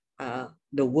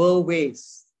the world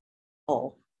ways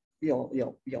of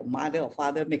your mother or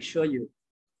father. Make sure you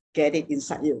get it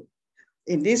inside you.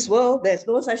 In this world, there's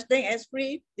no such thing as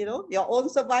free. You know, your own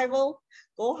survival.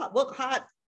 Go hard, work hard.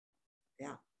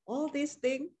 Yeah, all these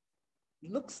things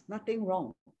looks nothing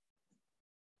wrong.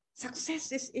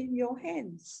 Success is in your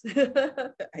hands.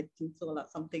 I think so, like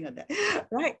something like that,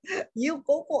 right? You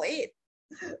go for it.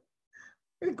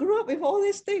 We grew up with all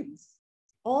these things,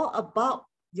 all about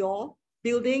your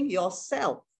building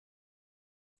yourself,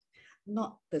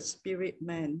 not the spirit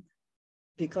man,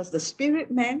 because the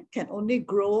spirit man can only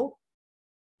grow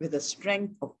with the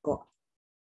strength of God.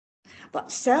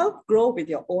 But self grow with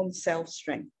your own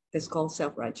self-strength. That's called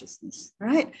self-righteousness,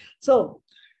 right? So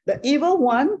the evil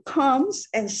one comes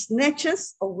and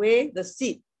snatches away the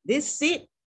seed. This seed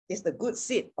is the good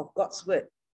seed of God's word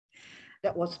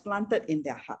that was planted in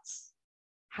their hearts.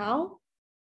 How?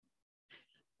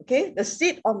 Okay, the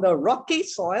seed on the rocky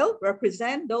soil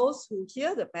represent those who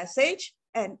hear the message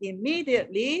and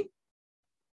immediately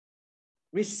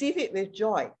receive it with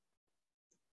joy.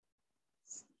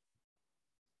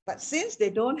 But since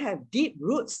they don't have deep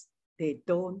roots, they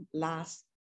don't last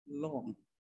long.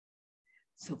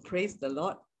 So praise the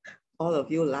Lord, all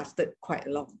of you lasted quite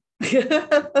long.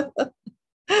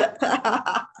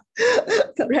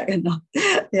 Correct enough.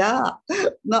 Yeah,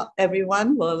 not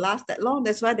everyone will last that long.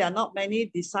 That's why there are not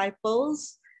many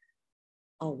disciples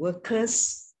or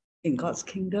workers in God's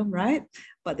kingdom, right?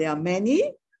 But there are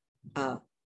many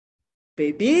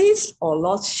babies or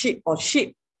lost sheep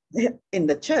in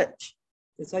the church.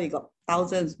 That's why you got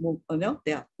thousands move, you know,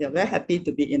 they're very happy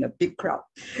to be in a big crowd.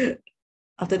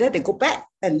 After that, they go back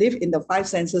and live in the five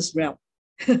senses realm.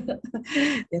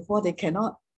 Therefore, they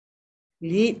cannot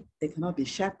lead, they cannot be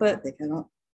shepherd, they cannot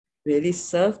really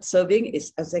serve. Serving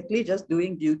is exactly just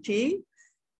doing duty.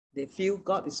 They feel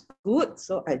God is good,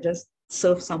 so I just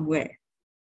serve somewhere.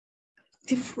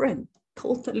 Different,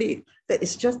 totally. That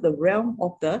is just the realm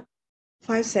of the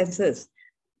five senses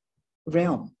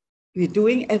realm. We're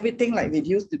doing everything like we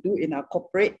used to do in our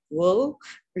corporate world,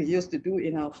 we used to do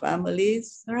in our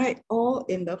families, right? All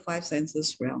in the five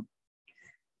senses realm.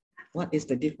 What is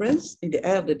the difference? In the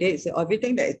end of the day, it's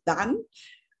everything that is done,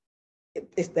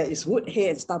 there is wood, hay,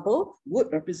 and stubble. Wood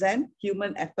represent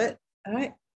human effort, all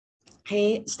right?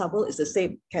 Hay, stubble is the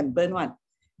same, can burn one,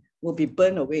 will be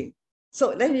burned away.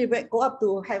 So then you go up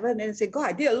to heaven and say, God,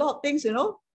 I did a lot of things, you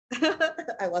know.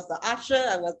 I was the usher,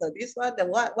 I was the this one, the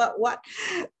what.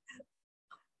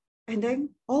 And then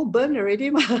all burned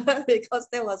already because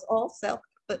there was all self.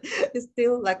 It's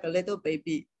still like a little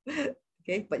baby.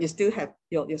 Okay, but you still have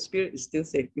your spirit is still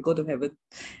safe. You go to heaven.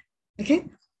 Okay,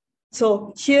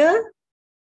 so here,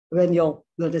 when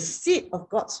the seed of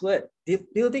God's word,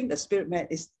 building the spirit man,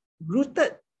 is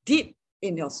rooted deep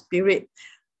in your spirit,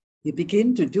 you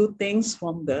begin to do things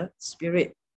from the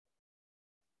spirit.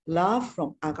 Love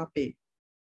from agape.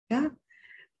 Yeah.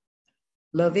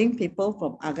 Loving people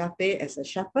from agape as a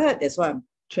shepherd. That's why I'm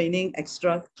training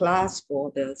extra class for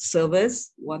the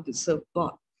servers who want to serve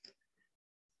God.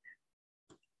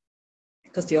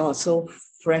 Because you're all so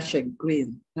fresh and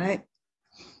green, right?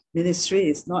 Ministry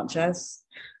is not just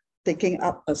taking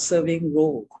up a serving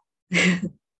role.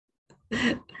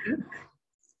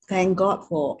 Thank God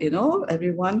for, you know,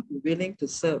 everyone willing to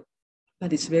serve,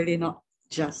 but it's really not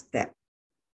just that,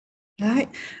 right?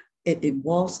 It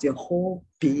involves your whole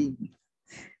being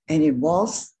and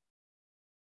involves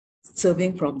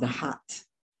serving from the heart,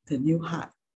 the new heart,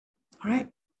 right?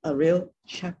 A real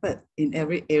shepherd in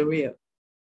every area.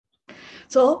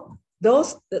 So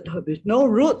those that have no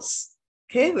roots,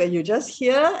 okay, where you just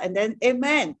hear and then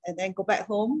amen, and then go back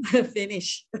home,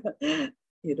 finish.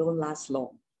 You don't last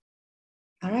long.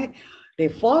 All right. They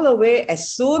fall away as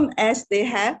soon as they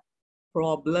have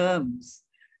problems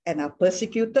and are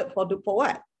persecuted for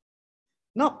what?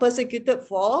 Not persecuted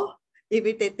for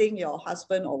irritating your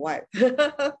husband or wife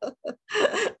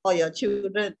or your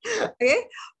children. Okay.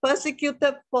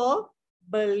 Persecuted for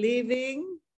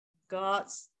believing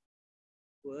God's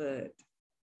word.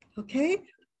 Okay,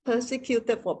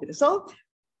 persecuted for belief. So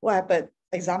what happened?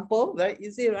 Example, very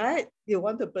easy, right? You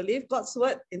want to believe God's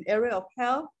word in area of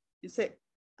health. You say,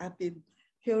 I've been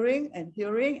hearing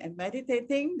and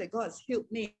meditating that God has healed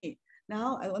me.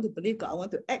 Now I want to believe God. I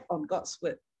want to act on God's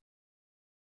word.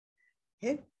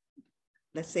 Okay,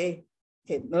 let's say,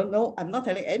 okay, no, I'm not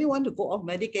telling anyone to go off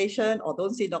medication or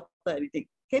don't see doctor or anything.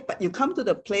 Okay, but you come to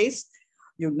the place,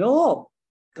 you know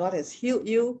God has healed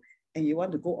you and you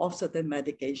want to go off certain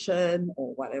medication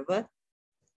or whatever,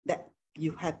 that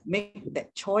you have made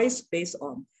that choice based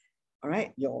on, all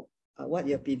right, your what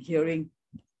you've been hearing,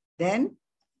 then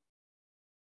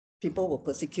people will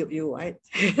persecute you, right?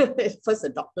 First,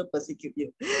 the doctor persecute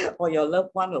you, or your loved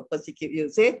one will persecute you.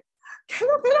 Say,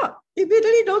 cannot,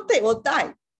 immediately don't take, will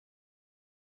die.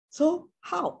 So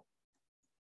how?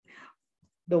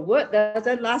 The word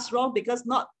doesn't last long because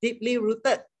not deeply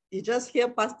rooted. You just hear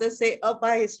pastor say, oh,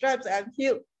 by his stripes I'm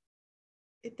healed.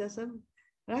 It doesn't,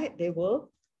 right?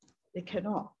 They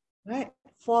cannot, right?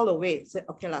 Fall away. Say,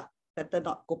 okay lah, better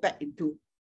not go back into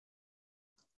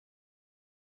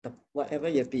whatever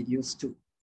you've been used to.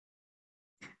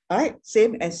 All right,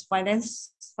 same as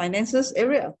finances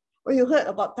area. Well, you heard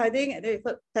about tithing and then you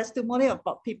heard testimony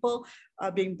about people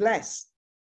being blessed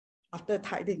after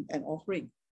tithing and offering.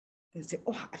 They say,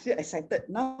 oh, I feel excited.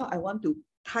 Now I want to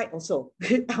tithe also.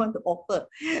 I want to offer.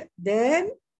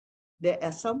 Then there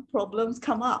are some problems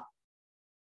come up.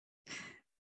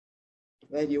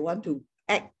 When you want to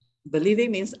act,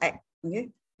 believing means act, okay?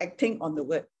 Acting on the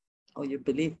word, or you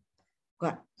believe.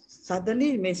 But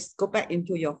suddenly you may go back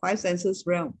into your five senses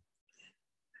realm.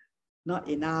 Not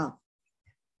enough.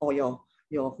 Or your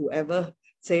whoever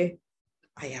say,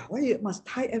 "Aya, why you must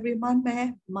tithe every month,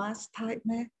 man? Must tithe,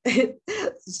 man."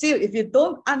 Still, if you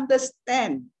don't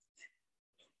understand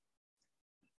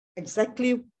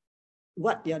exactly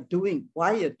what you're doing,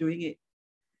 why you're doing it,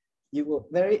 you will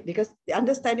because the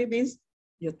understanding means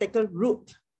you've taken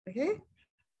root, okay?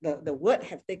 The word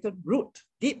have taken root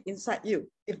deep inside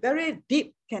you. If very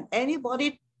deep, can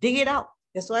anybody dig it out?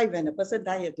 That's why when a person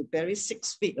dies, you have to bury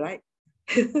 6 feet, right?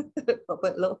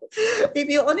 If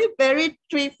you only bury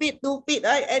 3 feet, 2 feet,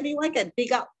 right? Anyone can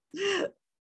dig up.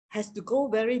 Has to go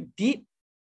very deep,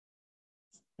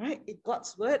 right?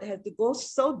 God's word has to go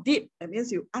so deep. That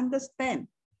means you understand.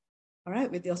 All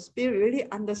right, with your spirit, really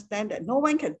understand that no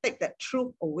one can take that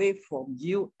truth away from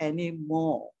you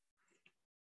anymore.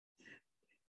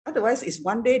 Otherwise, it's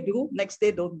one day do, next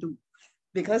day don't do,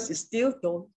 because you still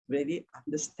don't really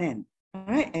understand. All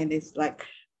right, and it's like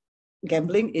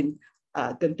gambling in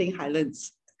Genting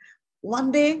Highlands.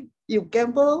 One day you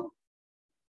gamble,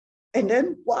 and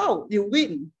then wow, you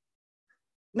win.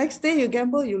 Next day you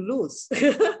gamble, you lose.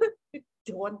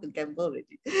 You want to gamble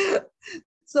already.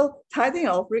 So tithing and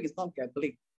offering is not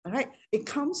gambling. All right, it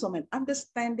comes from an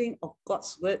understanding of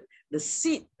God's word, the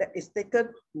seed that is taken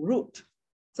root.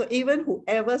 So even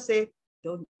whoever say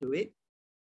don't do it,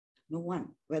 no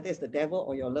one, whether it's the devil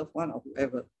or your loved one or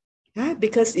whoever, right?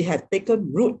 Because it has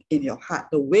taken root in your heart.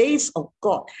 The ways of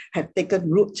God have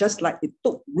taken root, just like it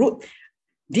took root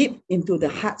deep into the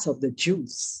hearts of the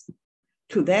Jews.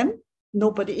 To them,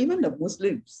 nobody, even the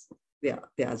Muslims, they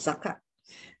are zakat.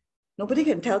 Nobody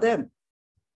can tell them,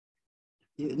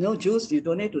 you know, Jews, you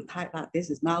don't need to tithe.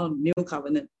 This is now new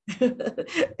covenant.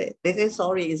 They say,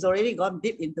 sorry, it's already gone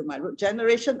deep into my root,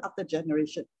 generation after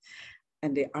generation.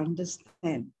 And they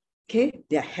understand, okay,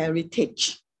 their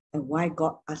heritage and why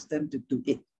God asked them to do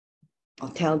it or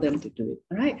tell them to do it.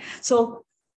 All right. So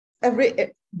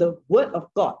the word of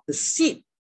God, the seed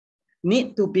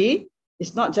need to be,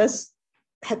 it's not just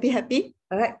happy,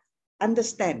 all right,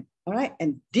 understand, all right,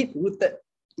 and deep rooted.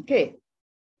 Okay.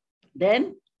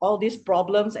 Then all these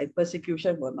problems and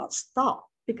persecution will not stop,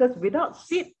 because without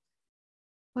seed,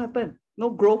 what happened? No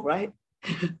growth, right?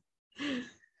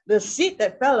 The seed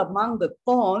that fell among the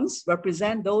thorns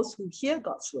represent those who hear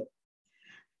God's word.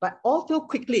 But all too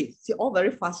quickly, see, all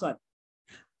very fast one.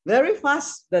 Very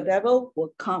fast, the devil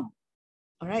will come.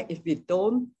 All right, if we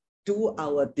don't do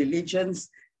our diligence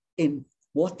in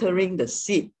watering the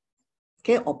seed,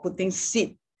 okay, or putting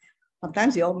seed.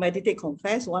 Sometimes you all meditate,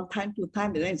 confess 1 time, 2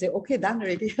 times, and then you say, okay, done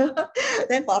already.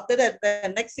 Then after that,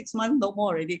 the next 6 months, no more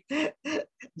already.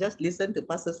 Just listen to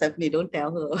Pastor Stephanie, don't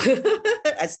tell her.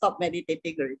 I stopped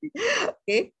meditating already.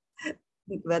 Okay,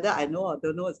 whether I know or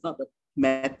don't know, it's not the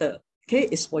matter. Okay,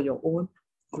 it's for your own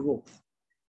growth,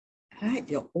 right?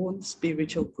 Your own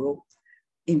spiritual growth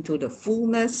into the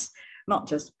fullness, not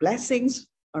just blessings,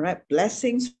 all right?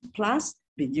 Blessings plus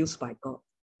be used by God.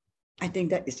 I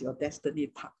think that is your destiny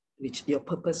part, which your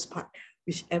purpose part,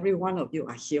 which every one of you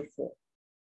are here for.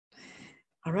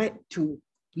 All right, to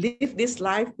live this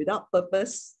life without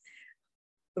purpose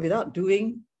without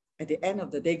doing, at the end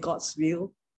of the day, God's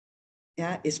will,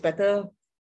 yeah, it's better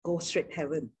go straight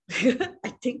heaven. I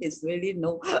think it's really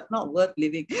not worth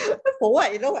living. For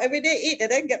what? Every day eat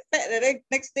and then get fat and then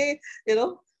next day,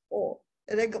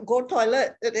 and then go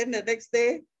toilet and then the next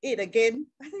day eat again.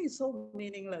 I think it's so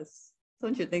meaningless.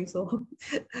 Don't you think so?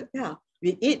 Yeah,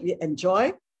 we eat, we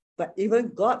enjoy, but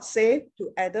even God said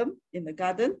to Adam in the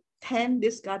garden, tend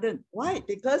this garden. Why?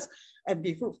 Because, and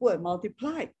be fruitful and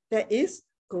multiply. There is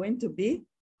going to be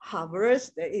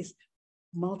harvest. There is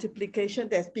multiplication.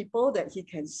 There's people that he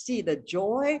can see the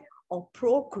joy of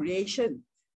procreation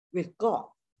with God.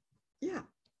 Yeah,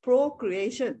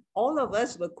 procreation. All of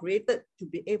us were created to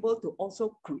be able to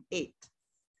also create.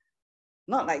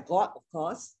 Not like God, of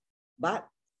course, but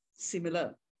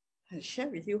similar. I'll share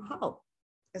with you how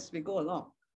as we go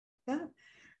along. Yeah.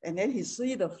 And then he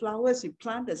see the flowers, he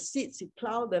plant the seeds, he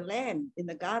plow the land in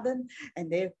the garden,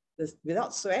 and they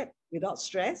without sweat, without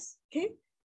stress. Okay.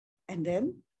 And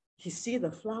then he see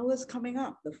the flowers coming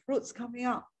up, the fruits coming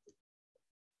up.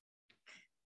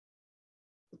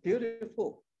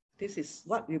 Beautiful. This is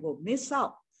what we will miss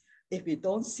out if we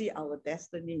don't see our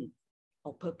destiny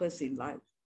or purpose in life.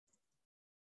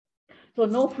 So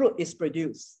no fruit is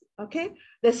produced. Okay.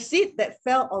 The seed that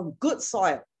fell on good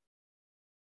soil.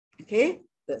 Okay.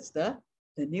 That's the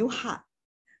new heart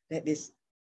that is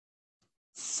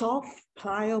soft,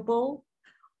 pliable,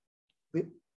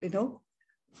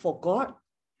 for God,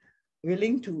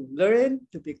 willing to learn,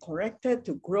 to be corrected,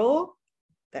 to grow.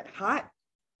 That heart,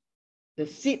 the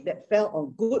seed that fell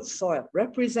on good soil,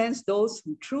 represents those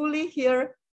who truly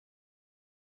hear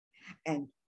and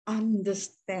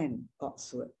understand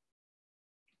God's word.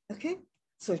 Okay?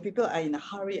 So if people are in a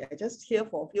hurry, I just hear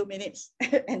for a few minutes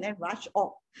and then rush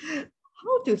off.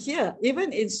 How to hear?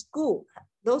 Even in school,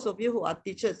 those of you who are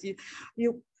teachers,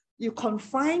 you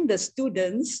confine the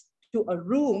students to a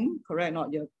room, correct?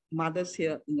 Not your mothers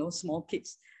here, small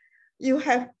kids. You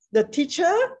have the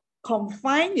teacher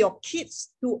confine your kids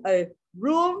to a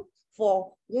room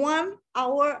for 1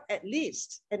 hour at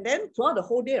least. And then throughout the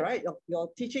whole day, right? Your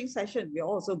teaching session, we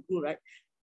also do, right?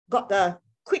 Got the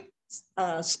quick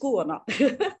school or not?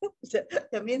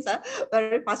 That means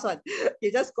very fast one.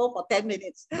 You just go for 10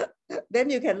 minutes. Then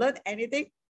you can learn anything.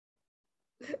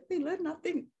 They learn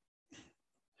nothing,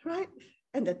 right?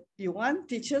 And you want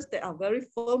teachers that are very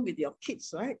firm with your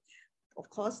kids, right? Of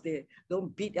course, they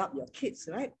don't beat up your kids,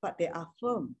 right? But they are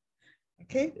firm.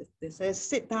 Okay, they say,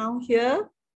 sit down here.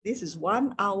 This is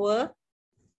 1 hour.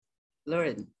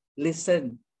 Learn,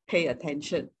 listen, pay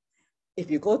attention. If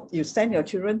you send your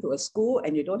children to a school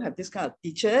and you don't have this kind of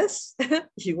teachers,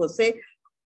 you will say,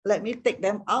 let me take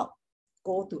them out,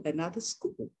 go to another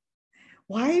school.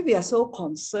 Why we are so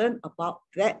concerned about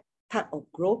that type of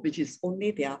growth, which is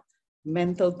only their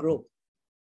mental growth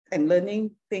and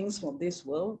learning things from this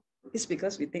world, is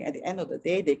because we think at the end of the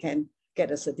day, they can get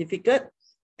a certificate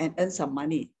and earn some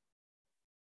money.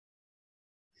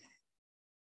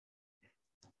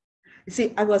 You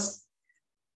see, I was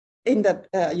in the,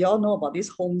 you all know about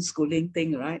this homeschooling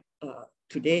thing, right?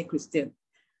 Today, Christian,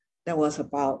 that was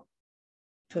about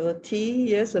 30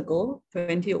 years ago,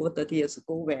 20 or 30 years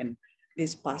ago when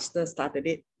this pastor started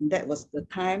it. And that was the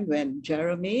time when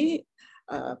Jeremy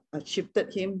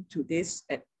shifted him to this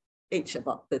at age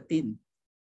about 13.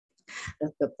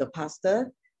 The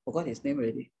pastor, forgot his name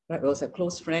already, right? It was a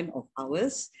close friend of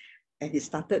ours. And he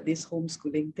started this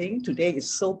homeschooling thing. Today it's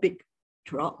so big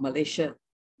throughout Malaysia.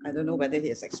 I don't know whether he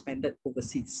has expanded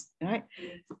overseas, right?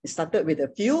 It started with a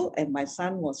few, and my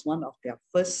son was one of their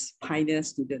first pioneer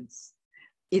students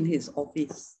in his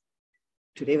office.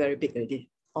 Today, very big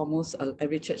already. Almost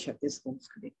every church have this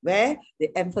homeschooling, where they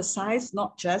emphasize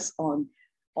not just on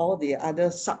all the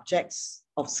other subjects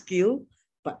of skill,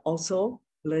 but also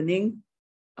learning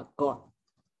about God,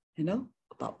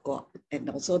 about God. And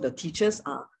also the teachers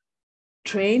are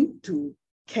trained to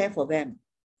care for them,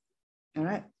 all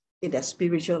right? In their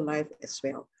spiritual life as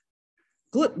well.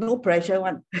 Good, no pressure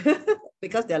one,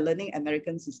 because they're learning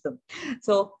American system.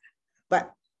 So,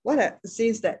 but what I see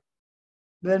is that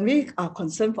when we are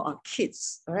concerned for our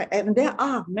kids, all right, and there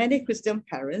are many Christian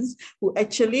parents who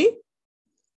actually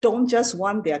don't just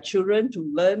want their children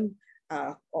to learn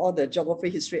all the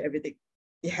geography, history, everything.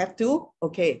 They have to,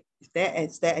 okay,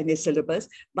 is there any syllabus,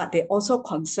 but they're also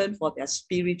concerned for their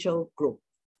spiritual growth.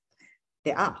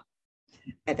 They are.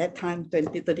 At that time,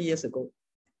 20, 30 years ago,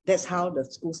 that's how the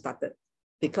school started.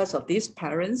 Because of these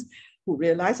parents who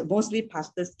realized, mostly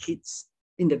pastors' kids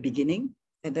in the beginning,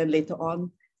 and then later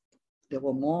on, there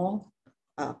were more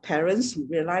parents who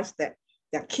realized that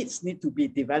their kids need to be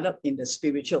developed in the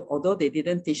spiritual, although they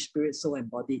didn't teach spirit, soul, and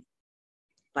body,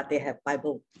 but they have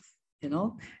Bible. you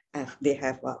know, they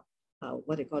have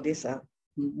what they call this,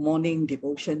 morning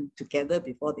devotion together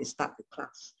before they start the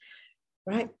class,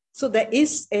 right? So there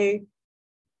is a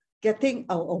getting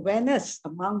awareness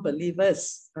among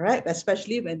believers, right?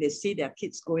 Especially when they see their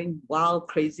kids going wild,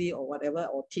 crazy, or whatever,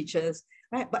 or teachers,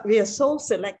 right? But we are so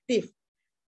selective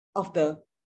of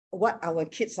what our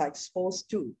kids are exposed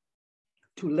to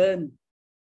learn,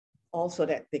 also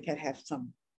that they can have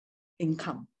some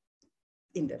income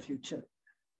in the future.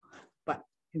 But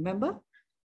remember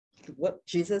what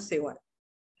Jesus said, what?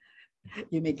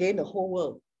 You may gain the whole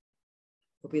world,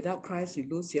 but without Christ, you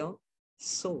lose your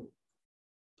soul.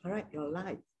 All right, your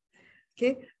life.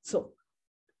 Okay, so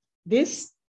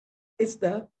this is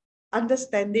the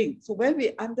understanding. So when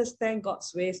we understand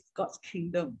God's ways, God's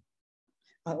kingdom,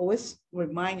 I always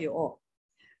remind you all,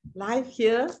 life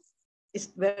here is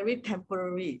very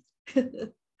temporary.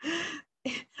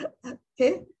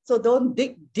 Okay, so don't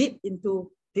dig deep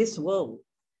into this world.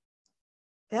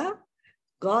 Yeah,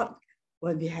 God,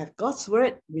 when we have God's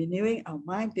word, renewing our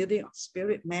mind, building our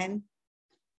spirit, man,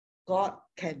 God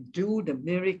can do the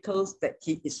miracles that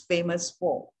he is famous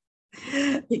for.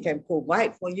 He can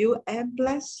provide for you and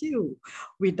bless you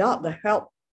without the help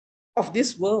of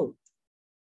this world,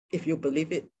 if you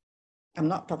believe it. I'm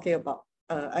not talking about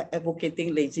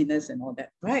advocating laziness and all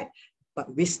that, right?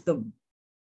 But wisdom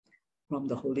from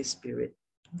the Holy Spirit,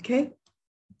 okay?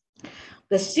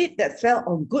 The seed that fell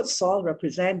on good soil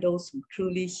represent those who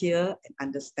truly hear and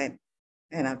understand.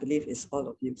 And I believe it's all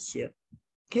of you here,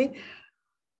 okay?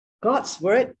 God's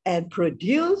word and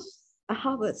produce a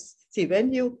harvest. See,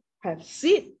 when you have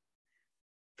seed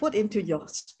put into your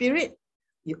spirit,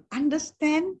 you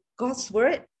understand God's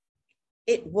word,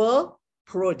 it will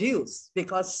produce,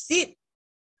 because seed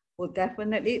will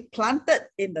definitely, planted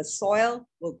in the soil,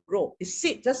 will grow. The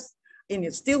seed just in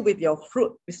it, still with your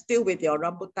fruit, still with your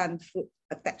rambutan fruit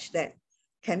attached there.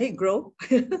 Can it grow?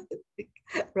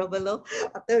 Robelo,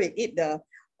 after we eat the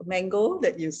mango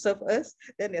that you serve us,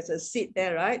 then there's a seed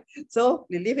there, right? So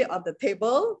we leave it on the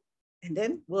table, and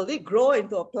then will it grow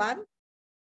into a plant?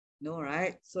 No,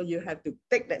 right? So you have to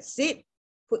take that seed,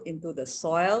 put into the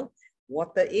soil,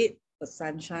 water it, the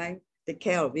sunshine, take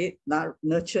care of it,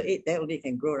 nurture it, then only it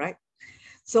can grow, right?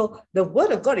 So the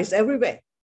word of God is everywhere.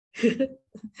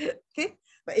 Okay,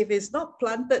 but if it's not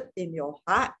planted in your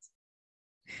heart,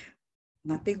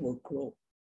 nothing will grow.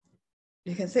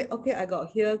 You can say, okay, I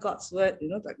got here God's word, you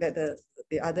know, like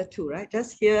the other two, right?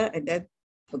 Just hear and then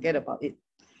forget about it.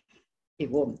 It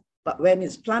won't. But when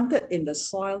it's planted in the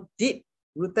soil, deep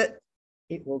rooted,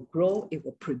 it will grow, it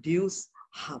will produce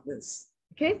harvest.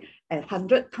 Okay,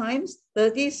 100 times,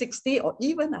 30, 60, or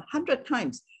even 100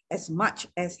 times as much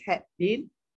as had been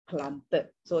planted.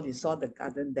 So you saw the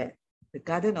garden there, the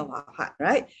garden of our heart,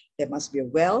 right? There must be a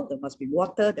well, there must be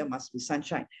water, there must be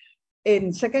sunshine.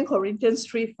 In 2 Corinthians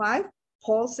 3:5,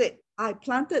 Paul said, I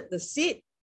planted the seed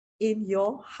in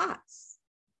your hearts.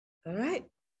 All right?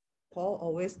 Paul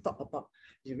always talk about,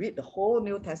 you read the whole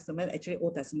New Testament, actually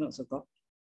Old Testament also got,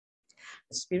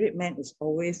 the spirit man is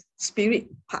always, spirit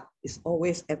part is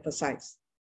always emphasized.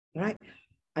 Right?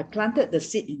 I planted the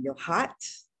seed in your heart,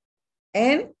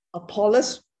 and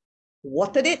Apollos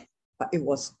watered it, but it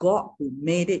was God who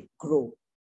made it grow.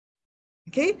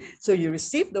 Okay, so you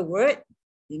receive the word,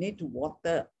 you need to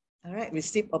water. All right,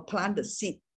 receive or plant the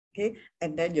seed. Okay,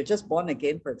 and then you're just born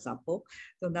again, for example.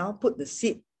 So now put the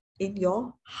seed in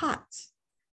your heart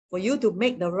for you to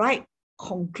make the right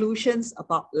conclusions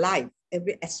about life.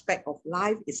 Every aspect of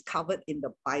life is covered in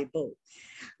the Bible.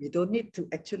 You don't need to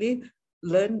actually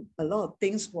learn a lot of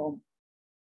things from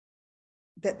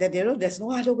that you know, there's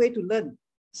no other way to learn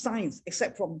science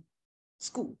except from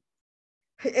school.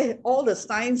 All the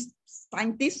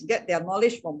scientists get their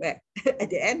knowledge from where? At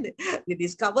the end, you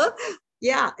discover,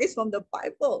 yeah, it's from the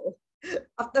Bible.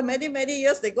 After many, many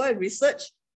years, they go and research.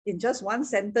 In just one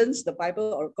sentence, the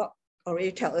Bible or God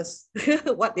already tell us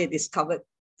what they discovered.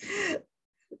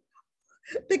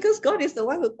 Because God is the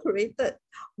one who created.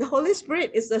 The Holy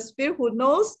Spirit is the Spirit who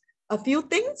knows a few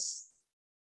things.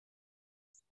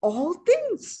 All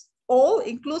things. All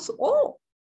includes all.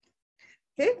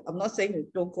 Okay, I'm not saying you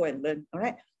don't go and learn, all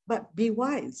right? But be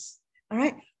wise, all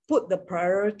right? Put the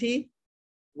priority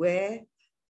where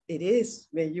it is,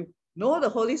 where you know the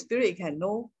Holy Spirit, you can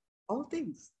know all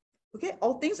things. Okay,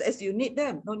 all things as you need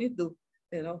them. No need to,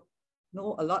 you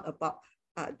know a lot about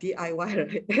DIY,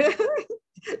 right?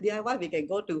 DIY, we can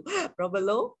go to Robert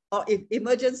Lowe, or if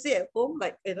emergency at home,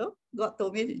 like, God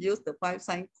told me to use the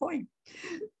 5-cent coin.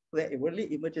 Where it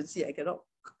really emergency, I cannot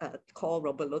call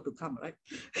Robert Lowe to come, right?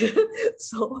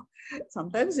 So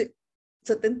sometimes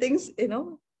certain things,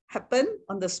 happen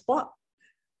on the spot.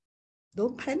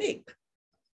 Don't panic.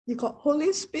 You got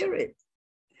Holy Spirit.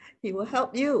 He will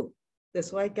help you.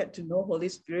 That's why get to know Holy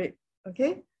Spirit.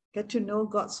 Okay? Get to know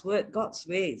God's word, God's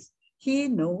ways. He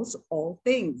knows all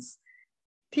things.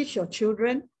 Teach your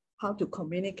children how to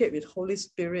communicate with Holy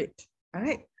Spirit. All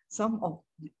right? Some of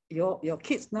your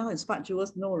kids now in Smart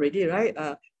Jewels know already, right?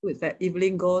 Who is that?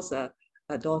 Evelyn Go's a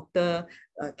daughter,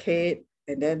 Kate,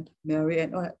 and then Mary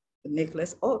and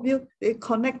Nicholas. All of you, they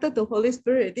connected to Holy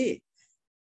Spirit already.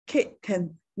 Kate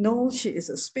can know she is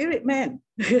a spirit man.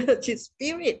 She's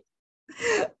spirit,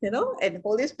 you know, and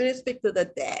Holy Spirit speak to the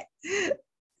dad.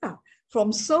 Yeah.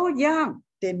 From so young,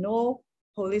 they know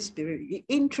Holy Spirit. We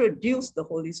introduce the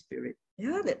Holy Spirit.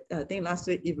 Yeah, that, I think last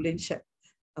week Evelyn shared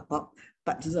about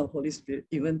baptism of Holy Spirit,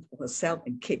 even for herself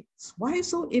and Kate. Why is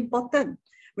so important?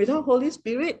 Without Holy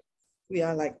Spirit, we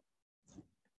are like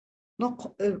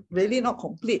not really not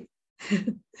complete.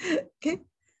 Okay.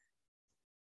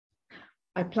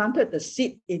 I planted the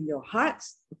seed in your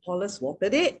hearts. Apollos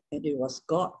watered it, and it was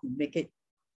God who make it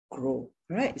grow.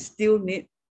 Right? It still need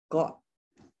God.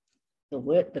 The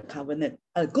word, the covenant.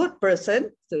 A good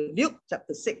person, so Luke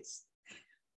chapter 6,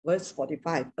 verse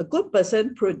 45. A good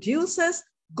person produces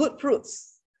good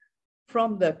fruits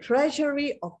from the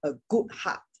treasury of a good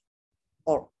heart.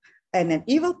 And an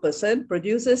evil person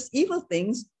produces evil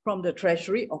things from the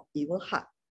treasury of evil heart.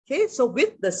 Okay, so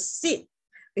with the seed,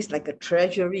 it's like a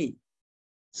treasury,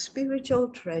 spiritual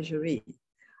treasury.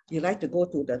 You like to go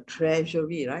to the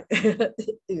treasury, right?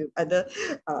 Either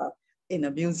in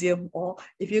a museum, or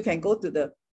if you can go to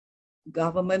the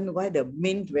government, where the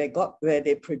mint, where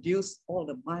they produce all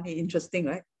the money. Interesting,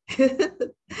 right?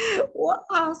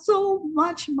 Wow, so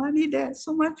much money there,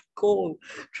 so much gold.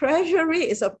 Treasury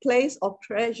is a place of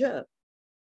treasure.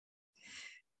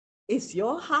 Is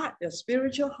your heart, your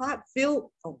spiritual heart,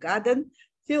 filled, or garden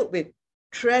filled with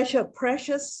treasure,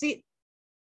 precious seed?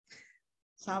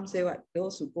 Some say what?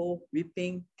 Those who go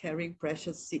reaping, carrying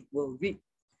precious seed will reap.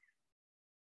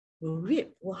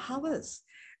 Will harvest.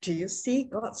 Do you see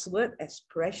God's word as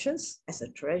precious, as a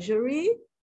treasury?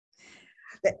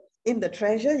 That in the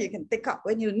treasure, you can take up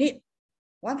when you need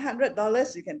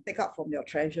 $100, you can take up from your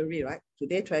treasury, right?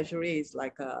 Today, treasury is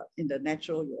like in the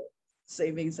natural, your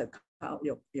savings account,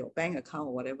 your bank account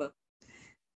or whatever.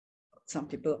 Some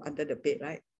people under the bed,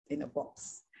 right? In a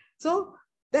box. So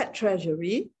that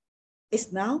treasury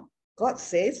is now, God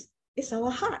says, it's our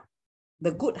heart.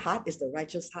 The good heart is the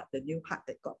righteous heart, the new heart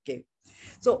that God gave.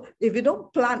 So if you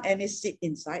don't plant any seed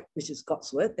inside, which is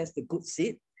God's word, that's the good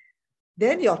seed,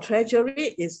 then your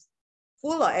treasury is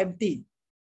full or empty.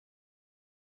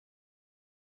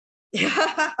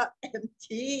 Yeah,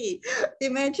 empty.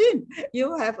 Imagine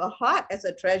you have a heart as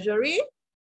a treasury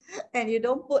and you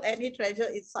don't put any treasure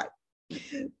inside.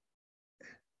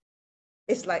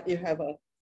 It's like you have a,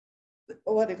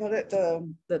 what do you call it,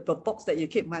 the box that you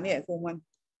keep money at home one.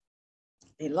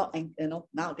 They lock, and you know,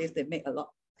 nowadays they make a lot.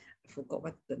 I forgot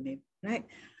what's the name, right?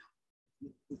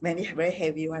 Many very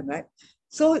heavy one, right?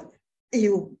 So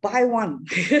you buy one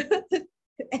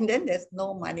and then there's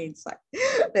no money inside.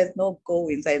 There's no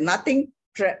gold inside, nothing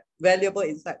valuable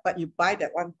inside, but you buy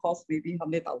that one, cost maybe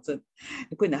 100,000.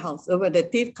 You put in the house. So when the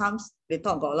thief comes, they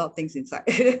talk about a lot of things inside.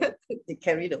 They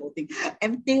carry the whole thing.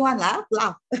 Empty one, laugh.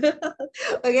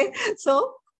 Okay,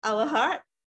 so our heart,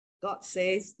 God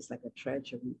says, it's like a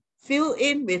treasury. Fill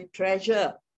in with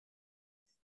treasure.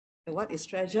 And what is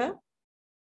treasure?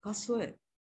 God's word.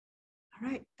 All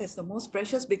right, that's the most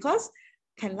precious because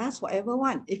can last forever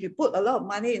one. If you put a lot of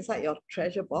money inside your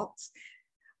treasure box,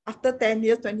 after 10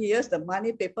 years, 20 years, the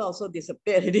money paper also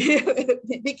disappeared.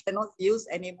 Maybe cannot use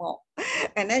anymore.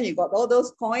 And then you got all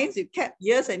those coins you kept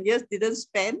years and years, didn't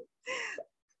spend,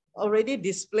 already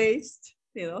displaced,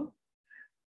 you know.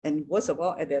 And worst of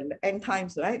all, at the end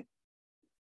times, right?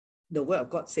 The word of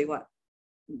God say what?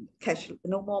 Cash,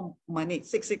 no more money,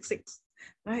 666,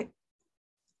 right?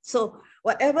 So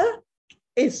whatever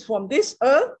is from this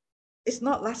earth is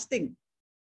not lasting.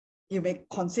 You may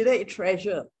consider it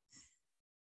treasure.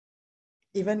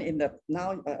 Even in the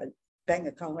now bank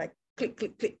account, right? Click,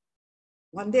 click, click.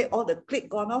 One day all the click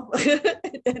gone off.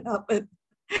 Then happen.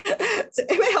 So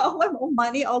anyway, all my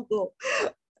money all go.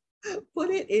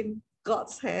 Put it in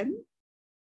God's hand.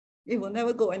 It will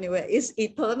never go anywhere. It's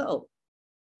eternal.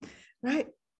 Right?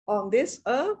 On this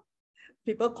earth,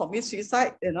 people commit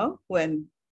suicide, you know, when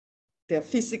their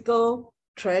physical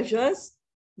treasures,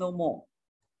 no more.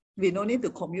 We don't need to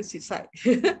commit suicide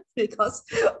because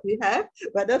we have,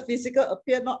 whether physical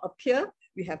appear, not appear,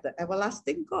 we have the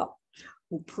everlasting God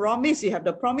who promise. You have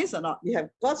the promise or not? You have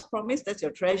God's promise, that's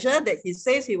your treasure, that he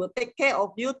says he will take care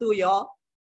of you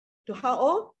to how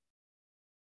old?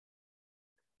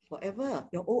 forever,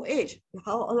 your old age,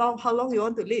 how long you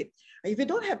want to live. If you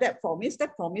don't have that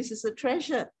promise is a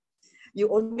treasure. You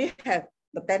only have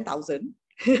the 10,000,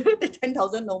 the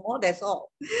 10,000 no more, that's all.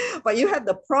 But you have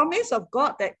the promise of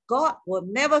God that God will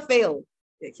never fail.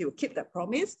 He will keep that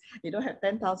promise. You don't have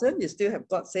 10,000, you still have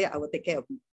God say, I will take care of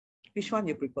you. Which one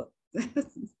you prefer?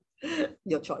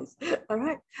 Your choice. All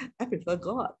right. I prefer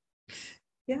God.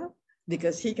 Yeah.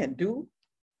 Because he can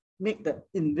make the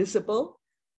invisible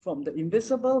from the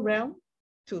invisible realm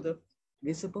to the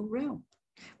visible realm.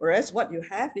 Whereas what you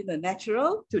have in the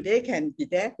natural, today can be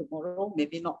there, tomorrow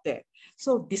maybe not there.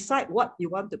 So decide what you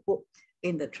want to put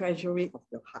in the treasury of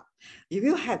your heart. If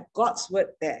you have God's word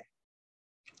there,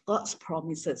 God's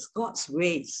promises, God's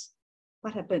ways,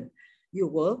 what happened? You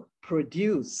will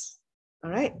produce,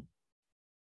 all right?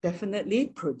 Definitely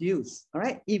produce, all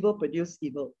right? Evil produce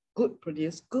evil, good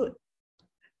produce good.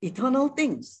 Eternal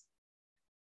things.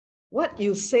 What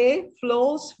you say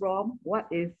flows from what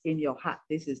is in your heart.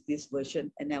 This is this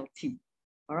version, NLT.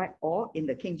 All right. Or in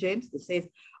the King James, it says,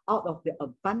 out of the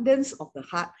abundance of the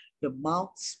heart, the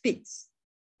mouth speaks.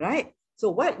 Right? So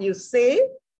what you say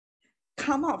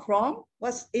come out from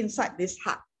what's inside this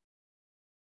heart.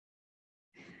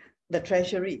 The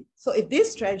treasury. So if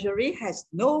this treasury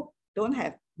don't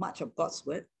have much of God's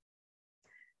word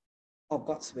or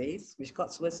God's ways, which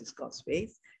God's words is God's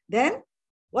ways, then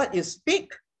what you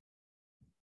speak,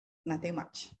 nothing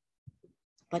much.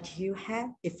 But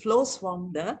it flows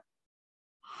from the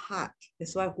heart.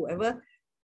 That's why whoever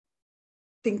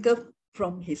thinketh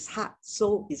from his heart,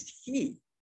 so is he.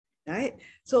 Right?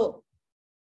 So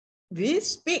we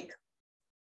speak,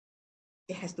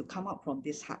 it has to come out from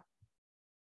this heart.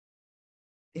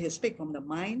 If you speak from the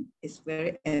mind, it's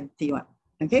very empty one.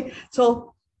 Okay?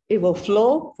 So it will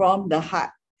flow from the heart.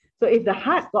 So if the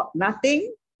heart got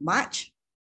nothing much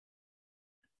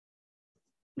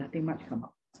come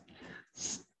out.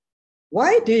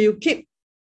 Why do you keep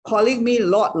calling me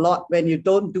Lord, Lord, when you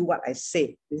don't do what I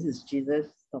say? This is Jesus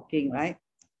talking, right?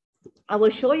 I will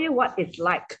show you what it's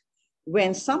like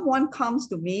when someone comes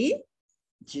to me,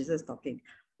 Jesus talking,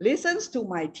 listens to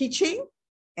my teaching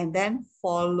and then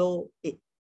follow it.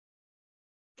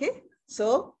 Okay,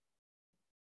 so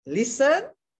listen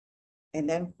and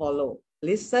then follow.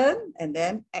 Listen and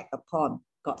then act upon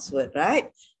God's word,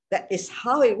 right? That is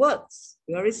how it works.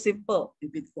 Very simple.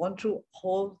 We've gone through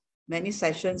many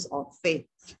sessions of faith.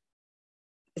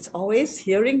 It's always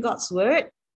hearing God's word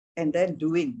and then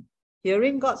doing.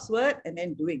 Hearing God's word and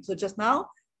then doing. So just now,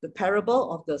 the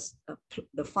parable of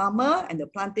the farmer and the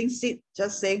planting seed,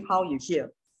 just saying how you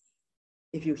hear.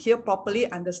 If you hear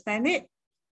properly, understand it,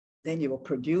 then you will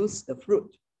produce the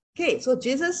fruit. Okay, so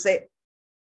Jesus said,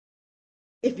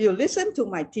 if you listen to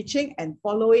my teaching and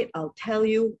follow it, I'll tell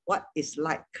you what it's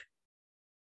like.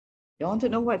 You want to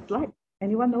know what it's like?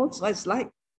 Anyone knows what it's like?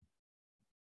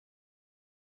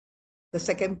 The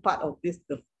second part of this,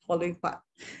 the following part.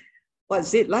 What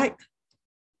is it like?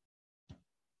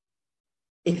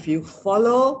 If you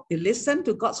listen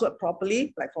to God's word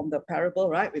properly, like from the parable,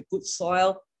 right? With good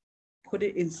soil, put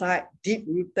it inside, deep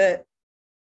rooted.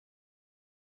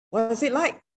 What is it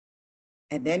like?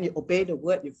 And then you obey the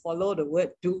word, you follow the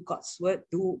word, do God's word,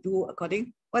 do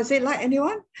according. What is it like,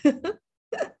 anyone?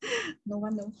 No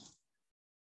one knows.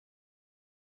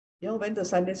 You all went to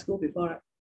Sunday school before, right?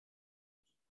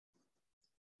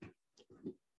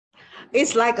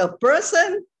 It's like a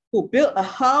person who built a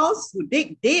house, who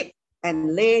dig deep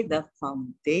and lay the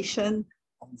foundation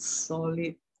on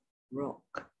solid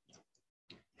rock.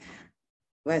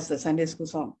 Where's the Sunday school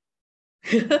song?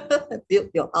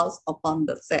 Build your house upon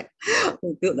the sand.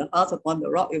 Who build the house upon the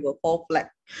rock, it will fall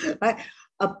flat. Right?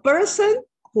 A person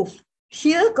who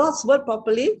hear God's word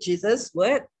properly, Jesus'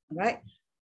 word, right?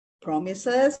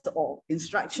 Promises or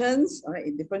instructions, right,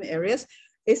 in different areas,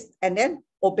 and then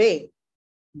obey.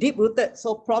 Deep rooted,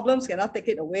 so problems cannot take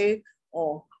it away,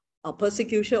 or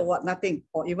persecution or what, nothing,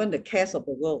 or even the cares of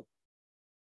the world.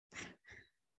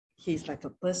 He's like a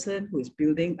person who is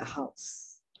building a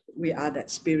house. We are that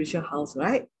spiritual house,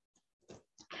 right?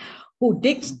 Who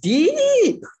digs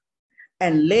deep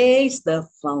and lays the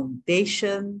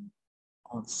foundation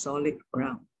on solid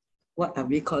ground. What are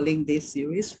we calling this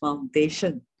series?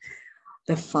 Foundation.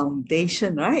 The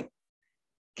foundation, right?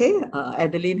 Okay,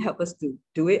 Adeline helped us to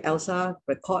do it. Elsa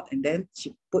record and then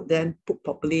she put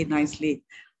properly, nicely.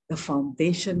 The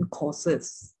foundation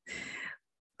courses.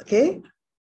 Okay,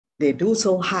 they do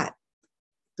so hard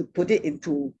to put it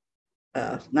into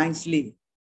nicely.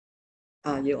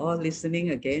 Are you all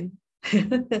listening again?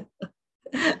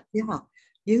 Yeah,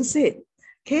 use it.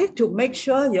 Okay, to make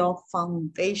sure your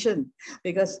foundation,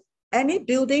 because any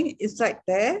building is like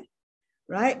there,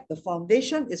 right? The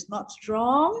foundation is not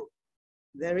strong,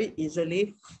 very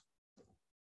easily.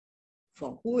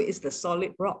 For who is the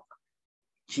solid rock?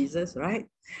 Jesus, right?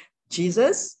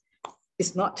 Jesus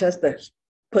is not just the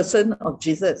person of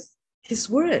Jesus, his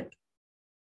word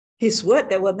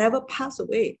that will never pass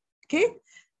away. Okay,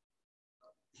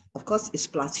 of course it's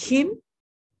plus him,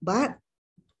 but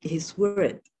his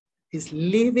word, his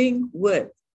living word,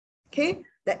 okay,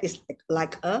 that is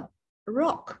like a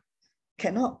rock,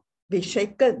 cannot be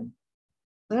shaken,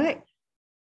 right?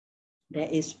 There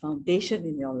is foundation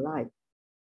in your life.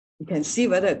 You can see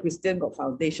whether a Christian got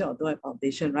foundation or don't have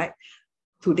foundation, right?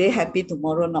 Today happy,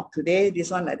 tomorrow not. Today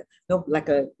this one like that. No, like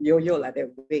a yo-yo, like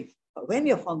that wave. But when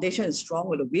your foundation is strong,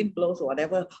 when the wind blows or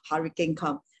whatever hurricane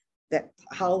comes, that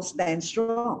house stands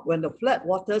strong. When the flood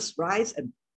waters rise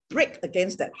and break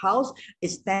against that house, it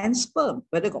stands firm.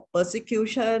 Whether got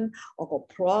persecution or got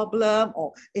problem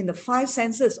or in the five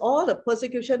senses, all the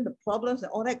persecution, the problems,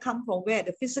 and all that come from where?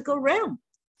 The physical realm.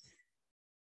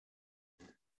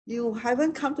 You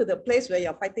haven't come to the place where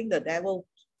you're fighting the devil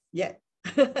yet.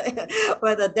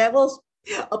 Where the devils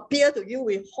appear to you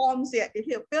with horns yet. If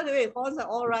you appear to you with horns,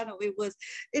 all run away worse.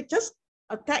 It just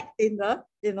attack in the,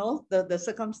 the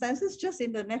circumstances, just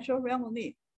in the natural realm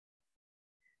only.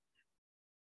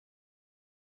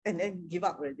 And then give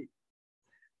up already.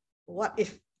 What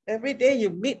if every day you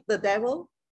meet the devil?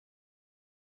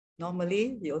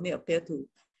 Normally, you only appear to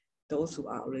those who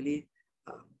are really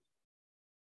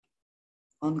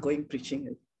ongoing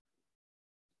preaching,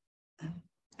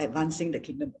 advancing the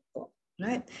kingdom of God,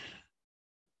 right?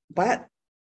 But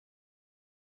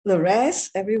the rest,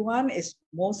 everyone is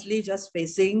mostly just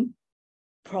facing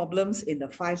problems in the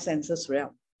five senses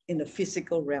realm, in the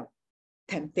physical realm,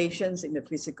 temptations in the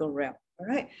physical realm, all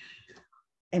right?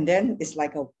 And then it's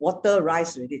like a water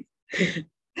rise with it,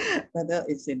 whether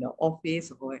it's in the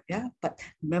office or, yeah. But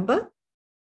remember,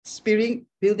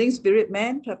 building spirit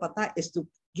man, Tripata, is to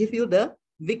give you the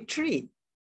victory,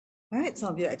 right?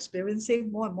 Some of you are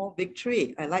experiencing more and more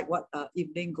victory. I like what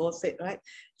Evelyn Goh said, right?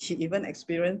 She even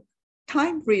experienced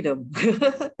time freedom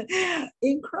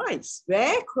in Christ,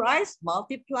 where Christ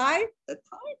multiplied the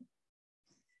time.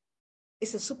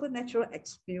 It's a supernatural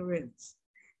experience,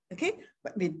 okay?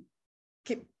 But we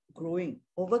keep growing,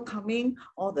 overcoming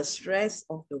all the stress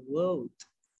of the world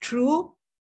through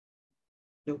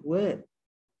the word.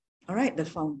 All right, the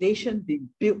foundation being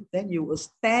built, then you will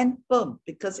stand firm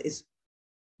because it's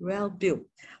well built.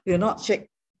 You're not check,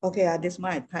 okay, this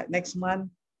month I type, next month,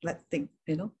 let's think,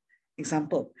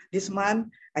 example, this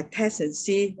month I test and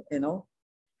see,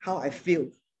 how I feel.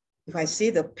 If I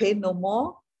see the pain no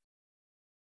more,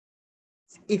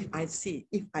 if I see.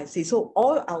 So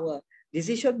all our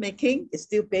decision making is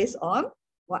still based on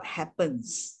what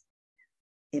happens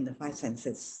in the five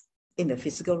senses, in the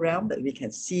physical realm that we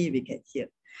can see, we can hear.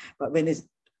 But when it's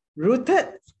rooted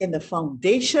in the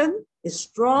foundation, is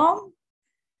strong,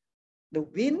 the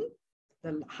wind,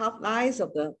 the half-lies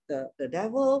of the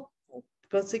devil, or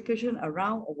persecution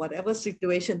around, or whatever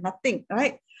situation, nothing,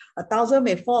 right? 1,000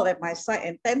 may fall at my side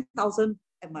and 10,000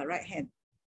 at my right hand.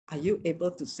 Are you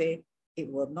able to say, it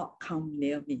will not come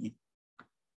near me?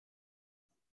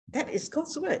 That is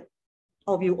God's word.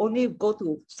 Or you only go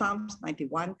to Psalms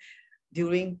 91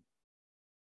 during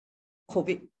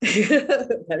COVID,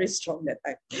 very strong that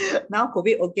time. Now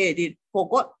COVID, okay, they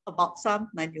forgot about Psalm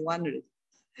 91.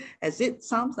 Has it,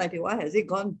 Psalms 91, has it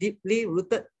gone deeply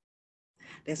rooted?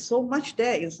 There's so much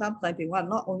there in Psalm 91,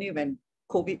 not only when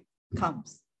COVID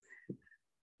comes.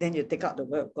 Then you take out the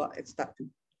word of God and start to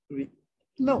read.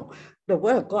 No, the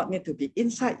word of God needs to be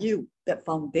inside you. That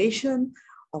foundation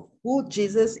of who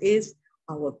Jesus is,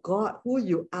 our God, who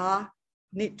you are,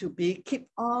 need to be, keep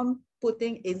on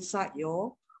putting inside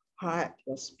your heart,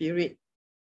 your spirit.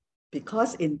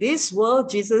 Because in this world,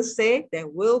 Jesus said, there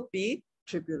will be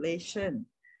tribulation.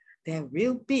 There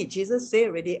will be, Jesus said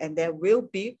already, and there will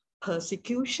be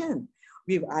persecution.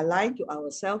 We are lying to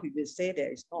ourselves if we say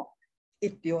there is not.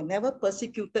 If you're never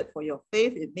persecuted for your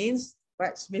faith, it means,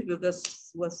 right, Smith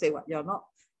will say what, you're not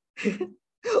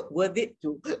worth it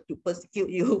to persecute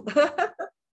you.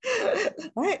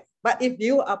 Right? But if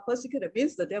you are persecuted, it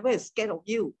means the devil is scared of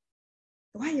you.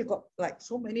 Why you got like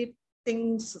so many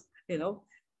things,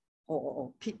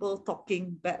 or people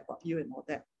talking bad about you and all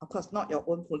that? Of course, not your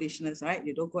own foolishness, right?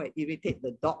 You don't go and irritate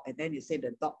the dog and then you say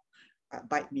the dog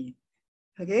bite me,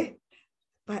 okay?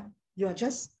 But you're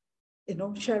just,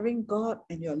 sharing God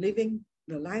and you're living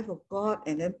the life of God,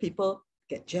 and then people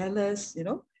get jealous,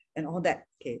 and all that.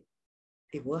 Okay,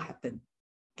 it will happen.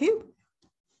 Okay.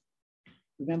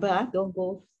 Remember, don't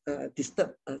go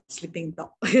disturb a sleeping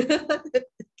dog.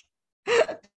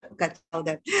 kacau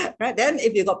them, right? Then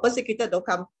if you got persecuted, don't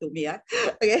come to me.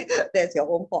 Okay, that's your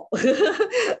own fault,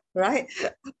 right?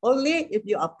 Only if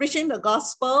you are preaching the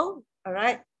gospel, all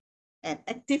right, and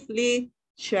actively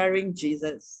sharing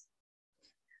Jesus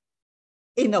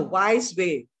in a wise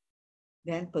way,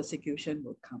 then persecution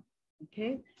will come.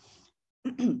 Okay.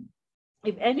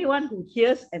 If anyone who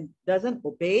hears and doesn't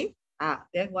obey,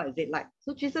 then what is it like?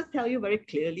 So Jesus tell you very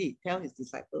clearly, tell his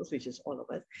disciples, which is all of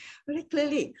us, very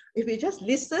clearly, if we just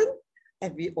listen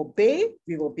and we obey,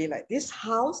 we will be like this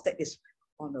house that is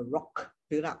on a rock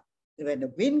built up. When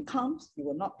the wind comes, it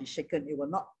will not be shaken, it will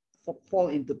not fall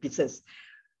into pieces.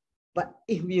 But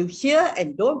if you hear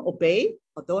and don't obey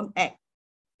or don't act,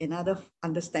 another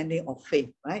understanding of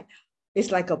faith, right?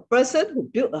 It's like a person who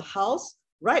built a house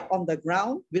right on the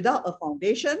ground without a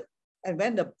foundation, and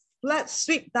when the flood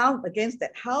sweep down against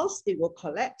that house, it will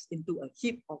collapse into a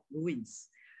heap of ruins.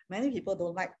 Many people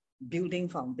don't like building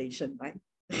foundation, right?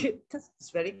 Because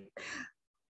it's very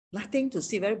nothing to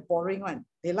see, very boring one.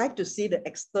 They like to see the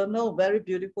external, very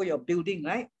beautiful, your building,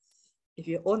 right? If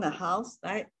you own a house,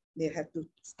 right, they have to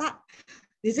start.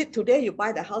 Is it today you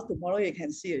buy the house, tomorrow you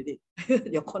can see it,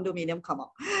 your condominium come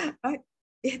out, right?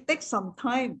 It takes some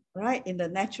time, right, in the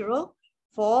natural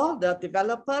for the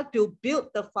developer to build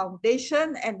the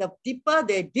foundation, and the deeper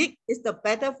they dig is the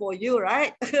better for you,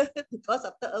 right? Because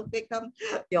after earthquake comes,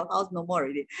 your house no more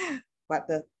already. But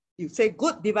you say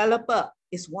good developer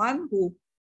is one who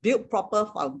built proper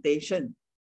foundation.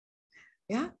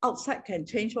 Yeah, outside can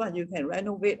change one, you can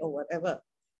renovate or whatever.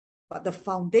 But the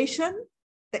foundation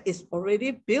that is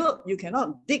already built, you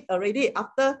cannot dig already.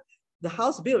 After the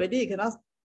house built already, you cannot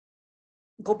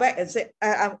go back and say,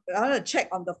 I want to check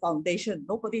on the foundation.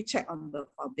 Nobody check on the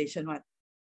foundation, right?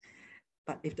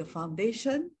 But if the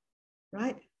foundation,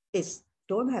 right,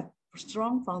 don't have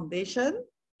strong foundation,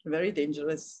 very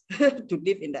dangerous to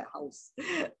live in that house.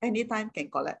 Anytime can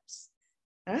collapse,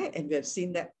 right? And we have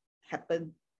seen that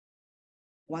happen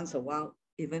once a while,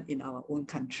 even in our own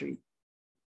country.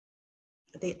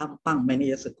 I think Ampang many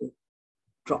years ago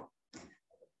dropped.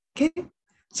 Okay,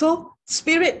 so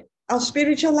our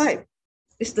spiritual life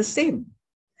is the same,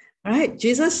 right?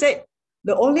 Jesus said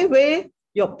the only way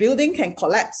your building can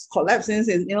collapse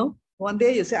is, one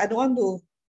day you say, I don't want to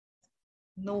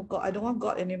know God, I don't want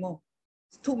God anymore.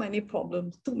 It's too many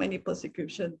problems, too many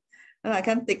persecution, and I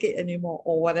can't take it anymore,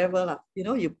 or whatever.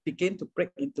 You begin to break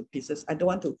into pieces. I don't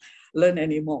want to learn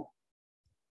anymore.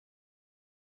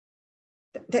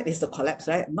 That is the collapse,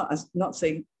 right? I'm not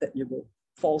saying that you will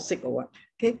fall sick or what,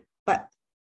 okay? But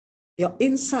your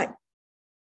inside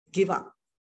give up,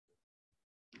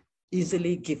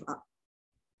 easily give up,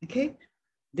 okay?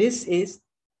 This is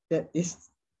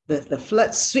the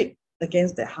flood sweep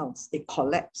against the house. It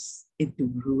collapsed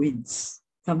into ruins.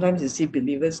 Sometimes you see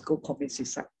believers go commit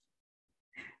suicide.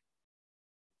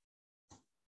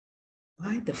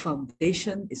 Why? The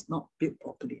foundation is not built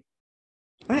properly.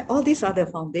 Right? All these are the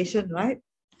foundation, right?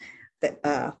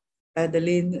 That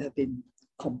Adeline have been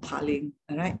compiling,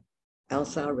 right?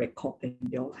 Elsa record and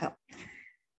your help.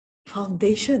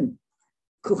 Foundation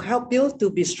could help you to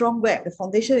be strong where? The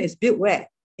foundation is built where?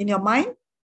 In your mind,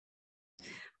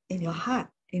 in your heart,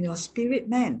 in your spirit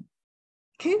man.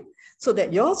 Okay? So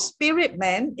that your spirit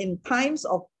man in times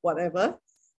of whatever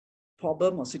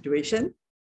problem or situation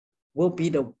will be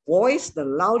the voice, the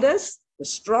loudest, the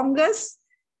strongest,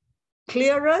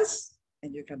 clearest,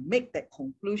 and you can make that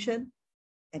conclusion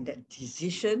and that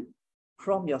decision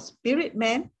from your spirit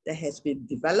man that has been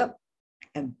developed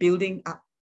and building up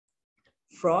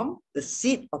from the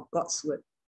seed of God's word.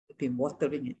 You've been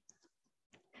watering it.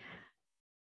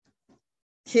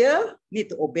 Here, need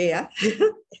to obey.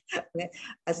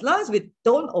 As long as we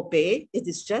don't obey, it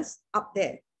is just up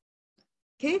there.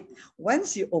 Okay?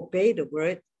 Once you obey the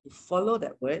word, you follow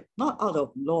that word, not out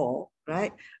of law,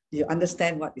 right? You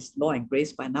understand what is law and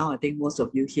grace by now. I think most of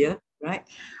you here, right,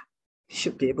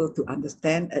 should be able to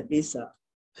understand at least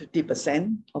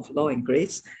 50% of law and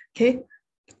grace. Okay?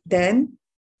 Then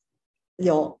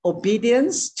your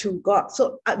obedience to God.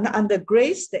 So under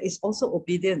grace, there is also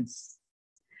obedience.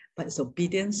 But it's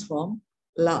obedience from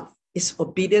love. It's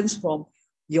obedience from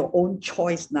your own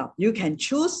choice now. You can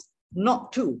choose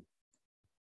not to.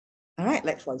 All right,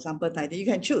 like for example, tithing, you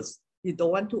can choose. You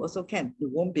don't want to, also can. You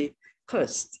won't be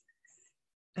cursed.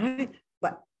 All right,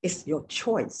 but it's your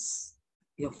choice,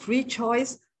 your free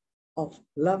choice of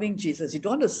loving Jesus. You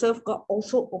don't want to serve God,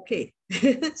 also okay.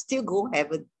 Still go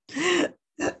heaven.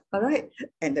 All right,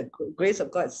 and the grace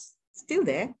of God is still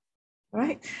there. All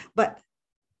right, but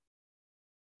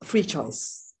free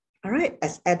choice. All right,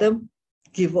 as Adam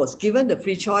was given the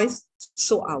free choice,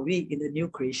 so are we in the new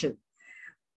creation.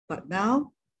 But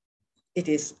now it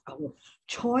is our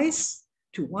choice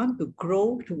to want to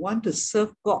grow, to want to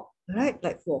serve God, right?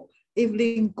 Like for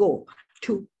Evelyn Goh,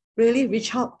 to really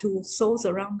reach out to souls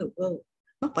around the world,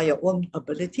 not by your own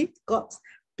ability. God's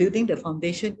building the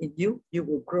foundation in you. You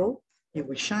will grow, you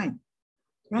will shine,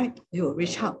 right? You will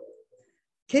reach out.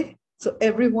 Okay, so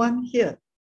everyone here,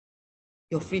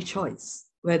 your free choice,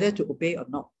 whether to obey or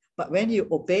not. But when you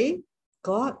obey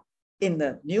God in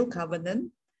the new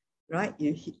covenant, right?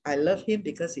 I love him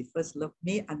because he first loved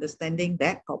me, understanding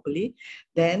that properly,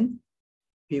 then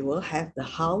we will have the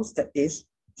house that is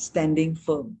standing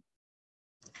firm.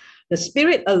 The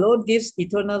Spirit alone gives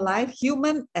eternal life.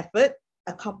 Human effort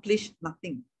accomplished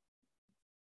nothing.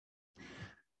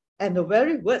 And the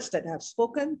very words that I have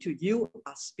spoken to you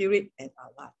are spirit and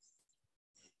are life.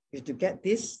 You have to get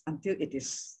this until it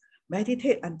is,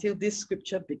 meditate until this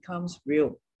scripture becomes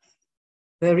real.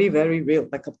 Very, very real,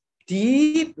 like a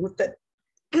deep rooted.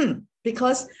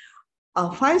 Because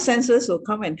our five senses will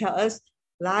come and tell us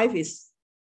life is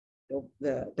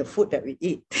the food that we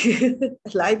eat.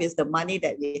 Life is the money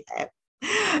that we have.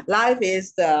 Life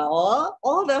is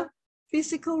all the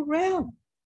physical realm.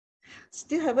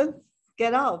 Still haven't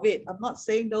get out of it. I'm not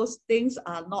saying those things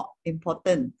are not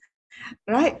important,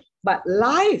 right? But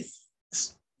life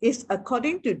is,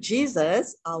 according to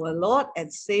Jesus, our Lord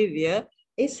and Savior,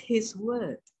 is his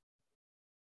word.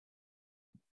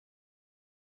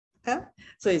 Huh?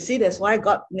 So you see, that's why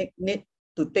God need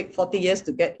to take 40 years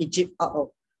to get Egypt out of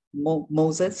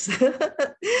Moses.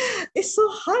 It's so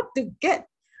hard to get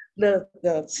the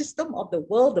system of the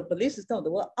world, the belief system of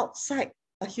the world outside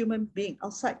a human being,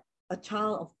 outside a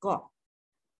child of God,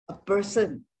 a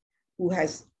person who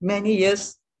has many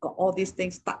years got all these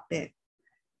things stuck there.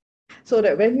 So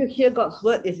that when you hear God's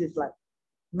word, it is like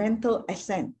mental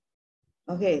assent.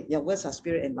 Okay, your words are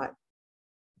spirit and life.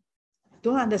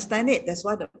 Don't understand it, that's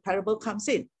why the parable comes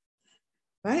in,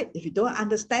 right? If you don't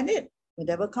understand it, the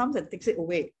devil comes and takes it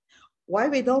away. Why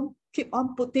we don't keep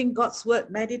on putting God's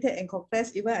word, meditate and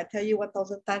confess, even I tell you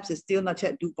 1,000 times, it's still not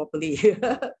yet do properly.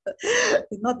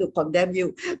 Not to condemn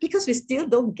you, because we still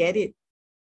don't get it.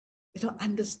 We don't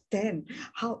understand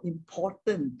how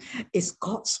important is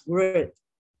God's word.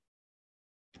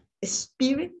 It's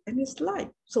spirit and it's life.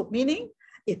 So meaning,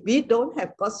 if we don't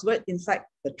have God's word inside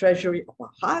the treasury of our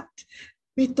heart,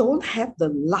 we don't have the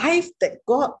life that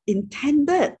God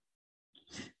intended.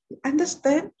 You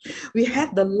understand? We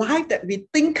have the life that we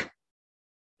think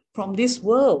from this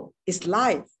world is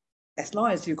life. As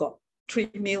long as you got 3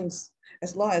 meals,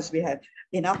 as long as we have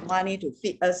enough money to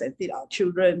feed us and feed our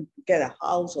children, get a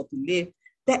house or to live,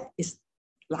 that is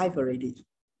life already.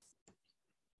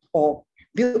 Or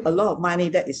build a lot of money,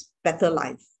 that is better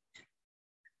life.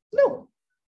 No,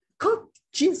 God,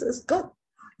 Jesus, God,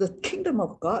 the kingdom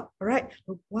of God, right?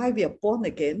 Why we are born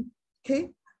again, okay?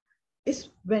 It's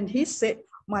when he said,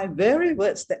 my very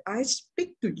words that I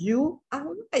speak to you are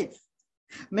life.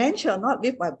 Man shall not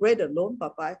live by bread alone,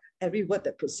 but by every word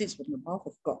that proceeds from the mouth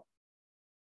of God.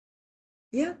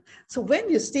 Yeah, so when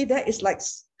you see that, it's like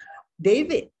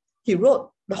David, he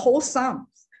wrote the whole Psalms,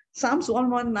 Psalms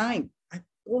 119. I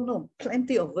don't know,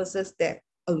 plenty of verses there,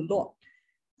 a lot,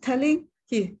 telling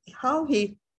how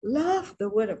he loved the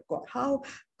word of God, how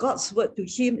God's word to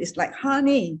him is like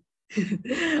honey,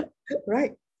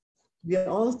 right? We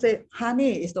all say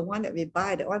honey is the one that we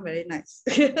buy, that one very nice.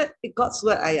 God's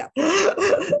word,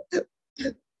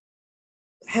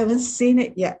 haven't seen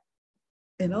it yet.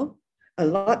 You know, a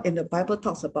lot in the Bible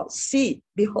talks about see,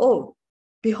 behold,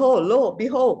 behold, lo,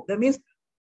 behold. That means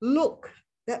look.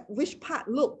 That which part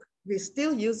look? We're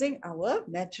still using our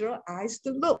natural eyes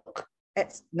to look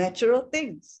at natural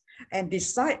things and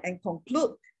decide and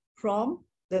conclude from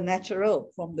the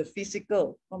natural, from the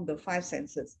physical, from the 5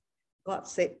 senses. God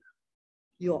said,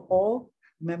 you're all,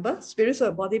 remember,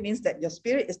 spiritual body means that your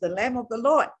spirit is the lamb of the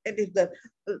Lord. And if the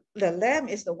lamb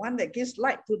is the one that gives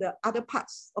light to the other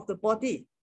parts of the body.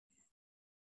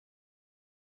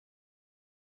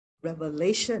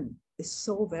 Revelation is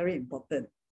so very important.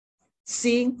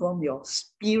 Seeing from your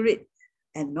spirit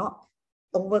and not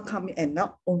overcoming, and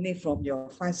not only from your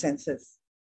 5 senses.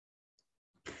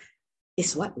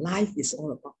 It's what life is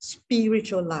all about.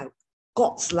 Spiritual life,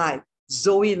 God's life,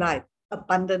 Zoe life,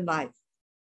 abundant life.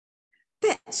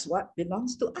 That's what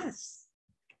belongs to us.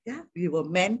 Yeah, we were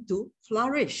meant to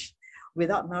flourish.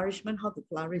 Without nourishment, how to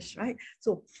flourish, right?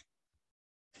 So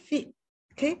feed,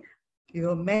 okay? You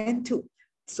were meant to.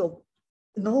 So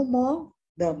no more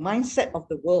the mindset of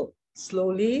the world.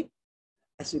 Slowly,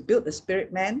 as we build the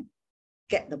spirit man,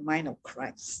 get the mind of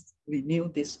Christ.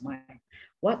 Renew this mind.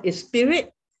 What is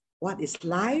spirit? What is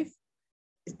life?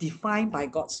 Is defined by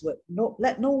God's word. No,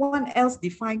 let no one else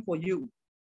define for you.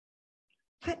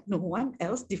 Let no one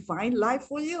else define life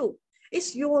for you.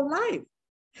 It's your life.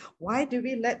 Why do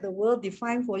we let the world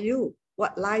define for you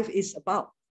what life is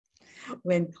about?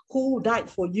 When who died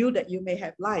for you that you may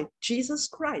have life? Jesus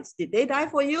Christ. Did they die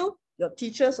for you? Your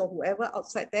teachers or whoever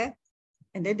outside there?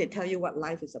 And then they tell you what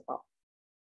life is about.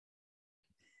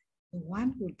 The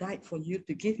one who died for you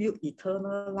to give you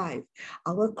eternal life,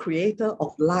 our creator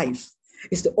of life,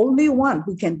 is the only one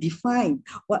who can define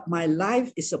what my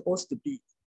life is supposed to be.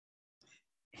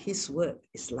 His word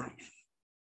is life.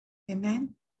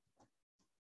 Amen.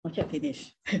 Okay,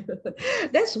 finish.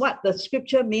 That's what the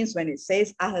scripture means when it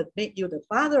says, I have made you the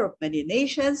father of many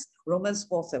nations, Romans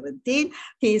 4:17.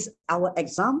 He is our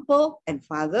example and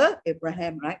father,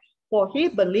 Abraham, right? For he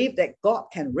believed that God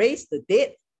can raise the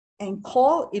dead and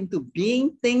call into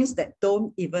being things that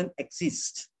don't even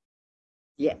exist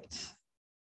yet.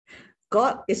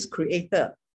 God is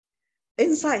creator.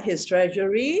 Inside his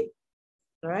treasury,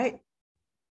 right?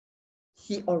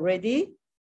 He already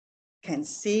can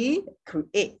see,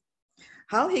 create.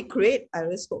 How he create, I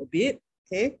already spoke a bit,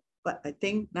 okay? But I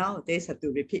think nowadays I have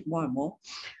to repeat more and more.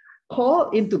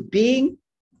 Call into being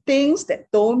things that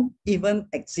don't even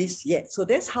exist yet. So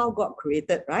that's how God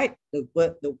created, right? The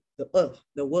word, the earth,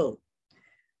 the world.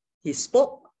 He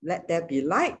spoke, let there be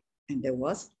light, and there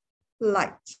was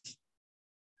light.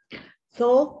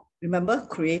 So remember,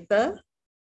 creator,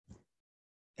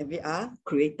 and we are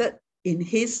created in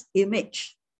his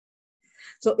image.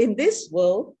 So in this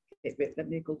world, wait, let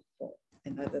me go for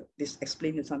another, this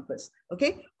explain this one first.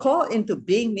 Okay, call into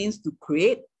being means to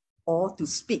create or to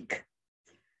speak.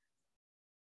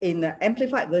 In the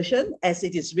Amplified Version, as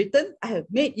it is written, I have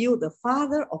made you the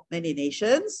father of many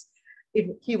nations.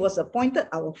 He was appointed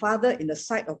our father in the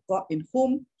sight of God, in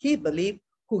whom he believed,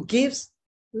 who gives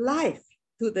life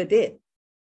to the dead.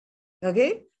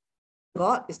 Okay,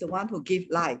 God is the one who gives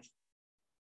life.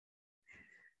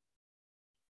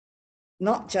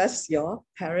 Not just your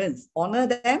parents, honor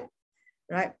them,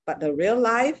 right? But the real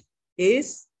life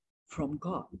is from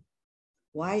God.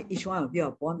 Why each one of you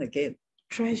are born again?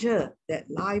 Treasure that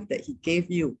life that he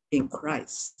gave you in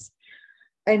Christ.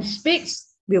 And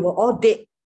speaks, we were all dead.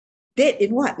 Dead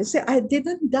in what? They say, I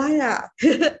didn't die.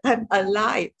 I'm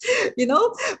alive. You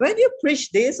know, when you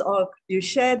preach this or you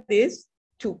share this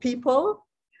to people,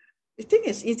 you think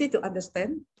it's easy to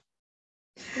understand?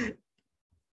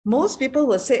 Most people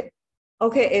will say,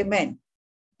 okay, amen.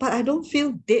 But I don't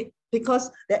feel dead,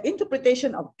 because the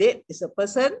interpretation of dead is a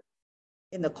person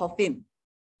in the coffin.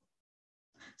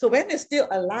 So when they're still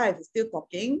alive, still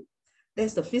talking,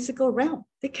 there's the physical realm.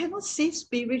 They cannot see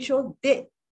spiritual dead.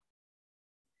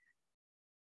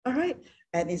 All right.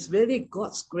 And it's really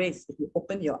God's grace if you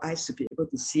open your eyes to be able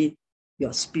to see you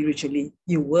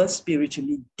were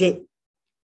spiritually dead.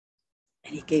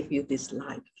 And he gave you this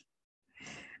life.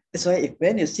 That's why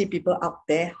when you see people out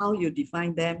there, how you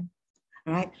define them,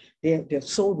 right? They're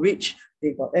so rich,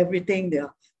 they got everything,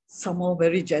 they're somehow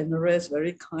very generous,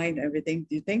 very kind, everything.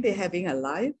 Do you think they're having a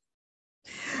life?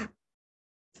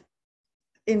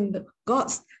 In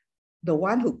God's, the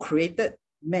one who created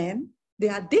man, they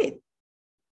are dead.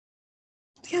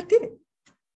 They are dead.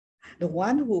 The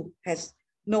one who has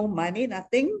no money,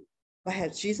 nothing, but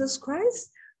has Jesus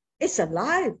Christ, is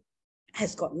alive,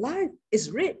 has got life,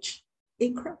 is rich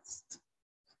in Christ.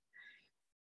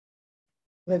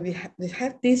 When we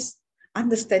have this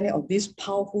understanding of these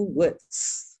powerful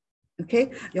words,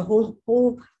 okay, your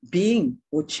whole being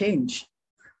will change.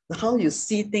 How you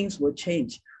see things will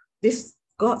change. This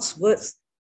God's words,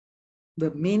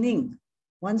 the meaning,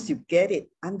 once you get it,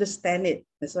 understand it.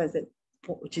 That's why I said,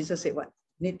 Jesus said what?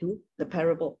 The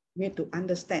parable, need to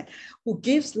understand. Who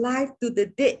gives life to the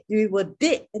dead. We were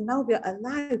dead and now we are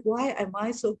alive. Why am I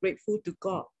so grateful to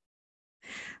God?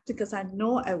 Because I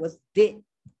know I was dead.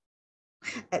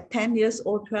 At 10 years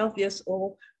old, 12 years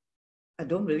old, I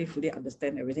don't really fully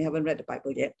understand everything. I haven't read the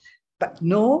Bible yet. But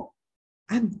no,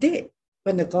 I'm dead.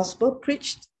 When the gospel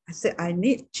preached, I said, I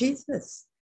need Jesus.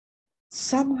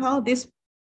 Somehow this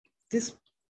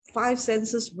five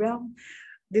senses realm,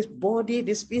 this body,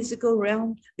 this physical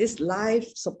realm, this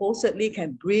life supposedly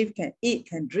can breathe, can eat,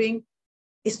 can drink,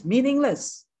 is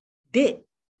meaningless, dead,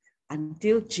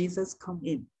 until Jesus come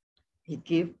in. He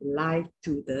gave life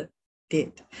to the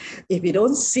dead. If you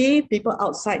don't see people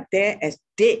outside there as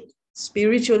dead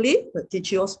spiritually, the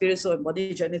teach your spirit, soul, and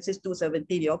body, Genesis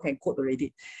 2:17, you all can quote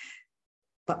already.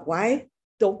 But why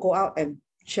don't go out and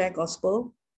share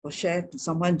gospel or share to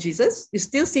someone Jesus? You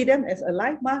still see them as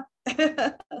alive, ma?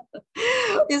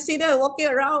 You see them walking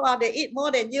around, they eat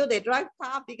more than you, they drive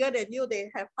car bigger than you,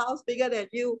 they have house bigger than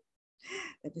you.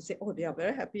 And they say, oh, they are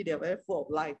very happy, they are very full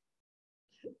of life.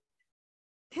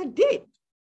 They're dead.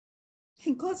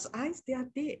 In God's eyes, they are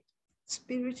dead,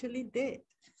 spiritually dead.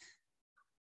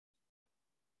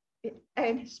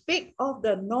 And speak of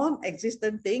the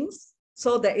non-existent things.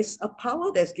 So there is a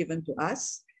power that's given to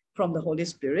us from the Holy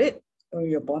Spirit, when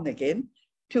you're born again,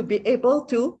 to be able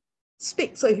to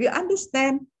speak. So if you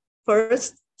understand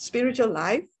first spiritual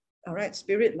life, all right,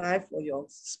 spirit life for your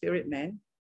spirit man,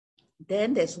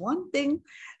 then there's one thing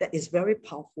that is very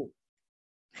powerful.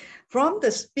 From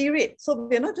the spirit, so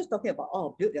we're not just talking about,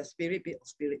 oh, build your spirit, build your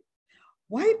spirit.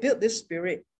 Why build this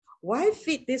spirit? Why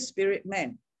feed this spirit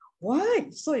man? Why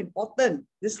so important,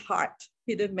 this heart,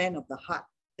 hidden man of the heart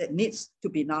that needs to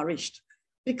be nourished?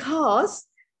 Because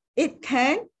it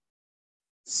can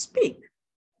speak.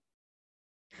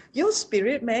 Your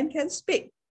spirit man can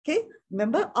speak. Okay,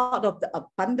 remember, out of the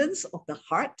abundance of the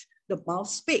heart, the mouth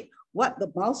speak. What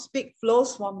the mouth speak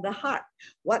flows from the heart.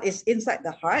 What is inside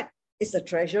the heart is the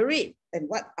treasury. And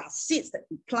what are seeds that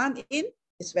we plant in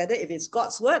is whether if it's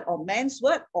God's word or man's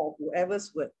word or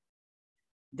whoever's word.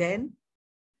 Then,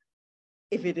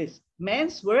 if it is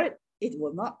man's word, it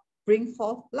will not bring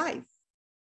forth life.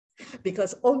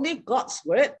 Because only God's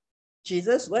word,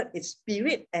 Jesus' word, is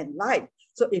spirit and life.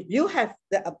 So if you have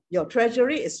your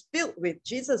treasury is filled with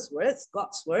Jesus' words,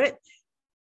 God's word,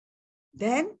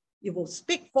 then you will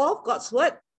speak forth God's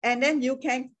word, and then you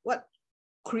can what?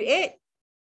 Create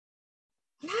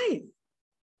life.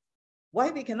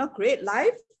 Why we cannot create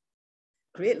life?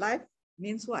 Create life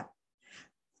means what?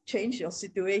 Change your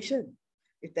situation.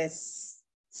 If there's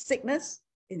sickness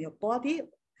in your body,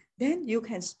 then you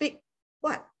can speak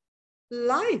what?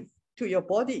 Life to your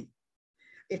body.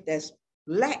 If there's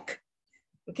lack,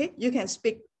 okay, you can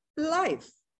speak life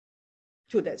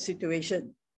to that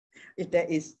situation. If there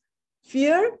is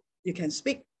fear, you can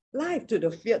speak life to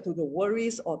the fear, to the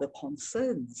worries or the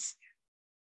concerns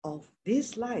of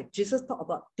this life. Jesus talked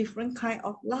about different kind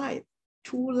of life,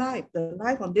 true life, the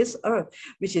life on this earth,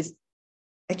 which is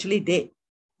actually dead.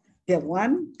 The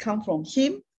one come from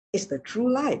him is the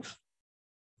true life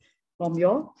from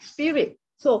your spirit.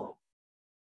 So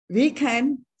we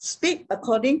can speak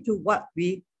according to what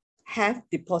we have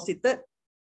deposited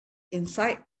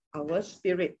inside our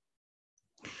spirit.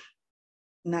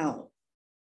 Now,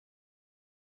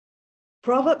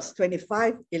 Proverbs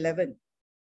 25:11.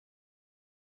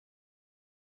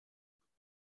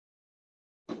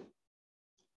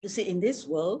 You see, in this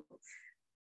world,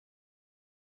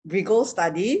 we go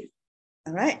study,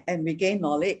 all right, and we gain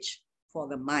knowledge for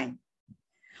the mind.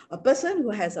 A person who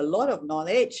has a lot of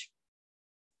knowledge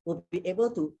will be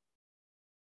able to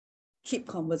keep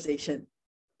conversation.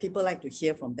 People like to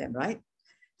hear from them, right?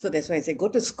 So that's why I say, go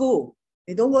to school.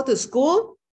 You don't go to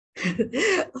school,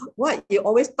 what you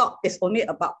always talk is only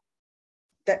about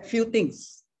that few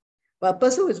things. But a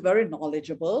person who is very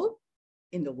knowledgeable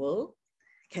in the world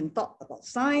can talk about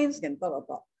science, can talk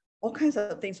about all kinds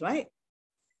of things, right?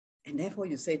 And therefore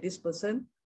you say, this person,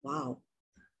 wow,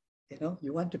 you know,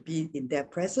 you want to be in their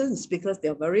presence because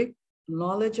they're very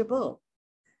knowledgeable.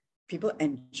 People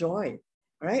enjoy,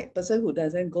 right? Person who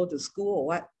doesn't go to school or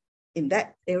what, in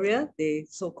that area, they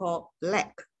so-called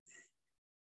lack.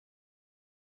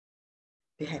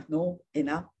 They have no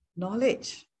enough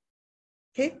knowledge.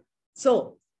 Okay,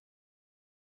 so,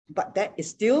 but that is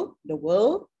still the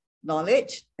world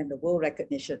knowledge and the world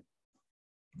recognition.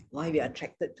 Why we are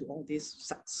attracted to all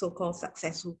these so-called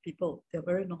successful people. They're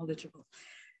very knowledgeable.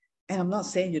 And I'm not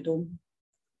saying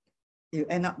you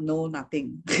end up know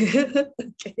nothing.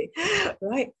 Okay,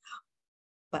 right?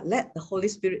 But let the Holy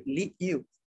Spirit lead you.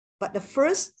 But the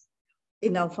first,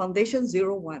 in our Foundation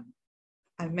 01,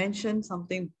 I mentioned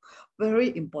something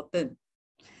very important.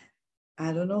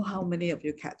 I don't know how many of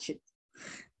you catch it.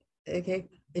 Okay,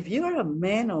 if you are a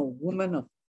man or woman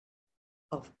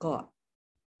of God,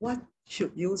 what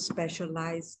should you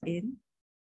specialize in?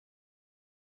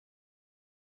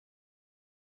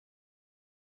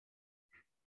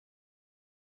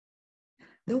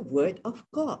 The Word of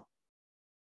God.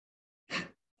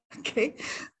 Okay,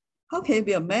 how can you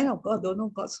be a man of God, don't know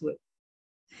God's word?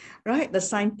 Right? The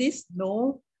scientists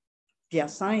know their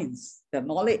science, the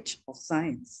knowledge of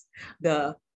science.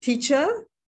 The teacher,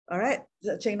 all right,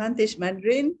 Cheng Nan teach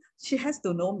Mandarin, she has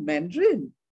to know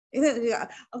Mandarin.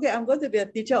 Okay, I'm going to be a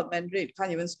teacher of Mandarin,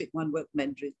 can't even speak one word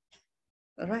Mandarin.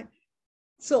 All right.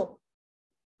 So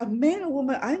a man or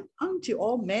woman, aren't you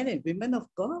all men and women of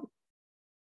God?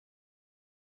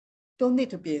 Don't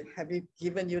need to be having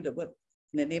given you the word,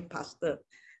 the name pastor,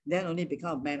 then only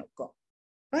become a man of God.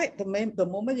 Right? The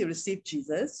moment you receive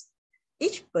Jesus,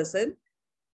 each person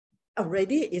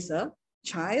already is a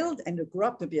child and you grow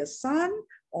up to be a son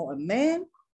or a man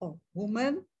or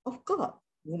woman of God.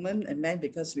 Woman and man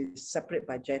because we separate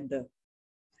by gender.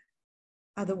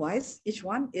 Otherwise, each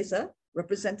one is a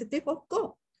representative of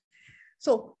God.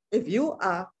 So if you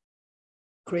are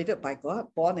created by God,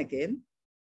 born again,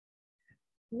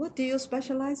 what do you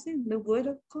specialize in? The word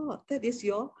of God. That is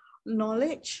your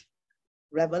knowledge,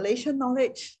 revelation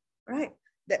knowledge, right?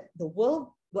 That the world,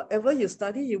 whatever you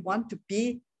study, you want to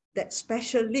be that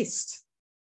specialist.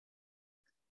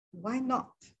 Why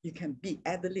not? You can be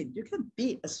Adeline. You can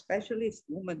be a specialist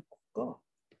woman of God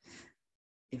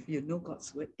if you know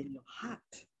God's word in your heart.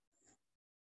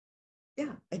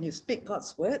 Yeah, and you speak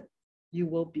God's word, you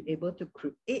will be able to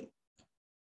create.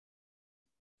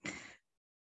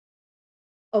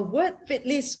 A word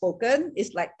fitly spoken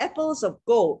is like apples of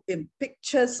gold in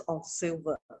pictures of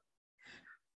silver.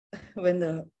 When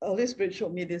the Holy Spirit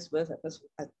showed me this verse, at first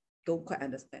I don't quite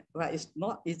understand. Right? It's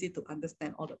not easy to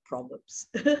understand all the proverbs.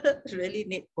 Really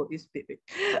need Holy Spirit.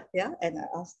 Yeah, and I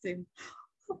asked him,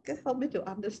 okay, help me to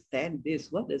understand this.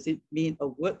 What does it mean? A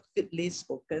word fitly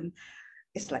spoken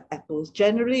is like apples.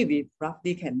 Generally, we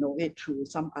roughly can know it through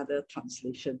some other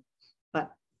translation.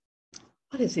 But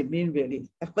what does it mean really?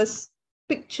 At first,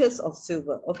 pictures of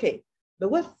silver. Okay, the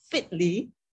word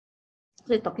fitly, so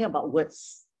we're talking about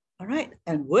words. All right,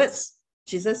 and words,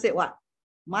 Jesus said what?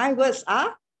 My words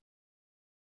are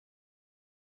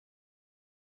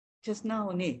just now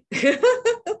only.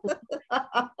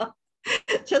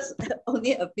 Just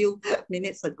only a few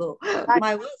minutes ago.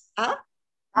 My words are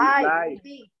Life.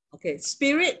 okay,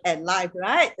 spirit and life,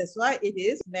 right? That's why it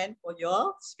is meant for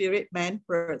your spirit man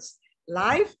first.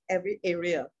 Life, every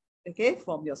area, okay?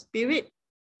 From your spirit,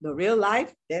 the real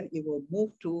life, then it will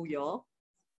move to your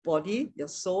body, your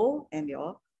soul, and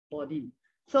your body.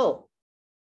 So,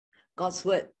 God's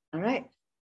word, all right?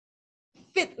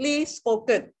 Fitly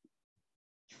spoken.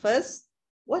 First,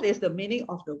 what is the meaning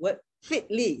of the word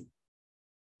fitly?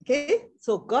 Okay,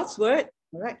 so God's word,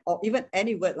 all right, or even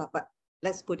any word, but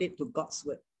let's put it to God's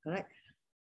word, all right?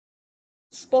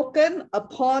 Spoken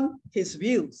upon his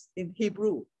views in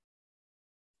Hebrew.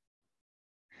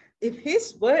 If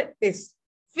his word is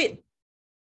fit,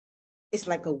 it's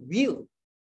like a wheel,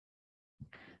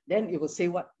 then it will say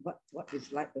what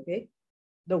is like, okay?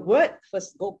 The word,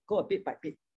 first go a bit by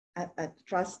bit. I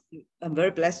trust, I'm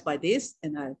very blessed by this,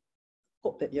 and I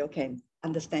hope that you can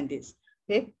understand this,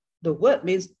 okay? The word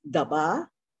means daba,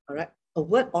 all right? A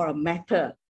word or a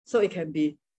matter. So it can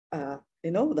be,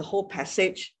 the whole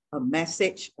passage, a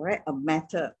message, all right? A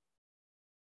matter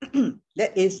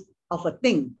that is of a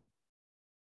thing.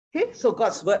 Okay, so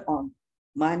God's word on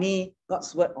money,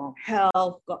 God's word on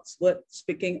health, God's word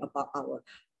speaking about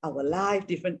our life,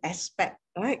 different aspects,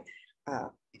 right?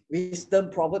 Wisdom,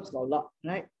 proverbs, a lot,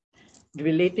 right?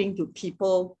 Relating to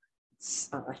people,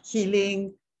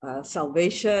 healing,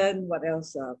 salvation, what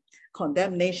else?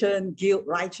 Condemnation, guilt,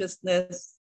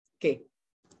 righteousness. Okay,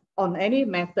 on any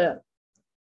matter,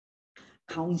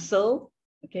 counsel,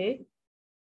 okay?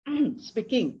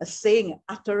 Speaking, a saying,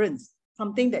 utterance,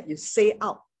 something that you say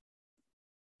out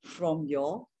from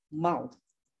your mouth.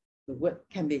 The word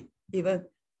can be even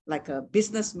like a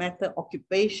business matter,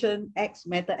 occupation, X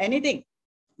matter, anything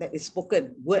that is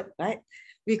spoken, word, right?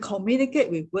 We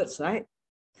communicate with words, right?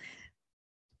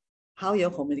 How you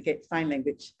communicate? Sign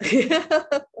language.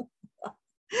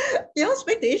 You all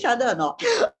speak to each other or not?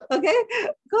 Okay,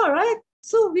 good, right?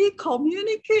 So we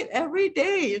communicate every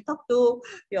day. You talk to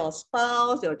your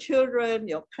spouse, your children,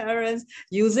 your parents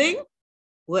using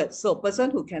words. So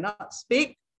person who cannot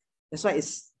speak, that's why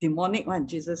it's demonic one.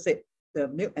 Jesus said, the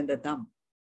mute and the dumb.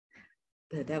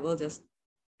 The devil just,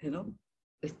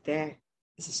 is there.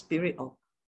 It's a spirit of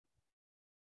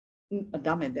a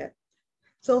dumb and deaf.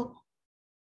 So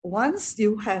once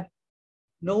you have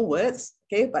no words,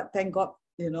 okay, but thank God,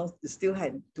 you still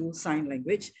had do sign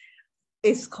language,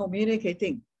 it's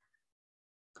communicating.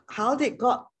 How did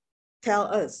God tell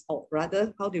us, or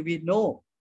rather, how do we know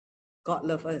God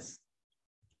loves us?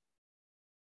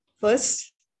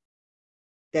 First,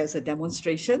 there's a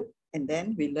demonstration, and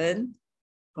then we learn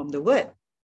from the word.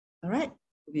 All right,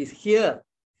 we hear.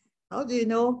 How do you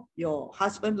know your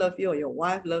husband loves you or your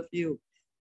wife loves you?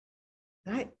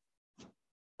 Right?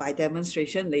 By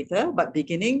demonstration later, but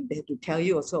beginning, they have to tell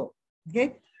you also.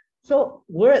 Okay, so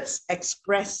words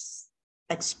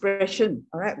expression.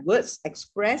 All right, words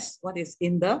express what is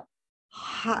in the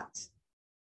heart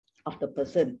of the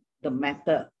person, the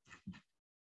matter.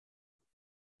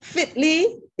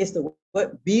 Fitly is the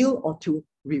word wheel or to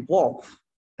revolve.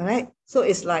 All right, so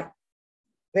it's like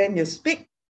when you speak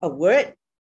a word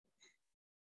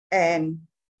and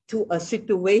to a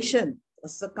situation, a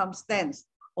circumstance,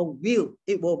 a wheel,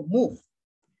 it will move.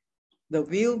 The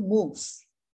wheel moves.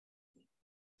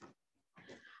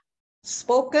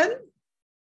 Spoken,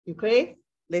 okay,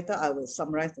 later I will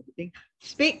summarize everything.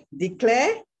 Speak,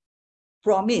 declare,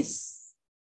 promise.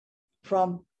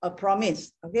 From a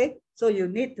promise, okay? So you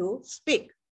need to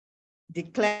speak,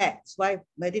 declare. That's why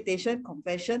meditation,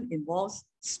 confession involves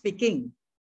speaking,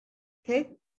 okay?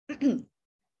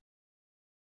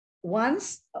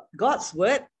 Once God's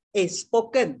word is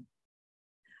spoken,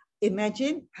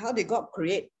 imagine how did God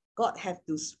create? God have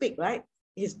to speak, right?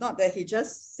 It's not that he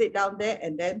just sit down there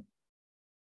and then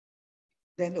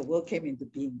the world came into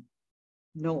being.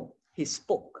 No, he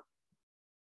spoke.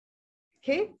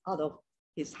 Okay, out of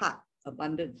his heart,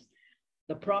 abundance.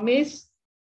 The promise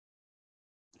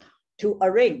to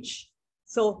arrange.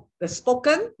 So the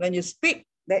spoken, when you speak,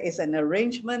 there is an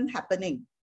arrangement happening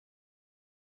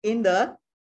in the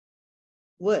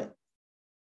word.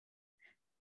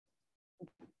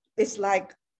 It's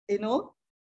like, you know,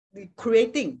 the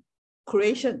creation.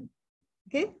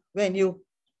 Okay, when you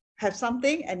have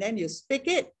something and then you speak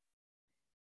it,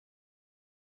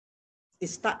 it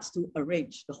starts to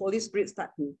arrange. The Holy Spirit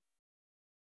starts to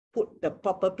put the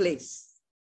proper place.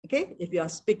 Okay, if you are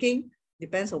speaking,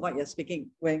 depends on what you're speaking.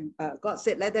 When God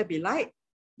said, let there be light,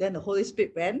 then the Holy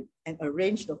Spirit went and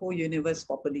arranged the whole universe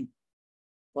properly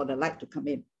for the light to come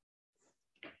in.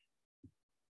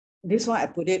 This one I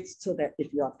put it so that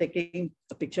if you are taking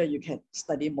a picture, you can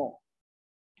study more.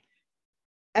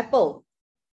 Apple.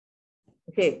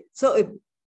 Okay, so if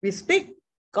we speak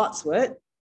God's word,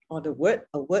 or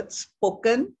a word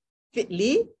spoken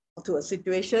fitly to a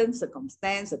situation,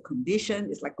 circumstance, a condition,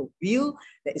 it's like a wheel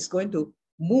that is going to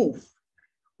move.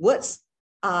 Words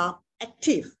are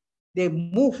active. They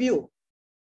move you.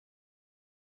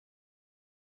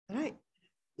 Right?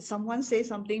 Someone says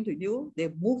something to you, they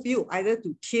move you either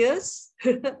to tears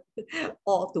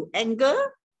or to anger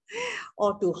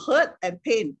or to hurt and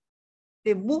pain.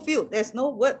 They move you. There's no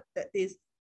word that is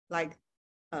like,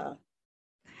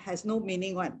 has no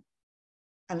meaning one,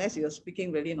 unless you're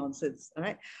speaking really nonsense, all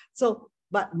right? So,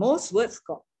 but most words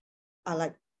are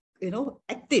like, you know,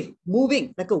 active,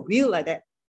 moving, like a wheel like that.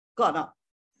 Got not?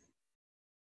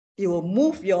 You will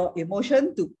move your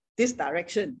emotion to this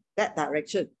direction, that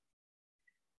direction.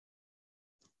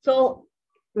 So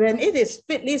when it is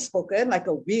fitly spoken like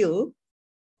a wheel,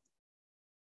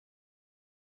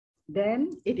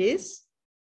 then it is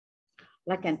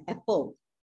like an apple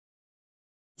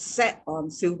set on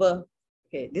silver.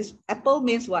 Okay, this apple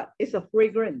means what? It's a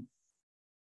fragrance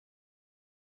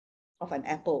of an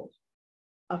apple,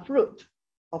 a fruit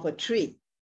of a tree.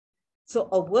 So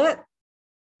a word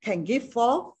can give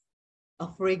forth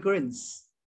a fragrance,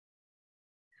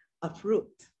 a fruit.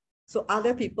 So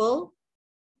other people,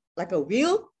 like a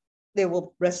wheel, they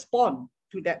will respond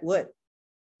to that word.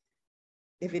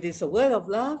 If it is a word of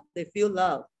love, they feel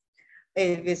love.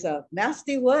 If it's a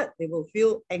nasty word, they will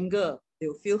feel anger, they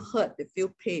will feel hurt, they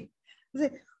feel pain. They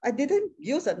say, I didn't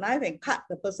use a knife and cut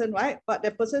the person, right? But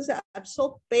the person said, I'm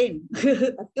so pain,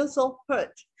 I feel so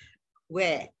hurt.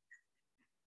 Where?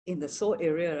 In the soul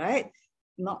area, right?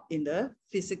 Not in the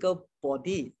physical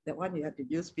body. That one you have to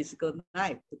use physical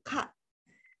knife to cut.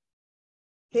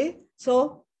 Okay,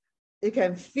 so you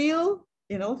can feel,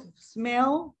 you know,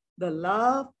 smell the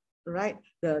love, right?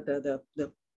 The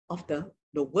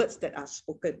words that are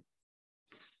spoken.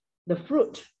 The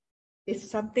fruit is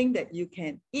something that you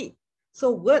can eat.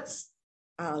 So words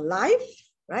are alive,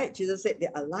 right? Jesus said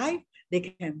they're alive, they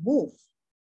can move.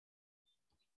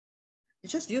 You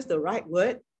just use the right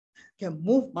word, can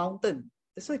move mountain.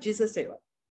 That's what Jesus said. Right?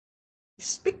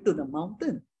 Speak to the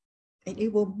mountain and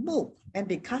it will move and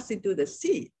be cast into the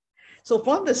sea. So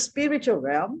from the spiritual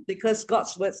realm, because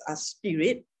God's words are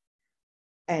spirit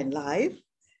and life,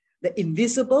 the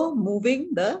invisible moving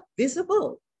the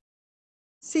visible.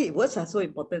 See, words are so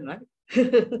important, right?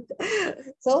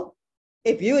 So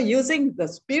if you're using the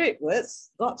spirit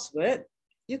words, God's word,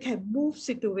 you can move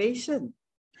situation,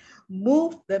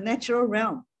 move the natural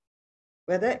realm,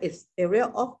 whether it's area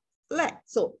of lack.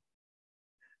 So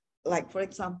like, for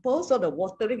example, so the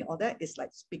watering or that is like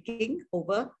speaking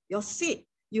over your seed.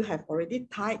 You have already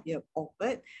tied, you have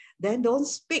offered, then don't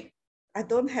speak. I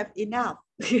don't have enough.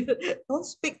 Don't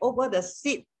speak over the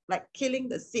seed, like killing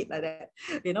the seed like that,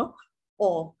 you know,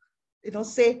 or, you know,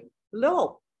 say,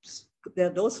 Lord, there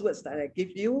are those words that I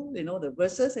give you, you know, the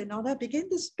verses and all that, begin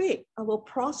to speak. I will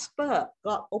prosper.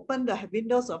 God, open the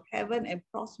windows of heaven and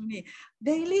prosper me.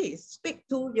 Daily speak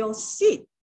to your seed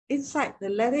inside, to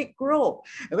let it grow.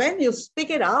 When you speak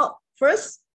it out,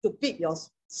 first to feed your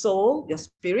soul, your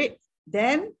spirit,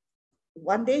 then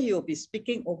one day you'll be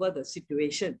speaking over the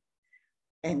situation.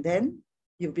 And then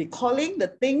you'll be calling the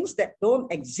things that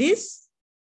don't exist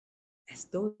as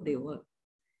though they were.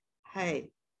 Hi,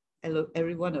 hello,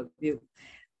 every one of you.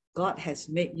 God has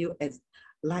made you as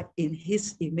like in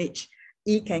his image.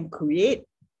 He can create,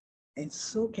 and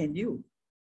so can you.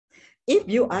 If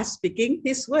you are speaking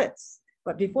his words,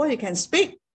 but before you can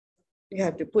speak, you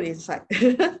have to put inside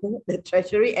the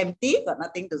treasury empty, got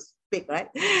nothing to speak, right?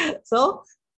 So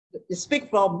you speak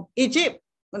from Egypt,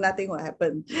 nothing will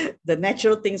happen. The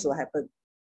natural things will happen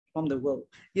from the world.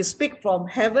 You speak from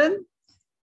heaven,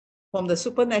 from the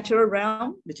supernatural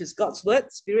realm, which is God's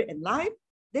word, spirit and life,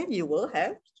 then you will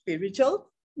have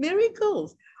spiritual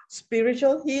miracles,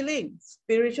 spiritual healing,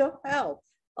 spiritual health,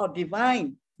 or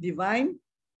divine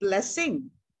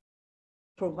blessing,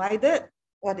 provided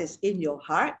what is in your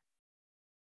heart,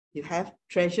 you have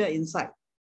treasure inside.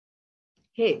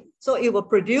 Okay, so it will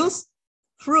produce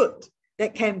fruit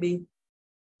that can be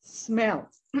smelled.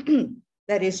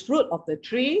 That is fruit of the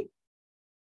tree,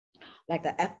 like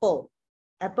the apple.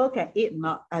 Apple can eat,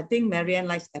 not, I think Marianne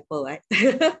likes apple, right?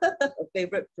 Her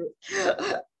favorite fruit.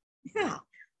 Yeah,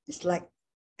 it's like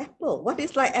apple. What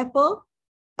is like apple?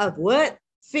 A word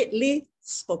fitly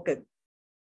spoken.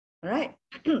 All right?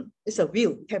 It's a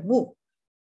wheel, it can move.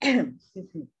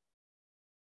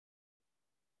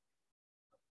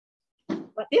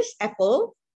 But this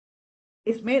apple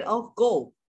is made of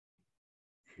gold.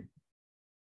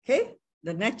 Okay,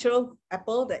 the natural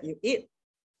apple that you eat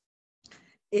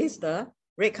is the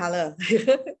red color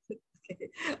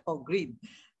or green.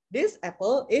 This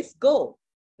apple is gold.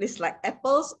 It's like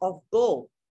apples of gold.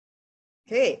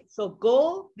 Okay, so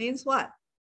gold means what?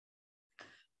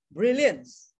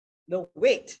 Brilliance. The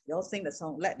weight. You all sing the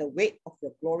song, let the weight of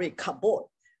your glory kabod.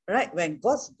 Right? When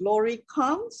God's glory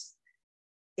comes,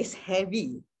 it's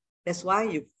heavy. That's why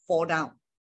you fall down.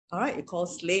 All right, you call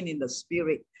slain in the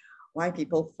spirit. Why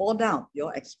people fall down?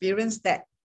 You'll experience that.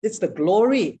 It's the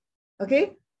glory.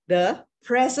 Okay, the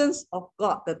presence of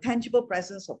God, the tangible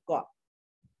presence of God.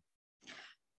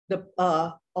 The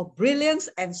of brilliance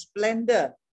and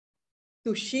splendor,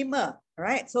 to shimmer,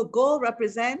 right? So gold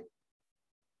represent,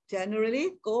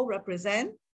 generally, gold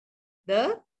represent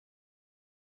the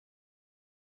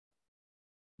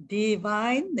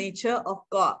divine nature of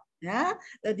God. Yeah,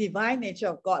 the divine nature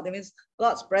of God. That means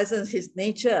God's presence, his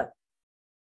nature,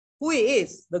 who he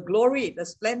is, the glory, the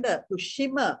splendor, to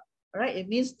shimmer, right? It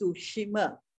means to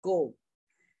shimmer, gold.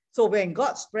 So when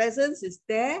God's presence is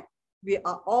there, we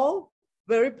are all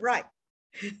very bright.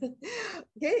 Okay,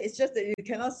 it's just that you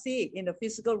cannot see it in the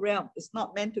physical realm. It's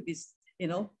not meant to be, you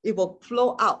know, it will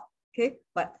flow out. Okay,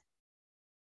 but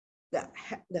the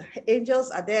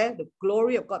angels are there, the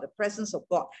glory of God, the presence of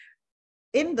God.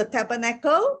 In the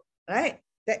tabernacle, right?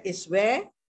 That is where,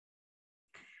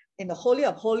 in the Holy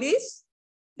of Holies,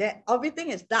 that everything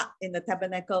is dark in the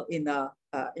tabernacle in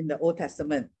the Old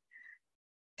Testament.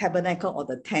 Tabernacle or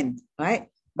the tent, right?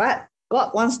 But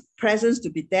God wants presence to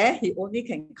be there. He only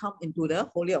can come into the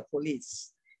Holy of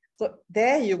Holies. So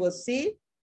there you will see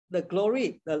the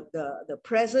glory, the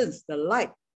presence, the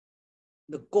light,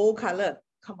 the gold color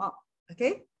come up.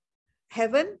 Okay,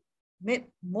 heaven made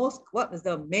most. What is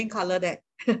the main color there?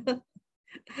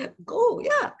 Gold,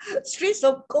 yeah, streets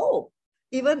of gold,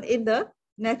 even in the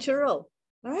natural,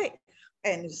 right?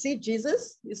 And you see,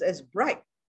 Jesus is as bright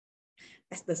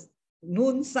as the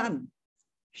noon sun,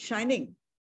 shining,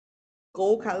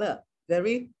 gold color,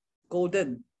 very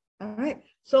golden. All right,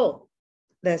 so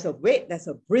there's a weight, there's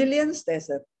a brilliance, there's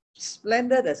a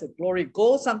splendor, there's a glory.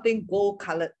 Gold, something gold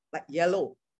colored, like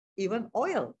yellow. Even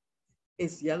oil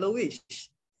is yellowish,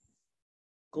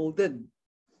 golden.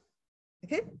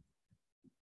 Okay,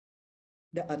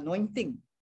 the anointing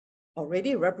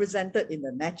already represented in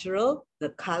the natural, the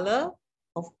color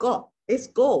of God is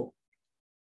gold.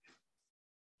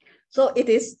 So it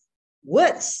is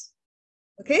words,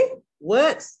 okay?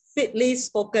 Words fitly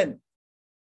spoken.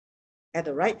 At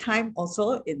the right time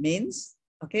also it means,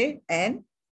 okay? And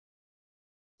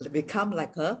become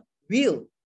like a wheel.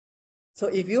 So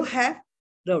if you have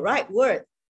the right word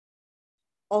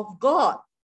of God,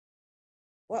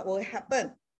 what will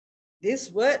happen?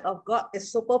 This word of God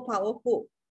is super powerful,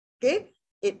 okay?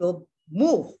 It will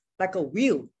move like a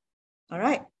wheel, all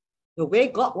right? The way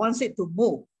God wants it to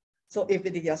move. So if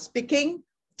you're speaking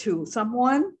to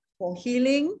someone for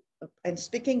healing and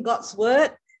speaking God's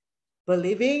word,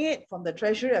 believing it from the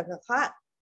treasury of your heart,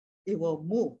 it will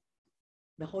move.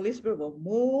 The Holy Spirit will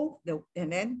move,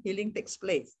 and then healing takes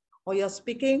place. Or you're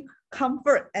speaking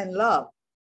comfort and love,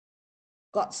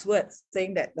 God's word,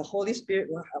 saying that the Holy Spirit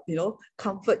will help, you know,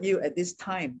 comfort you at this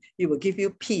time. He will give you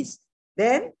peace.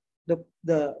 Then the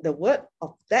word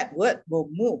of that word will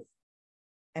move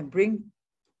and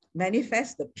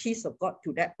manifest the peace of God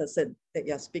to that person that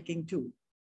you're speaking to.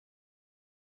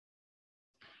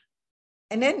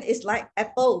 And then it's like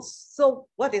apples. So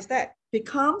what is that?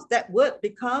 That word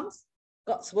becomes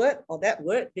God's word, or that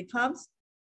word becomes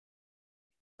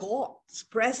God's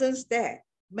presence there,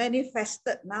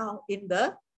 manifested now in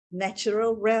the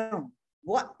natural realm.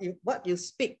 What you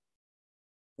speak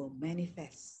will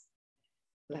manifest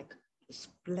like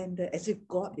splendor, as if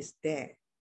God is there.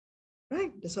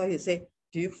 Right? That's why you say,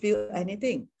 do you feel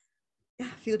anything?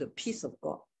 Yeah, feel the peace of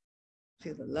God.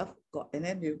 Feel the love of God. And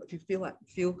then you feel what? You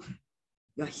feel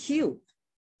you're healed.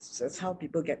 So that's how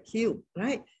people get healed,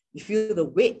 right? You feel the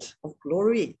weight of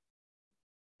glory.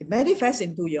 It manifests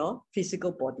into your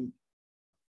physical body.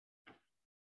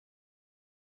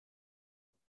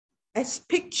 As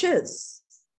pictures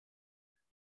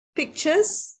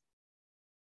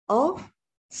of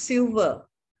silver.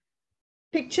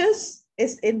 Pictures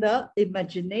is in the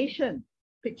imagination.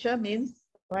 Picture means,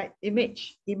 right,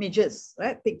 images,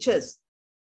 right, pictures.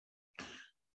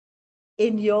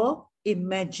 In your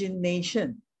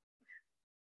imagination.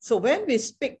 So when we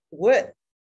speak word,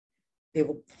 they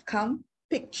will become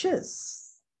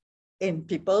pictures in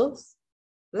people's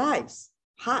lives,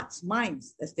 hearts,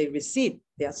 minds, as they receive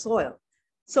their soil.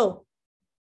 So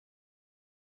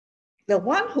the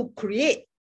one who creates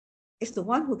is the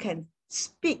one who can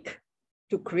speak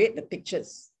to create the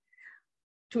pictures.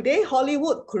 Today,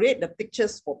 Hollywood create the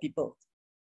pictures for people.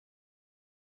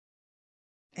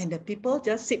 And the people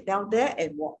just sit down there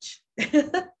and watch.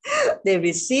 They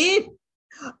receive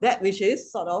that which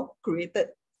is sort of created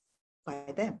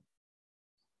by them.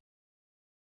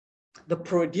 The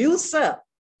producer,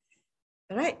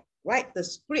 right, write the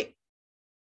script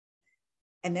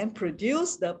and then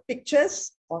produce the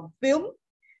pictures on film,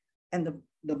 and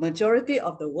the majority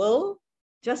of the world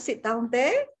just sit down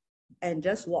there and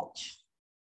just watch.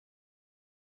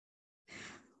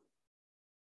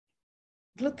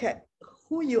 Look at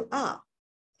who you are.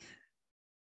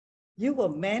 You were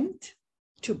meant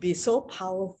to be so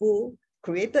powerful,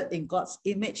 created in God's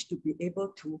image, to be able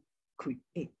to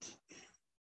create.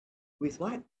 With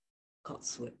what?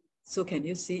 God's word. So can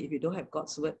you see, if you don't have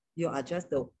God's word, you are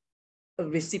just a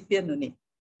recipient only.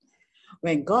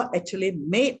 When God actually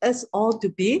made us all to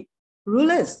be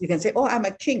rulers, you can say, oh, I'm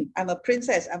a king, I'm a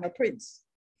princess, I'm a prince.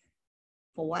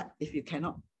 For what? If you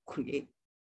cannot create,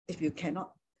 if you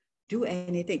cannot do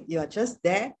anything, you are just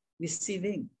there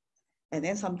receiving. And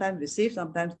then sometimes receive,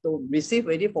 sometimes don't receive,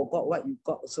 already forgot what you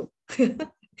got also.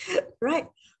 Right?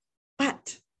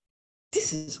 But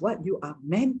this is what you are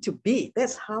meant to be.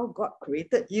 That's how God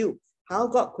created you, how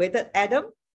God created Adam,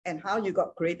 and how you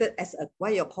got created as a,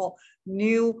 what you call,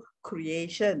 new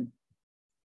creation.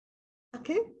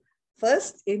 Okay?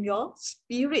 First, in your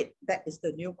spirit, that is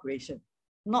the new creation,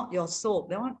 not your soul.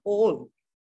 That one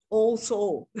old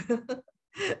soul.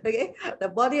 Okay? The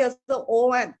body is the old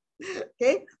one.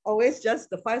 Okay? Always just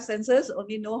the five senses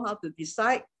only know how to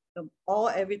decide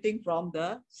everything from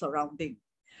the surrounding.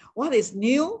 What is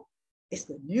new? It's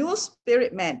the new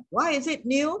spirit man. Why is it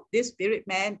new? This spirit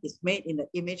man is made in the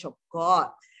image of God,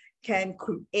 can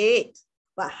create.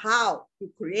 But how to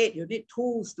create? You need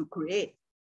tools to create.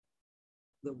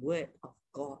 The word of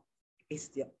God is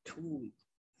the tool.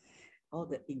 All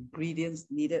the ingredients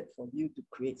needed for you to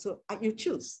create. So you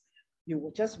choose.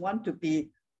 You just want to be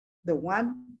the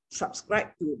one subscribe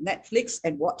to Netflix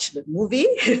and watch the movie,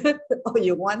 or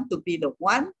you want to be the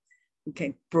one who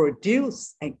can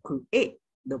produce and create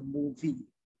the movie.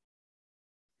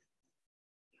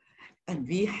 And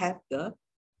we have the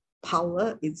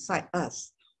power inside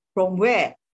us. From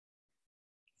where?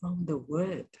 From the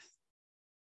word.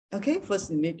 Okay,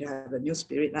 first you need to have a new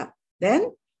spirit.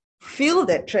 Then fill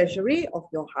that treasury of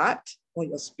your heart or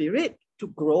your spirit to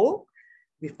grow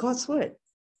with God's word.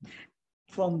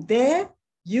 From there,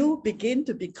 you begin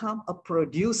to become a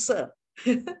producer.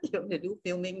 You want to do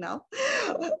filming now?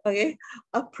 Okay,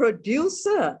 a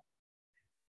producer.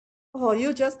 Or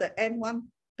you just the end one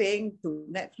paying to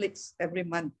Netflix every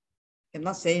month. I'm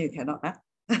not saying you cannot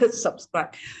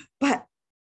subscribe, but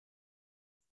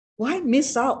why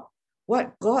miss out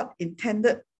what God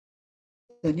intended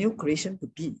the new creation to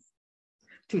be?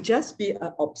 To just be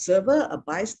an observer, a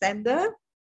bystander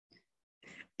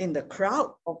in the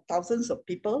crowd of thousands of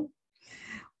people,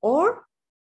 or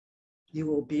you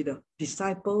will be the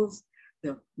disciples,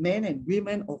 the men and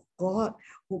women of God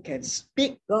who can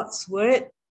speak God's word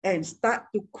and start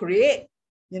to create.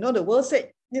 You know, the world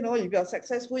said, you know, if you're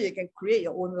successful, you can create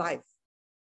your own life.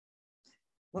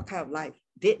 What kind of life?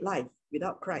 Dead life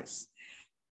without Christ.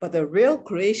 But the real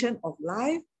creation of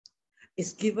life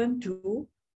is given to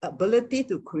ability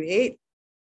to create,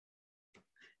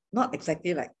 not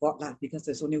exactly like God, because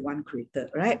there's only one creator,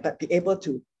 right? But be able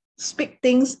to speak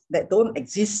things that don't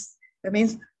exist. That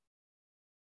means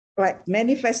right,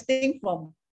 manifesting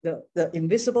from the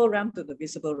invisible realm to the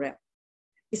visible realm.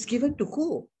 It's given to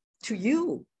who? To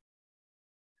you.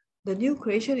 The new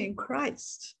creation in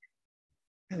Christ.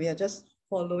 And we are just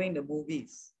following the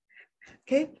movies.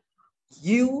 Okay?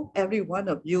 You, every one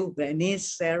of you,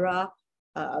 Venice, Sarah,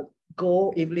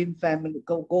 Go, Evelyn family,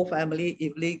 Go family,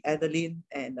 Evelyn, Adeline,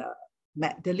 and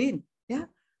Magdalene. Yeah.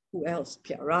 Who else?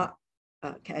 Piara,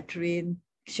 Catherine,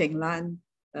 Sheng Lan,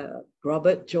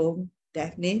 Robert, Joan,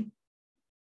 Daphne.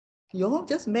 You're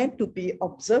just meant to be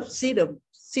observed, see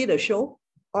the show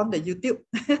on the YouTube.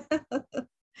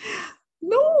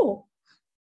 No,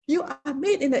 you are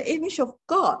made in the image of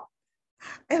God.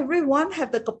 Everyone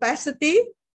have the capacity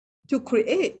to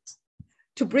create,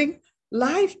 to bring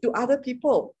life to other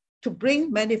people, to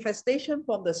bring manifestation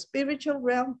from the spiritual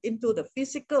realm into the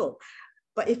physical.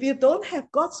 But if you don't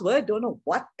have God's word, don't know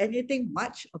anything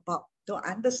much about, don't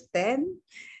understand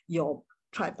your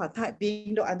tripartite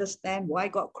being, don't understand why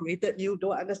God created you,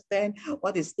 don't understand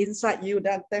what is inside you,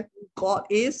 that who God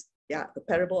is. Yeah, the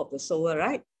parable of the sower,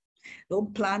 right?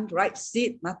 Don't plant right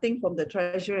seed, nothing from the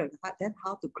treasure and heart, then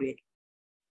how to create?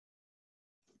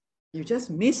 You just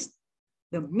miss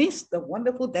the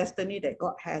wonderful destiny that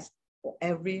God has for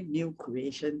every new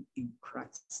creation in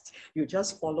Christ. You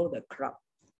just follow the crowd.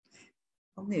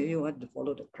 How many of you want to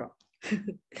follow the crowd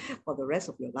for the rest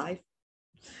of your life?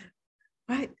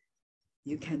 Right?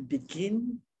 You can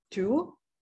begin to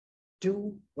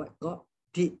do what God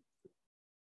did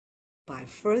by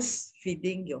first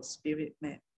feeding your spirit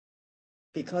man.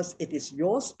 Because it is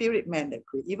your spirit man that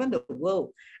creates. Even the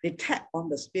world, they tap on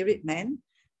the spirit man,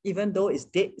 even though it's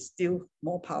dead, it's still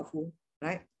more powerful,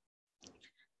 right?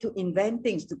 To invent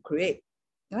things, to create,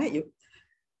 right?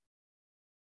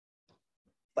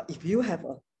 But if you have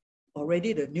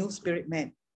already the new spirit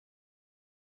man,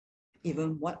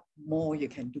 even what more you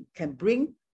can do, can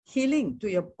bring healing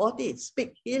to your body,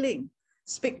 speak healing,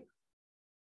 speak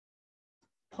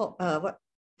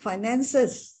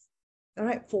finances, all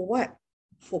right, for what?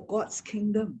 For God's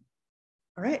kingdom.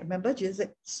 All right, remember Jesus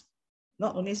said,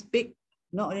 not only speak,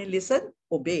 not only listen,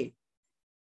 obey.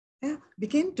 Yeah,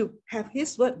 begin to have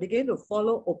his word, begin to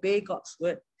follow, obey God's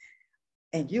word.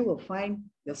 And you will find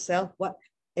yourself what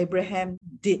Abraham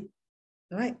did,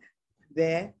 right?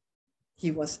 Where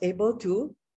he was able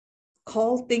to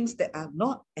call things that are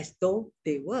not as though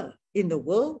they were. In the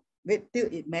world, wait till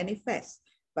it manifests.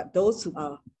 But those who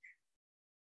are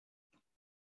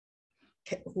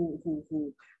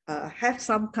who have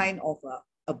some kind of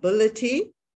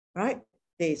ability, right?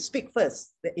 They speak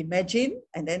first, they imagine,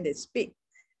 and then they speak,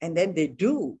 and then they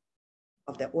do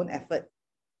of their own effort.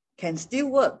 Can still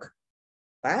work,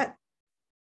 but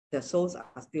their souls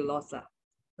are still lost,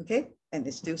 okay? And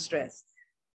they're still stressed.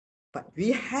 But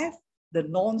we have the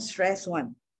non-stress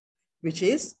one, which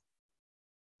is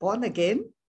born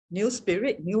again, new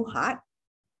spirit, new heart.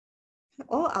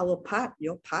 All our part,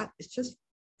 your part, is just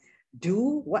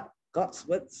do what God's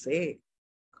word say.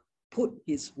 Put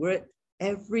his word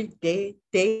every day,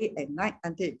 day and night,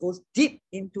 until it goes deep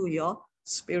into your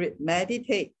spirit.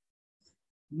 Meditate.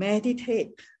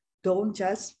 Meditate. Don't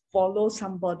just follow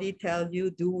somebody tell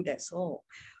you do, that's all.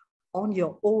 On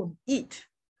your own, eat.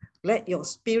 Let your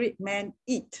spirit man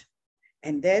eat.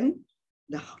 And then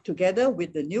together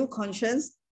with the new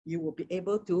conscience, you will be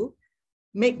able to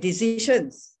make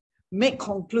decisions, make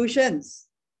conclusions,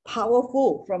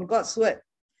 powerful from God's word.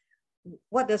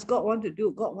 What does God want to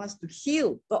do? God wants to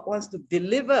heal. God wants to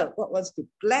deliver. God wants to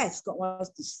bless. God wants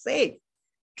to save.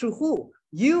 Through who?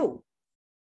 You.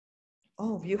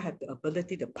 All of you have the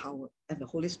ability, the power, and the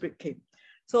Holy Spirit came.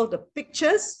 So the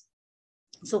pictures,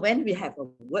 so when we have a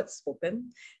word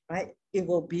spoken, right, it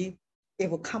will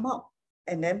come out,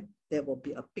 and then there will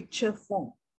be a picture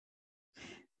form.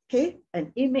 Okay,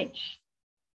 an image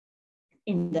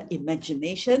in the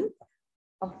imagination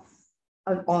of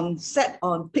set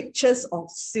on pictures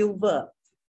of silver.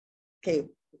 Okay,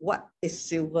 what is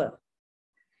silver?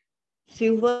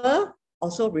 Silver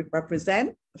also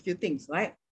represent a few things,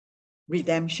 right?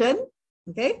 Redemption,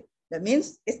 okay? That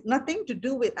means it's nothing to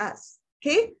do with us,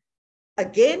 okay?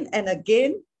 Again and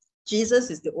again, Jesus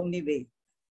is the only way.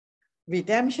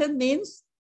 Redemption means,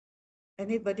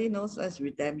 anybody knows what's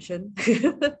redemption?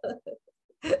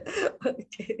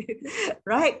 Okay,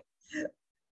 right?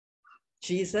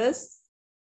 Jesus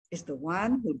is the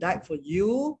one who died for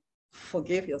you,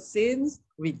 forgave your sins,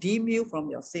 redeem you from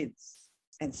your sins,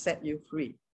 and set you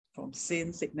free from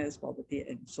sin, sickness, poverty,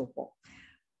 and so forth.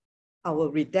 Our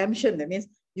redemption, that means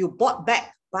you bought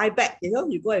back, buy back, you know,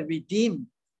 you go and redeem,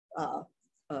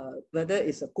 whether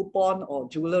it's a coupon or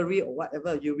jewelry or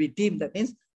whatever, you redeem, that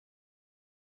means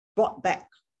bought back.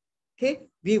 Okay,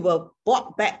 we were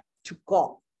brought back to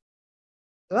God,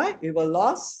 right? We were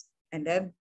lost, and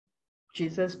then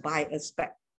Jesus buy us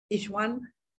back. Each one,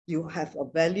 you have a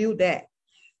value there.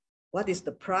 What is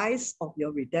the price of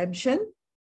your redemption?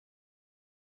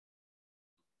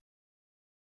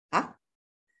 Huh?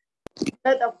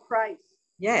 Blood of Christ.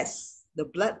 Yes, the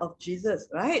blood of Jesus,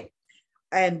 right?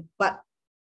 But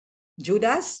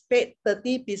Judas paid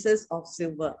 30 pieces of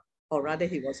silver, or rather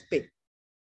he was paid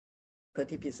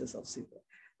 30 pieces of silver.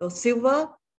 So silver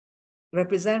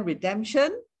represent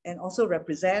redemption and also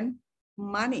represent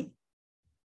money.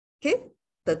 Okay,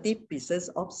 30 pieces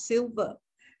of silver.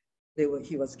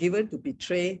 He was given to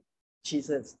betray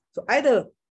Jesus. So either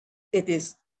it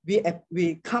is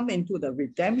we come into the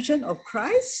redemption of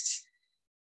Christ,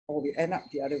 or we end up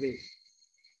the other way.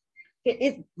 Okay,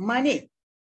 it's money.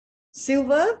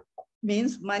 Silver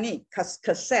means money,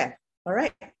 kasef, all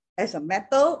right? As a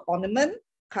metal, ornament,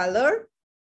 color,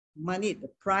 money, the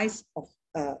price of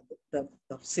the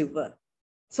silver.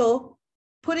 So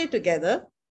put it together.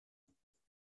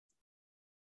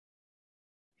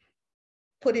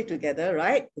 Put it together,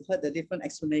 right? You've heard the different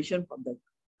explanation from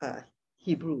the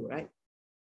Hebrew, right?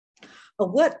 A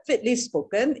word fitly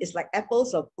spoken is like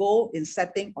apples of gold in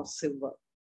setting of silver.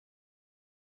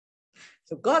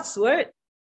 So God's word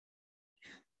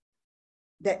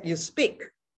that you speak,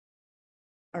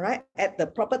 all right, at the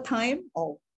proper time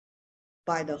or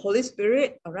by the Holy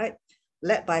Spirit, all right,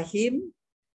 led by Him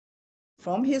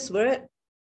from His word,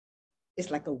 is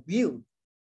like a will.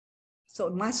 So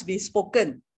it must be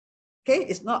spoken. Okay,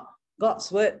 it's not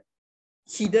God's word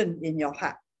hidden in your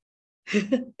heart.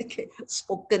 Okay,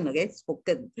 spoken, okay,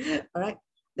 spoken. All right,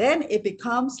 then it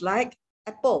becomes like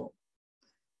apple.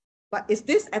 But is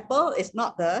this apple? It's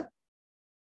not the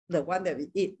one that we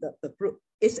eat, the fruit.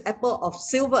 It's apple of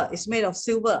silver. It's made of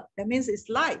silver. That means it's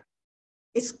life.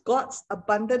 It's God's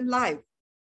abundant life,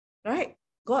 right?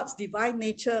 God's divine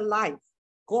nature life,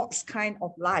 God's kind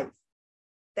of life.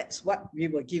 That's what we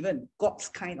were given, God's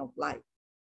kind of life.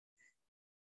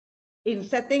 In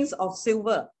settings of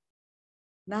silver.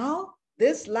 Now,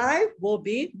 this life will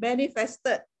be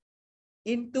manifested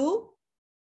into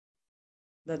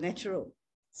the natural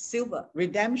silver.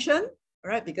 Redemption,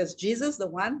 right? Because Jesus is the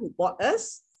one who bought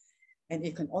us, and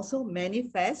it can also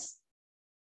manifest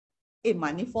in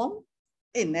money form,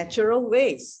 in natural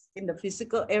ways, in the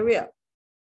physical area.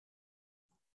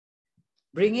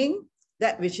 Bringing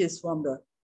that which is from the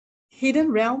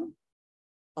hidden realm,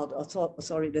 or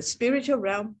sorry, the spiritual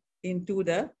realm into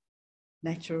the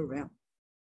natural realm.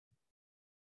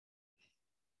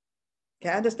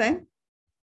 Can you understand?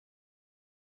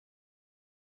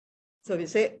 So we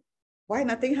say, why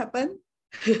nothing happened?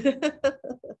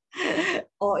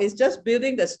 Or it's just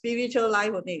building the spiritual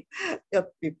life only. If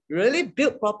you really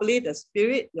build properly the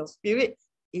spirit, your spirit,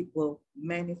 it will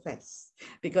manifest.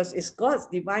 Because it's God's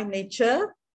divine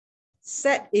nature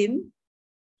set in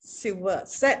silver,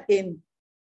 set in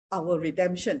our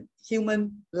redemption,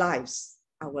 human lives,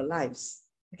 our lives.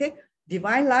 Okay,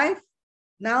 divine life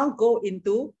now go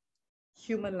into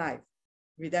human life,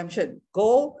 redemption,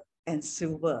 gold and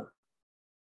silver.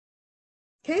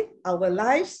 Okay, our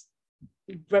lives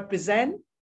represent,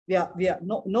 we are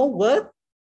no worth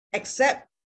except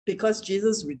because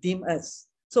Jesus redeemed us.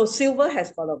 So silver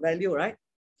has got a value, right?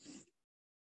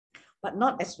 But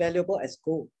not as valuable as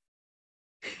gold.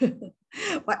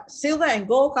 But silver and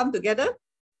gold come together.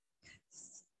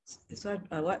 So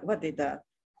what did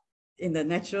in the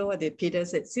natural, what did Peter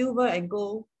said? Silver and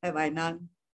gold have I none.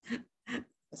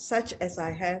 Such as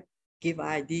I have, give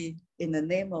I thee. In the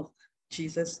name of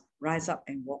Jesus, rise up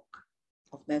and walk,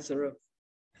 of Nazareth.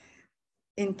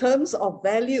 In terms of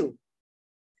value,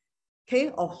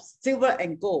 okay, of silver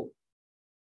and gold,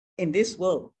 in this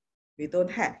world, we don't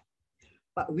have.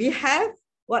 But we have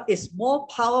what is more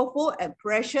powerful and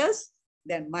precious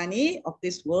than money of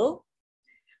this world,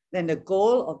 than the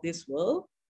gold of this world,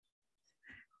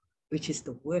 which is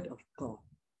the word of God.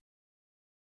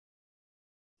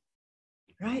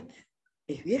 Right?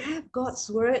 If we have God's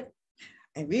word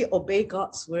and we obey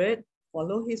God's word,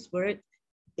 follow His word,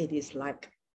 it is like,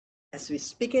 as we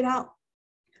speak it out,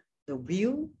 the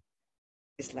will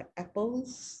is like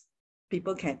apples.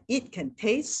 People can eat, can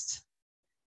taste,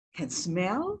 can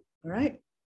smell, right?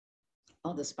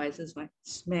 All the spices, right?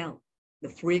 Smell the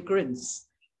fragrance.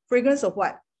 Fragrance of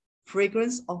what?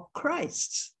 Fragrance of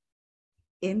Christ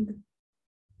in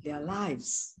their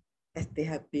lives as they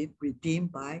have been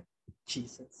redeemed by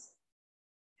Jesus.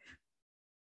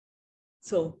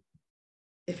 So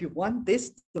if you want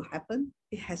this to happen,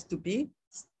 it has to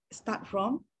start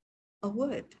from a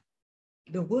word,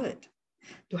 the word,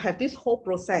 to have this whole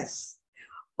process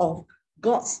of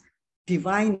God's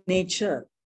divine nature,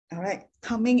 all right,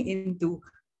 coming into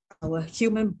our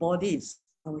human bodies,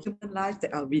 our human lives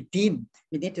that are redeemed.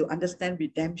 We need to understand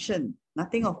redemption.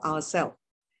 Nothing of ourselves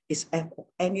is of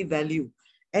any value.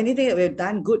 Anything that we've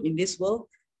done good in this world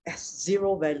has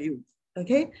zero value.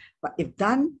 Okay, but if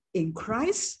done in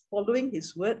Christ, following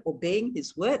his word, obeying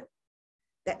his word,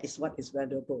 that is what is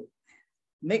valuable.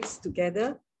 Mixed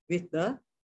together with the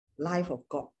life of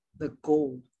God, the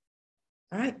gold.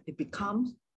 All right, it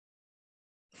becomes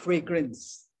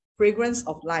fragrance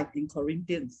of life in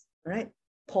Corinthians. All right,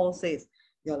 Paul says,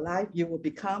 your life, you will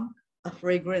become a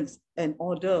fragrance, an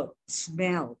odor,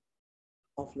 smell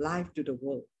of life to the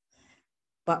world.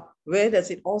 But where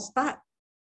does it all start?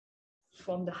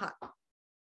 From the heart.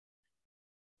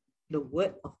 The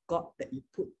word of God that you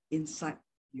put inside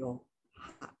your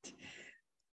heart.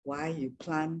 Why you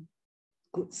plant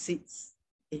good seeds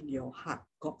in your heart,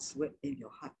 God's word in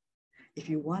your heart. If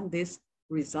you want this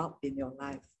result in your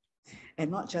life, and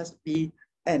not just be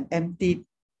an empty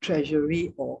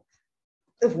treasury or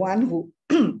the one who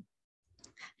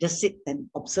just sit and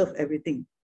observe everything,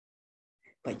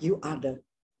 but you are the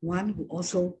one who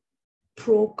also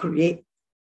procreate.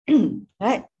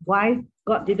 Right? Why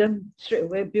God didn't straight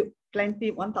away build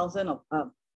plenty 1,000 of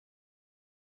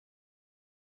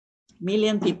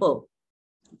million people?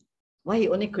 Why he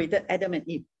only created Adam and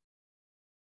Eve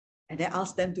and then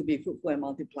asked them to be fruitful and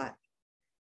multiply?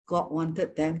 God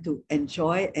wanted them to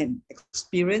enjoy and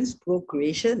experience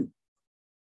procreation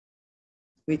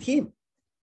with him.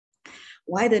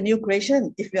 Why the new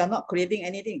creation if you are not creating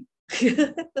anything?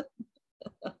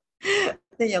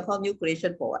 Then you're called new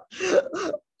creation for what?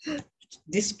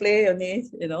 Display only,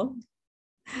 you know.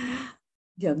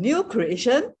 Your new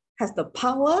creation has the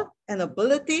power and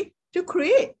ability to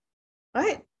create,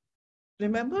 right?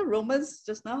 Remember Romans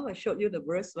just now, I showed you the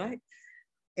verse, right?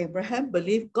 Abraham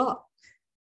believed God,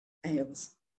 and it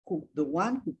was the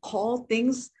one who called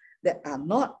things that are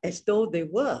not as though they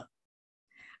were.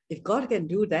 If God can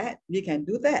do that, we can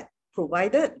do that,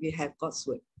 provided we have God's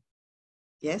word.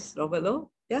 Yes, Robert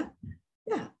Lowe? Yeah,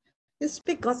 yeah. You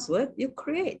speak God's word, you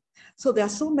create. So there are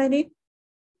so many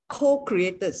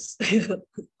co-creators,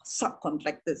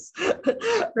 subcontractors,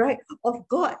 right, of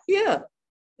God here.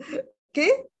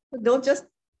 Okay, don't just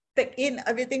take in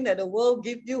everything that the world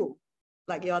gives you,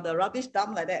 like you're the rubbish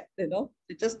dump like that, you know,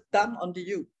 it just dump onto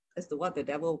you. That's the what the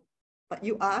devil. But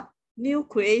you are new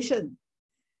creation,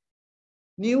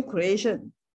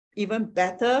 even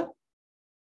better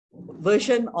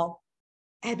version of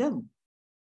Adam,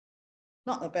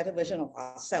 not a better version of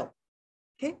ourselves.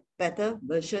 Okay, better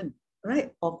version,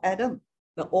 right, of Adam,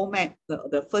 the old man,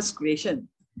 the first creation.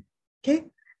 Okay,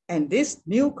 and this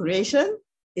new creation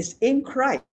is in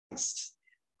Christ.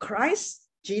 Christ,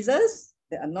 Jesus,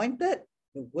 the anointed,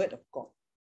 the word of God.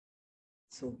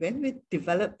 So when we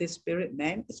develop this spirit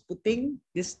man, it's putting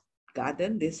this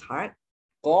garden, this heart,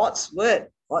 God's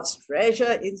word, God's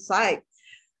treasure inside.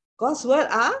 God's word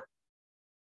are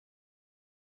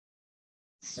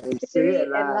spirit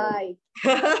and life.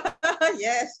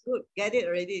 Yes, good, get it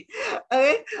already.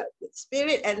 Okay,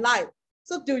 spirit and life.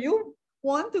 So do you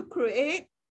want to create?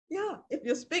 Yeah, if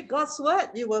you speak God's word,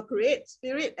 you will create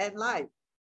spirit and life.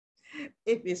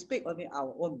 If we speak only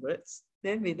our own words,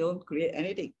 then we don't create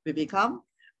anything. We become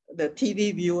the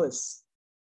TV viewers.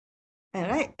 All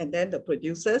right, and then the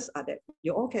producers are that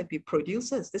you all can be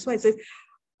producers. That's why it says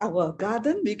our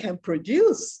garden, we can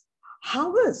produce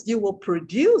harvest. You will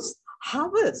produce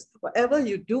harvest. Whatever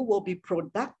you do will be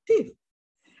productive.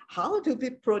 How to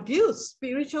be produce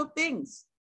spiritual things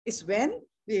is when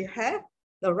we have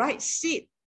the right seed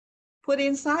put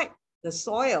inside the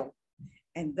soil,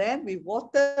 and then we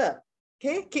water.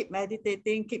 Okay, keep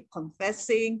meditating, keep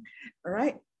confessing, all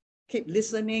right, keep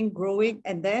listening, growing,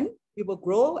 and then you will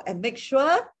grow and make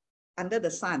sure under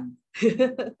the sun.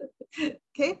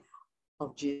 Okay,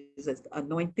 of Jesus, the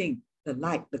anointing, the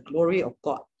light, the glory of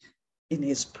God in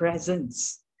his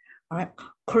presence. All right,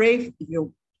 crave, if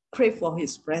you crave for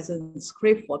his presence,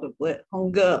 crave for the word,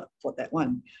 hunger for that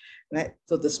one, right?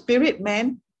 So the spirit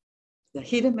man, the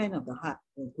hidden man of the heart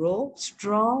will grow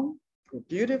strong, grow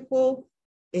beautiful,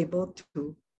 able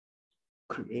to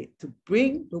create, to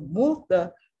bring, to move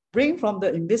bring from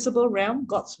the invisible realm,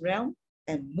 God's realm,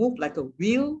 and move like a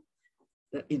wheel,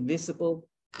 the invisible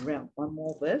realm. One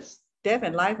more verse. Death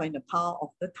and life are in the power of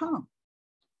the tongue.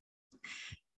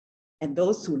 And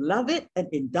those who love it and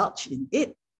indulge in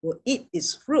it will eat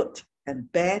its fruit and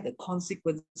bear the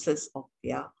consequences of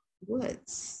their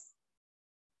words.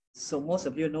 So most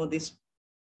of you know this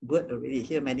word already,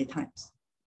 here many times.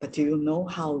 But do you know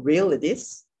how real it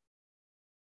is?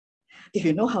 If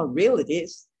you know how real it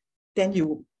is, then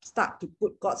you start to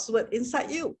put God's word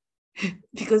inside you.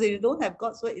 Because if you don't have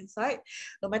God's word inside,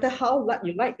 no matter how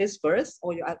you like this verse,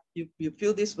 or you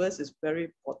feel this verse is very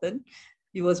important,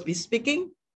 you will be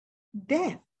speaking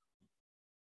death.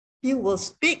 You will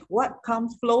speak what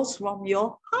flows from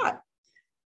your heart.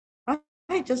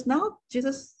 Right? Just now,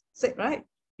 Jesus said, right?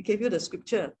 He gave you the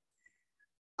scripture.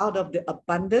 Out of the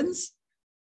abundance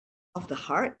of the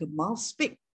heart, the mouth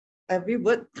speaks. Every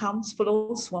word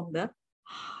flows from the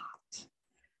heart.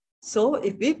 So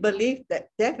if we believe that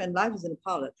death and life is in the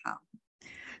power of the tongue,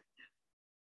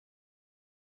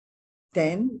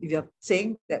 then we are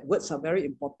saying that words are very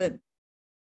important,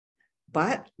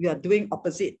 but we are doing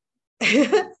opposite.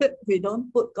 We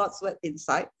don't put God's word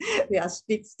inside. We are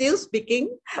still speaking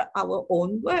our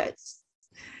own words.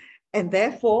 And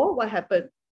therefore, what happened?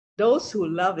 Those who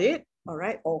love it, all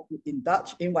right, or who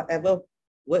indulge in whatever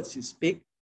words you speak,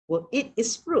 will eat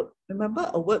its fruit. Remember,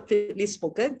 a word fitly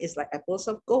spoken is like apples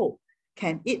of gold.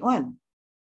 Can eat one.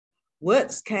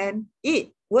 Words can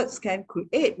eat. Words can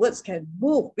create. Words can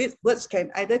move. Words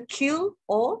can either kill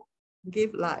or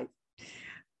give life.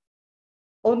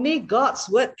 Only God's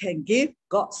word can give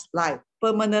God's life,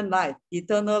 permanent life,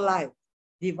 eternal life,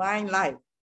 divine life.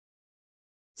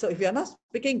 So if you are not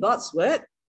speaking God's word,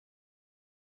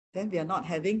 then we are not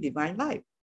having divine life.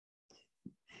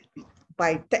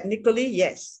 By technically,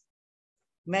 yes.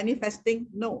 Manifesting,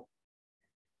 no.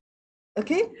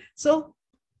 Okay, so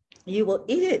you will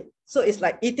eat it. So it's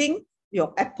like eating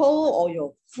your apple or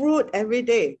your fruit every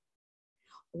day.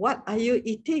 What are you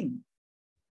eating?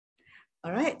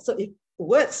 All right, so if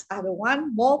words are the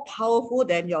one more powerful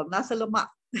than your nasi lemak.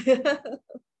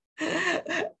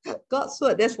 God's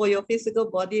word, that's for your physical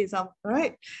body,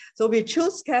 right? So we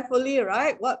choose carefully,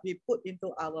 right, what we put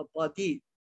into our body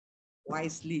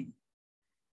wisely.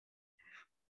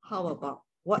 How about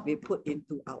what we put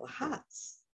into our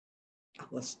hearts,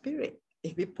 our spirit?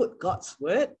 If we put God's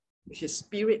word, which is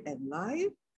spirit and life,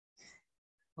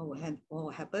 what will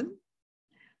happen?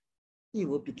 You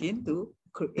will begin to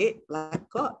create like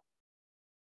God.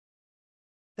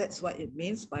 That's what it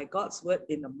means by God's word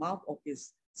in the mouth of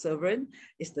his servant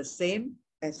is the same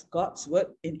as God's word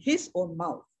in his own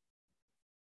mouth.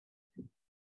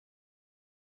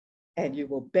 And you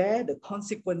will bear the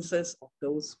consequences of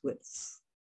those words.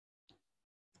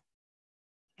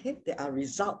 Okay, there are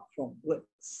results from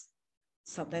words.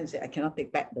 Sometimes I cannot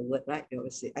take back the word, right? You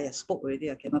always say, I spoke already,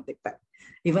 I cannot take back.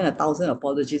 Even 1,000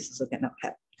 apologies also cannot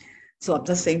help. So I'm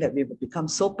just saying that we will become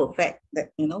so perfect that,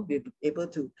 we'll be able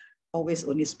to always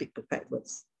only speak perfect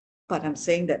words. But I'm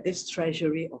saying that this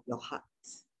treasury of your heart,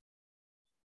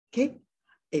 okay,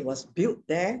 it was built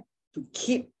there to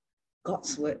keep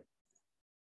God's word,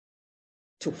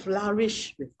 to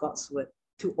flourish with God's word,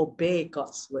 to obey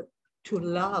God's word, to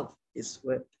love his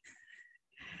word.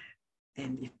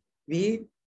 And if we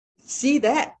see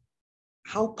that,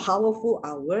 how powerful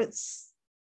our words,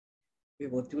 we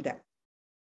will do that.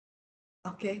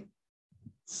 Okay?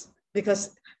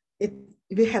 Because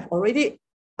we have already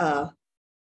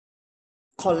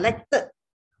collected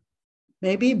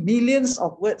maybe millions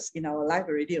of words in our life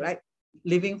already, right?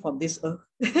 Living from this earth.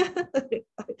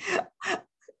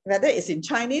 Whether it's in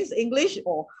Chinese, English,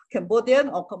 or Cambodian,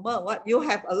 or Khmer, what, you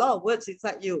have a lot of words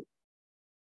inside you.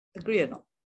 Agree or not?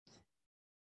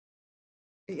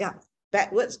 Yeah,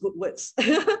 bad words, good words,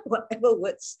 whatever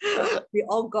words we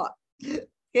all got.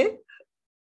 Okay?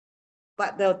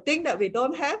 But the thing that we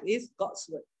don't have is God's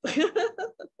word.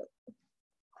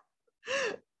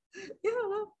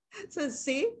 Yeah. So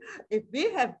see, if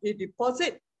we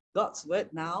deposit God's word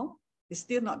now, it's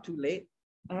still not too late.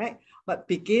 All right. But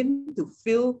begin to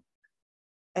fill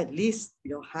at least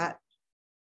your heart,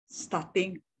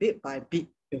 starting bit by bit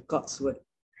with God's word.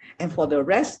 And for the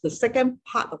rest, the second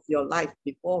part of your life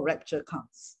before rapture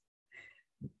comes,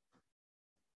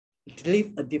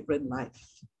 live a different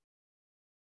life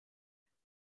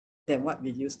than what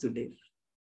we used to live.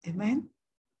 Amen?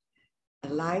 A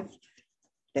life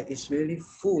that is really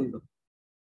full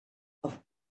of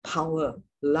power,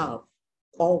 love,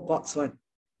 all God's word.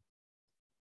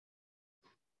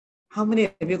 How many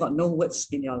of you got no words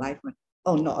in your life?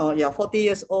 Oh, no, you're 40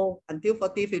 years old. Until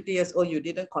 40, 50 years old, you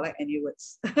didn't collect any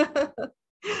words.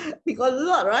 We got a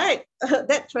lot, right?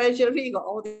 That treasury got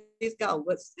all these kind of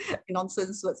words,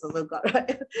 nonsense words also got,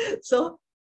 right? So,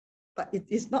 but it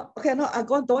is not, okay, no, I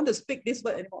don't want to speak this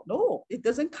word anymore. No, it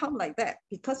doesn't come like that,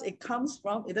 because it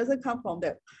doesn't come from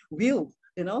that will,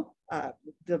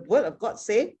 the word of God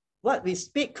say, what we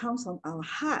speak comes from our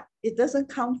heart. It doesn't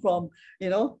come from,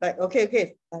 like,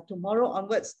 okay, tomorrow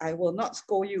onwards, I will not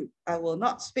scold you. I will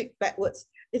not speak bad words.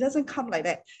 It doesn't come like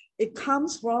that. It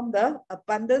comes from the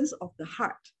abundance of the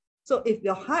heart. So if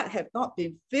your heart have not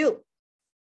been filled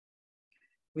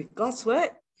with God's word,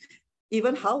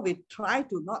 even how we try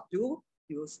to not do,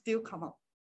 it will still come out,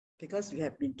 because we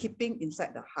have been keeping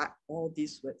inside the heart all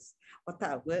these words. What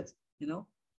type of words? You know,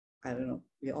 I don't know.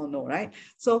 We all know, right?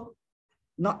 So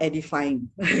not edifying.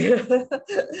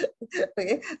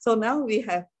 Okay, so now we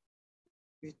have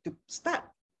to start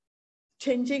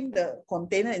changing the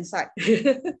container inside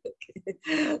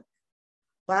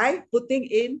by putting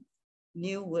in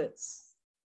new words,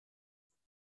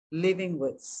 living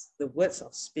words, the words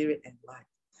of spirit and life.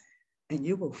 And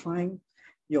you will find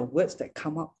your words that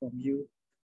come up from you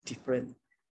different.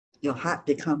 Your heart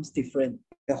becomes different.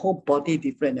 Your whole body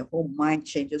different. Your whole mind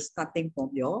changes, starting from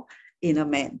your inner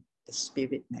man, the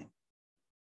spirit man.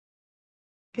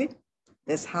 Okay,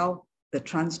 that's how the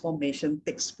transformation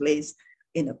takes place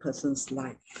in a person's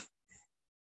life.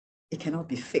 It cannot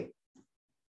be fake.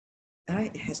 All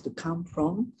right? It has to come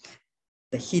from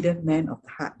the hidden man of the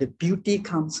heart. The beauty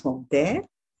comes from there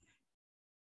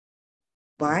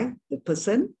by the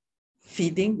person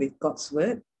feeding with God's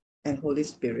word and Holy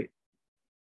Spirit.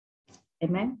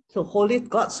 Amen. So Holy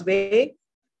God's way,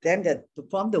 then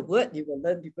from the word, you will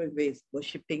learn different ways.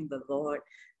 Worshipping the Lord,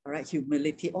 all right,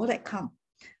 humility, all that come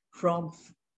from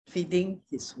feeding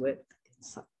his word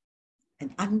inside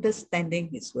and understanding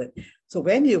his word. So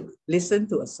when you listen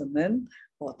to a sermon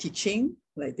or teaching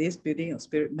like this, Building Your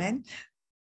Spirit Man,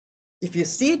 if you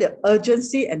see the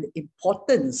urgency and the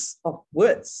importance of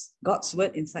words, God's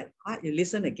word inside your heart, you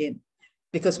listen again.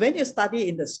 Because when you study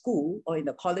in the school or in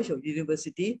the college or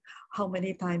university, how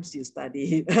many times you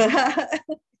study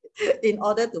in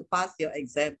order to pass your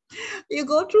exam? You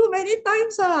go through many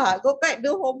times, go back,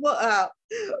 do homework,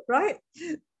 right?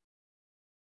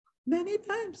 Many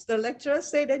times. The lecturer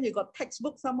say, then you got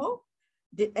textbook somehow.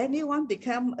 Did anyone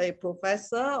become a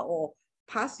professor or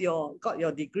got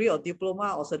your degree or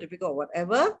diploma or certificate or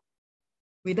whatever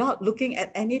without looking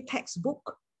at any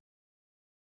textbook?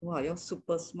 Wow, you're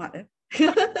super smart, eh?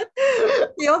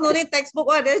 You all no need textbook,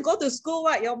 right? Then go to school,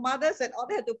 right? Your mothers and all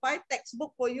that to buy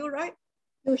textbook for you, right?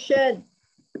 Tuition.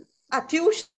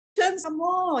 Tuition some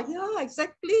more. Yeah,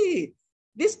 exactly.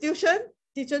 This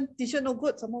teacher no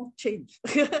good, some more change.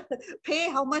 Pay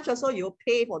how much or so you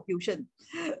pay for tuition,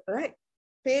 right?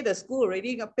 Pay the school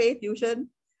already, pay tuition.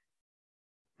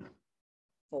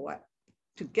 For what?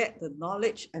 To get the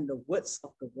knowledge and the words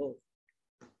of the world.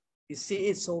 You see,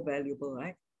 it's so valuable,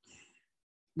 right?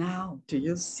 Now, do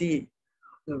you see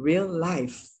the real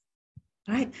life,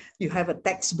 right? You have a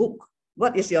textbook.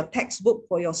 What is your textbook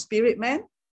for your spirit man?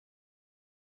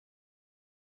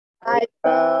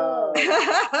 Bible.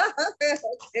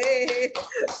 Okay,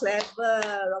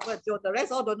 clever, Robert Joe. The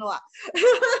rest all don't know.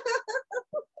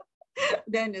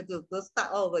 Then you have to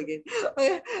start over again.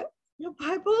 Okay. Your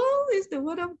Bible is the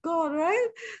word of God, right?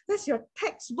 That's your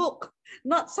textbook,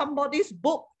 not somebody's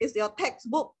book. It's your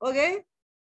textbook, okay?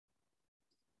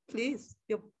 Please,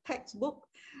 your textbook.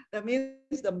 That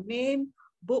means the main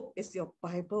book is your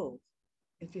Bible.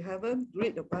 If you haven't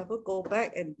read the Bible, go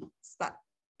back and start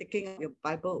taking out your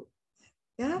Bible.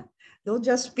 Yeah? Don't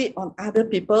just feed on other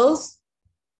people's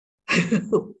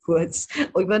words,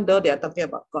 even though they are talking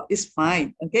about God. It's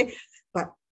fine, okay?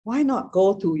 But why not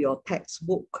go to your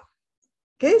textbook?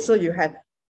 Okay, so you have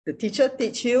the teacher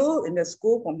teach you in the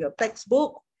school from your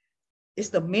textbook. It's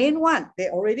the main one. They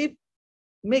already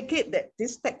make it that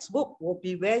this textbook will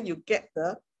be where you get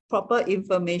the proper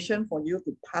information for you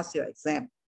to pass your exam.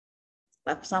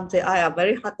 But some say, I are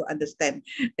very hard to understand.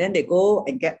 Then they go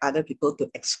and get other people to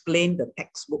explain the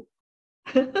textbook.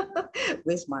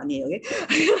 Waste money, okay?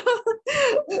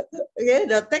 Okay,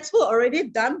 the textbook already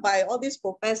done by all these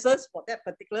professors for that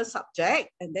particular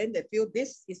subject, and then they feel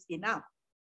this is enough.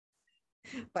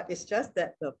 But it's just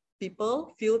that the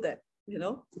people feel that, you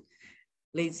know,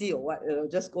 lazy or what,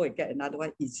 just go and get another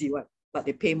one, easy one, but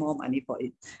they pay more money for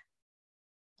it.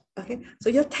 Okay, so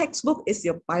your textbook is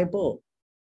your Bible.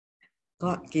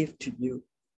 God gave to you.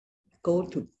 Go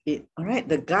to it. All right,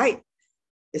 the guide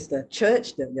is the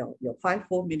church, your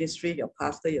fivefold ministry, your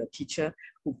pastor, your teacher,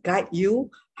 who guide you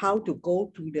how to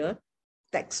go to the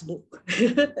textbook.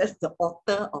 That's the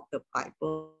author of the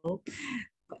Bible.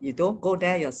 But you don't go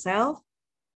there yourself,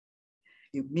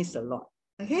 you miss a lot.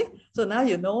 Okay, so now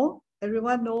you know,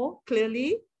 everyone know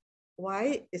clearly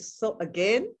why it's so,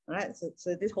 again, right?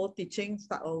 So this whole teaching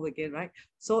start over again, right?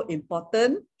 So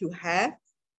important to have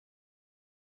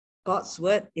God's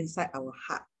word inside our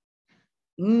heart.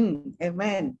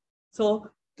 Amen. So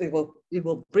it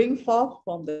will bring forth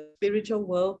from the spiritual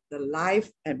world the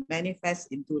life and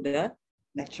manifest into the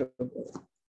natural world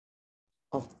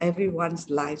of everyone's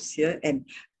lives here and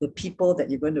the people that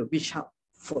you're going to reach out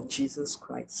for Jesus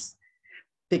Christ.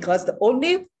 Because the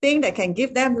only thing that can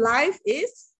give them life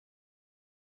is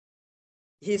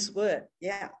His word.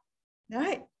 Yeah,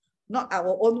 right? Not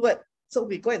our own word. So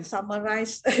we go and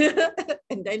summarize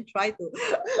and then try to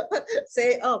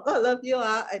say, oh, God love you,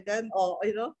 and then, or,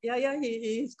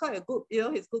 he's quite a good,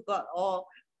 he's good God, or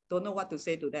don't know what to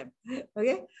say to them.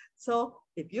 Okay, so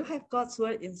if you have God's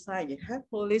word inside, you have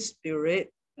Holy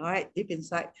Spirit, all right, deep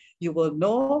inside, you will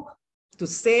know to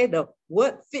say the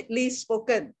word fitly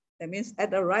spoken. That means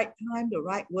at the right time, the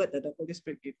right word that the Holy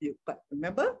Spirit gives you. But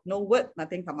remember, no word,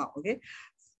 nothing come out, okay?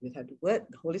 You have the word,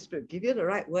 the Holy Spirit give you the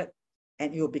right word,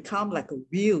 and you will become like a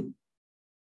wheel,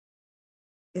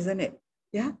 isn't it?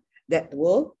 Yeah, that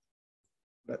will,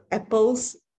 the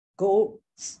apples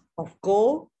of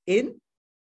gold in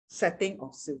setting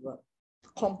of silver.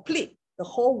 Complete the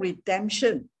whole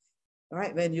redemption, all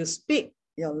right? When you speak,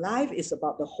 your life is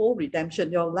about the whole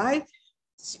redemption. Your life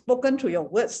spoken through your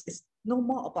words is no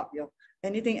more about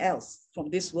anything else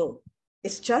from this world.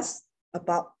 It's just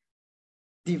about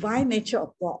divine nature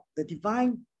of God, the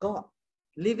divine God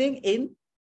living in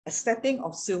a setting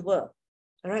of silver,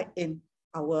 all right, in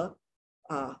our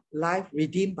life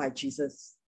redeemed by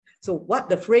Jesus. So what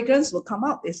the fragrance will come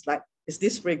out is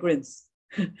this fragrance.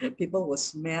 People will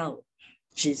smell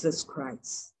Jesus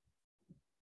Christ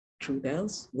through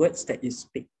those words that you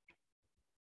speak.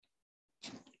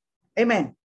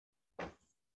 Amen.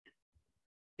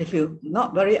 If you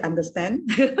not very understand,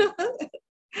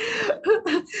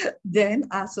 then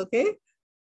ask, okay?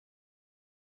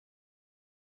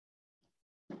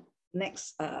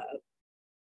 Next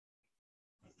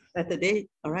Saturday,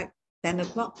 all right, 10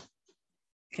 o'clock,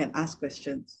 can ask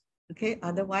questions, okay?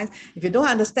 Otherwise, if you don't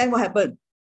understand what happened,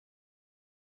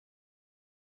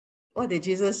 what did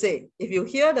Jesus say? If you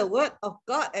hear the word of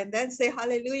God and then say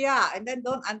hallelujah and then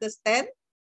don't understand,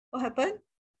 what happened?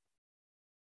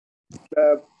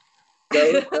 The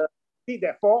seed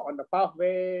that fall on the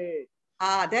pathway.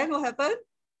 Then what happened?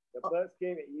 The birds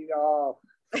came and eat off.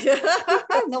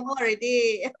 No more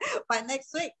already. By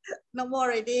next week, no more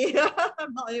already.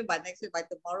 Not only by next week, by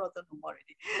tomorrow, so no more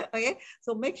already. Okay,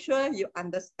 so make sure you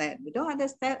understand. You don't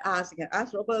understand, ask. You can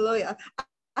ask Robert Loy,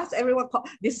 ask everyone.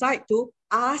 Decide to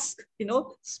ask.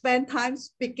 Spend time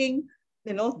speaking.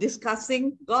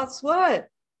 Discussing God's word,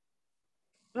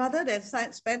 rather than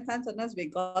spend time sometimes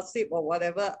with gossip or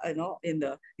whatever. In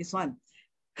this one.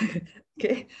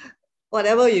 Okay,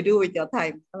 whatever you do with your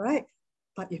time. All right,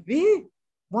 but if we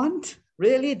want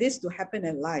really this to happen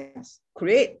in lives,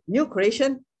 create new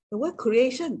creation. The word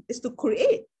creation is to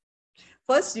create.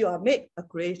 First, you are made a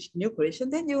new creation,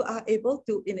 then you are able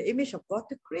to, in the image of God,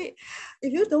 to create.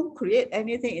 If you don't create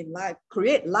anything in life,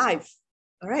 create life,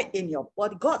 all right, in your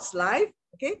body, God's life,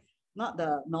 okay, not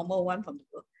the normal one from the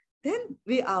world, then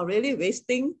we are really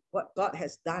wasting what God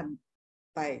has done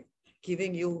by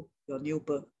giving you your new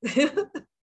birth.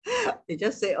 You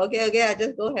just say, okay, I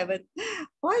just go heaven.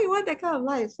 Why you want that kind of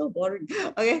life? It's so boring.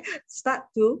 Okay, start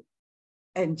to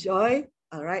enjoy,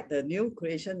 all right, the new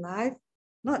creation life.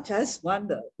 Not just want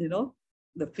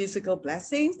the physical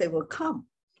blessings that will come,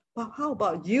 but how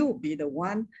about you be the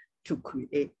one to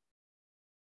create?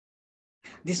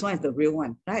 This one is the real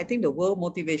one, right? I think the world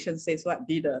motivation says what?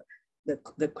 Be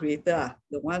the creator,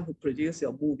 the one who produced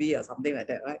your movie or something like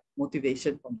that, right?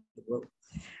 Motivation from the world.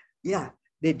 Yeah.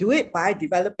 They do it by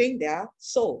developing their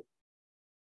soul,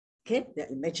 okay, their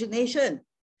imagination.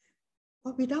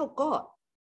 But without God,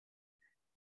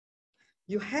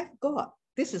 you have God.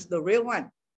 This is the real one.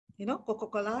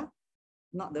 Coca-Cola,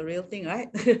 not the real thing,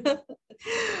 right? The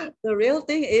real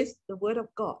thing is the word of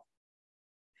God.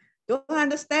 Don't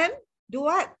understand? Do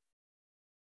what?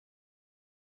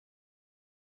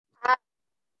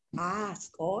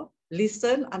 Ask or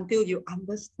listen until you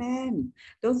understand.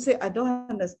 Don't say, I don't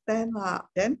understand.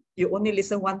 Then you only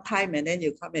listen one time and then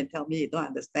you come and tell me you don't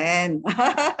understand.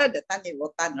 The time you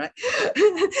rotan, right?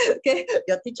 Okay,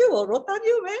 your teacher will rotan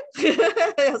you,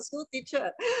 man. Your school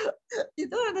teacher. You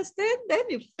don't understand, then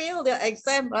you fail the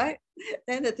exam, right?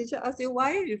 Then the teacher asks you,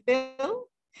 why you fail?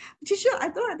 Teacher, I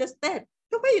don't understand.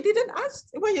 So why you didn't ask?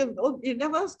 Why you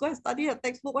never go and study a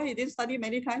textbook? Why you didn't study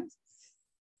many times?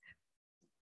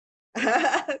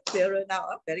 Clearer now,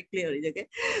 very clear. Okay,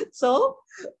 so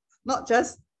not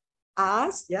just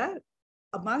ask, yeah,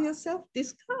 among yourself,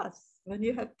 discuss when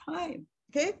you have time.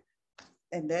 Okay,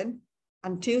 and then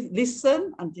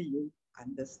listen until you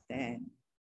understand.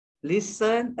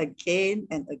 Listen again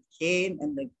and again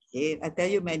and again. I tell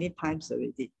you many times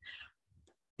already.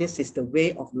 This is the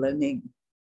way of learning.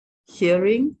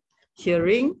 Hearing,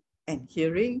 hearing, and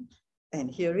hearing,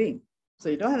 and hearing. So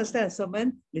you don't understand a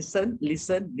sermon, listen,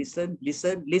 listen, listen,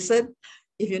 listen, listen.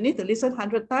 if you need to listen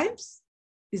 100 times,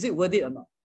 is it worth it or not?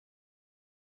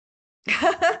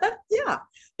 Yeah,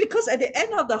 because at the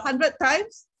end of the 100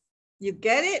 times, you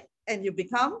get it and you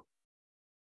become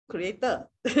creator.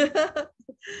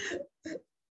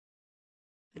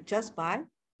 Just by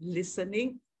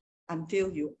listening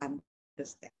until you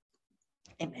understand.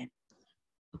 Amen.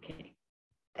 Okay,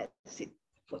 that's it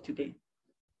for today.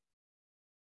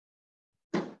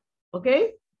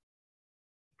 Okay.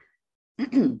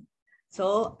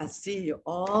 So I see you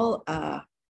all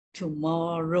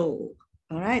tomorrow.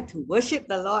 All right, to worship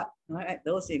the Lord. All right,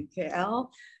 those in KL,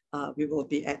 we will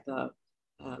be at the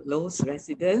Lowe's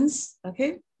residence.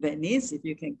 Okay, Venice, if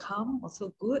you can come,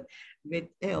 also good. With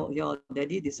your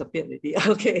daddy disappeared already.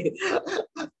 Okay,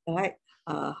 all right.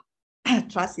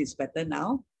 Trust is better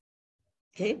now.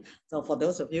 Okay, so for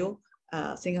those of you,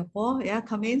 Singapore, yeah,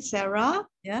 come in, Sarah,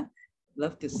 yeah,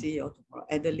 love to see you tomorrow.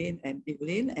 Adeline and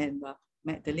Evelyn and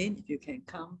Magdalene, if you can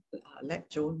come, let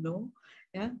Joe know.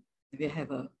 Yeah, we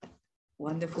have a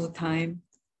wonderful time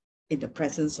in the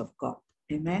presence of God.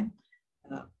 Amen.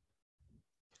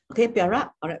 Okay,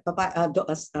 Piara. All right, bye-bye.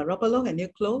 Robert Long, can you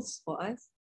close for us?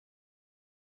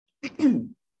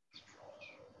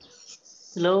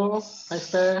 Hello,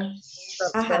 Pastor.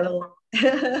 Hello.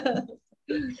 Okay,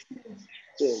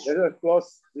 let us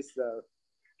close this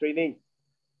training.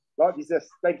 Lord Jesus,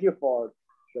 thank you for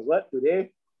the word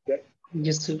today that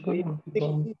Just to we take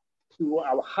it to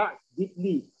our heart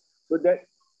deeply so that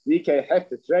we can have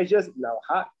the treasures in our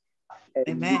heart and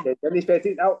Amen. we can manifest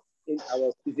it out in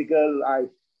our physical life.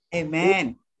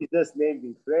 Amen. In Jesus' name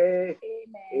we pray.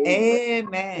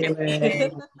 Amen.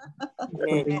 Amen.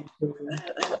 Amen.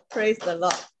 Praise the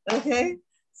Lord. Okay.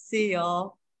 See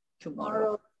y'all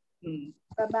tomorrow.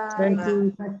 Bye-bye. Thank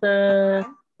you, Pastor.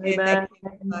 Okay, Bye-bye.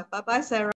 thank you. Bye-bye, Sarah.